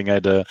evening, having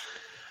had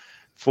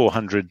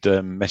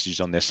 400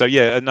 messages on there. So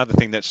yeah, another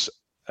thing that's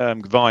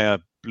via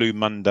Blue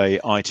Monday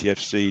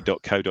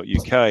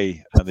itfc.co.uk,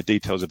 and the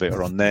details of it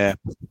are on there.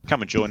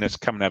 Come and join us.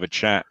 Come and have a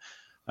chat.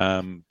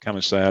 Come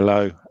and say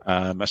hello.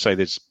 I say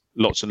there's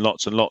lots and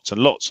lots and lots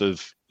and lots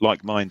of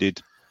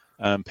like-minded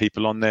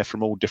people on there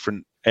from all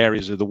different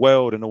areas of the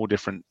world and all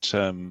different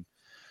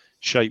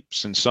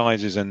shapes and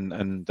sizes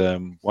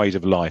and ways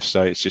of life.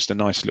 So it's just a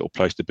nice little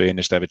place to be and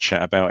just have a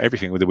chat about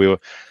everything. Whether we were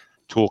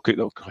talking,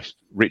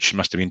 Rich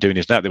must have been doing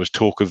this now. There was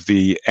talk of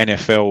the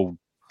NFL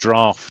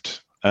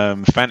draft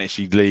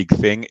fantasy league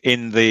thing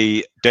in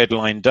the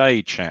deadline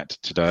day chat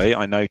today.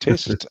 I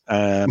noticed.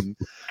 I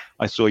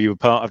saw you were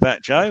part of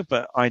that, Joe,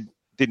 but I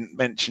didn't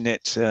mention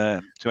it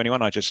to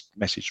anyone. I just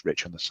messaged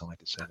Rich on the side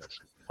to say that's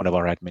one of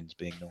our admins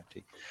being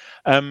naughty.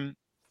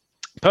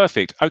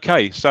 Perfect.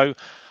 Okay, so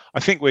I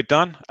think we're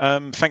done.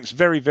 Thanks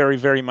very, very,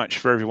 very much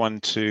for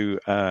everyone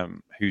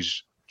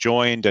who's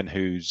joined and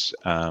who's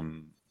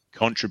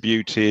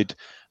contributed.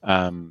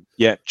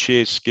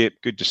 Cheers,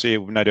 Skip. Good to see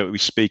you. No doubt we'll be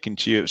speaking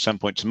to you at some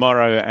point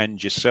tomorrow,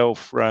 and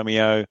yourself,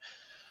 Romeo.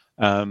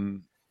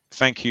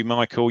 Thank you,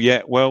 Michael.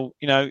 Yeah, well,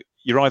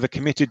 you're either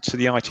committed to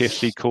the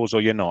ITFC cause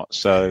or you're not.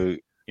 So,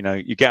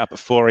 you get up at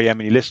 4 a.m.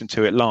 and you listen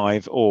to it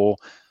live, or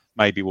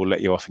maybe we'll let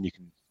you off and you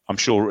can. I'm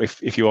sure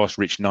if you ask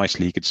Rich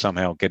nicely, he could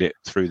somehow get it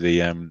through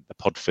the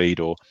pod feed,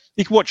 or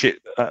you can watch it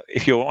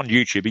if you're on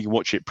YouTube. You can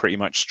watch it pretty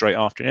much straight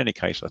after. In any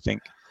case, I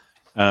think.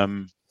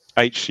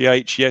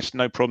 HCH, yes,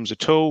 no problems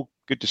at all.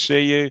 Good to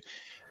see you.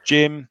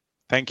 Jim,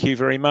 thank you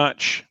very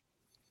much.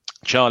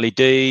 Charlie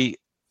D,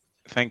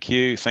 thank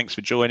you. Thanks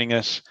for joining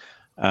us.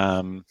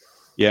 As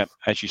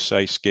you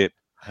say, Skip,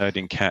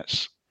 herding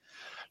cats.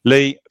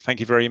 Lee, thank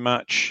you very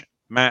much.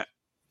 Matt,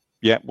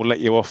 we'll let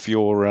you off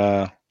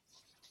your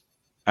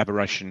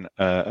aberration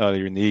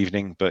earlier in the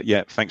evening, but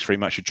thanks very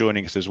much for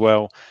joining us as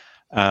well.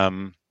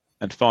 And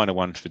final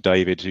one for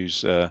David,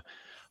 who's hope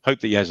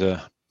that he has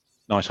a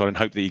nice holiday and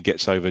hope that he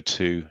gets over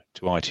to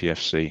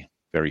ITFC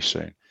very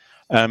soon.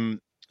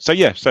 So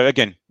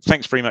again,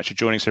 thanks very much for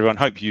joining us, everyone.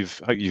 Hope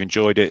you've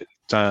enjoyed it.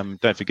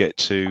 Don't forget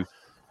to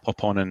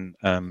pop on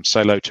and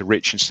say hello to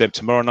Rich and Seb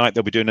tomorrow night.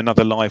 They'll be doing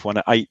another live one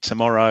at 8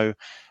 tomorrow,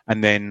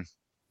 and then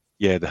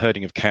the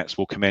herding of cats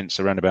will commence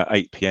around about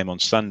 8 p.m. on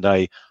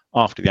Sunday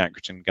after the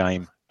Accrington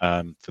game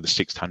for the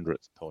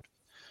 600th pod.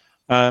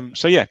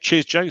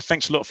 Cheers, Joe.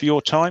 Thanks a lot for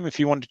your time. If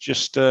you want to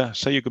just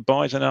say your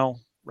goodbyes, and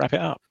I'll wrap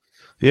it up.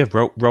 Yeah,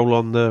 roll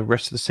on the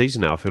rest of the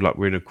season now. I feel like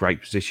we're in a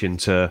great position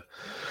to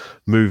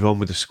move on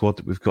with the squad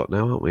that we've got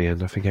now, aren't we?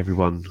 And I think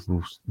everyone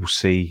will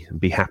see and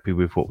be happy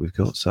with what we've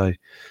got. So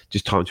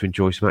just time to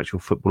enjoy some actual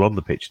football on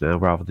the pitch now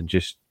rather than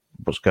just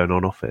what's going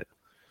on off it.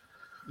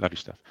 Lovely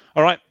stuff.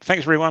 All right.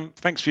 Thanks, everyone.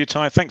 Thanks for your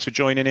time. Thanks for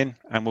joining in,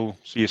 and we'll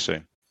see you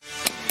soon.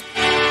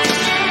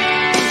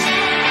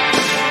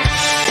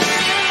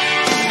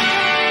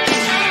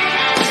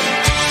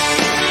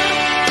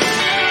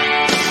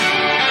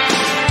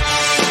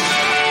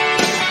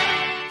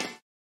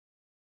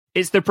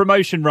 It's the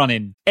promotion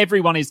run-in.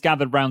 Everyone is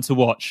gathered round to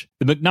watch.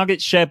 The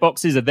McNuggets share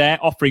boxes are there,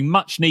 offering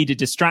much-needed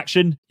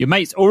distraction. Your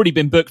mate's already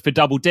been booked for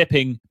double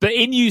dipping, but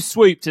in you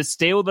swoop to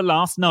steal the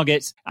last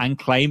nugget and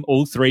claim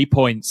all 3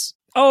 points.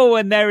 Oh,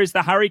 and there is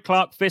the Harry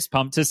Clark fist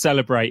pump to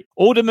celebrate.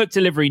 Order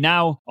McDelivery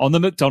now on the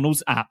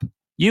McDonald's app.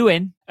 You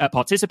in at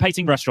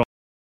participating restaurants.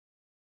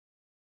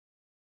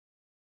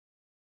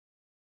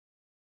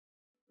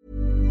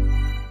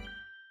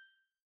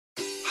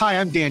 Hi,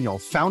 I'm Daniel,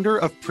 founder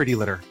of Pretty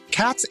Litter.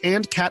 Cats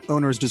and cat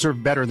owners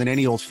deserve better than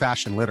any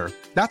old-fashioned litter.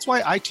 That's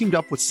why I teamed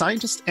up with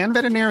scientists and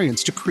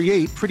veterinarians to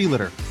create Pretty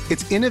Litter.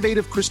 Its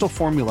innovative crystal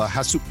formula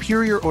has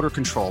superior odor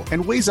control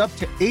and weighs up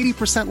to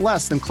 80%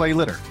 less than clay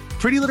litter.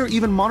 Pretty Litter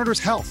even monitors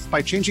health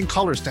by changing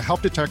colors to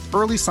help detect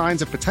early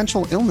signs of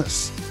potential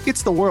illness.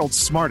 It's the world's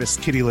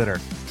smartest kitty litter.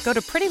 Go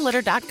to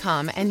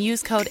prettylitter.com and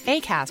use code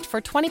ACAST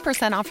for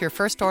 20% off your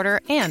first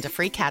order and a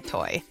free cat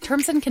toy.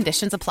 Terms and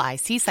conditions apply.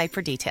 See site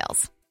for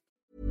details.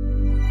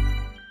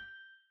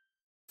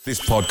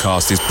 This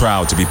podcast is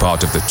proud to be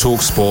part of the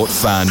TalkSport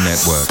Fan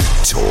Network.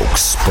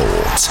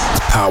 TalkSport.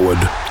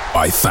 Powered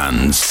by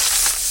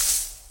fans.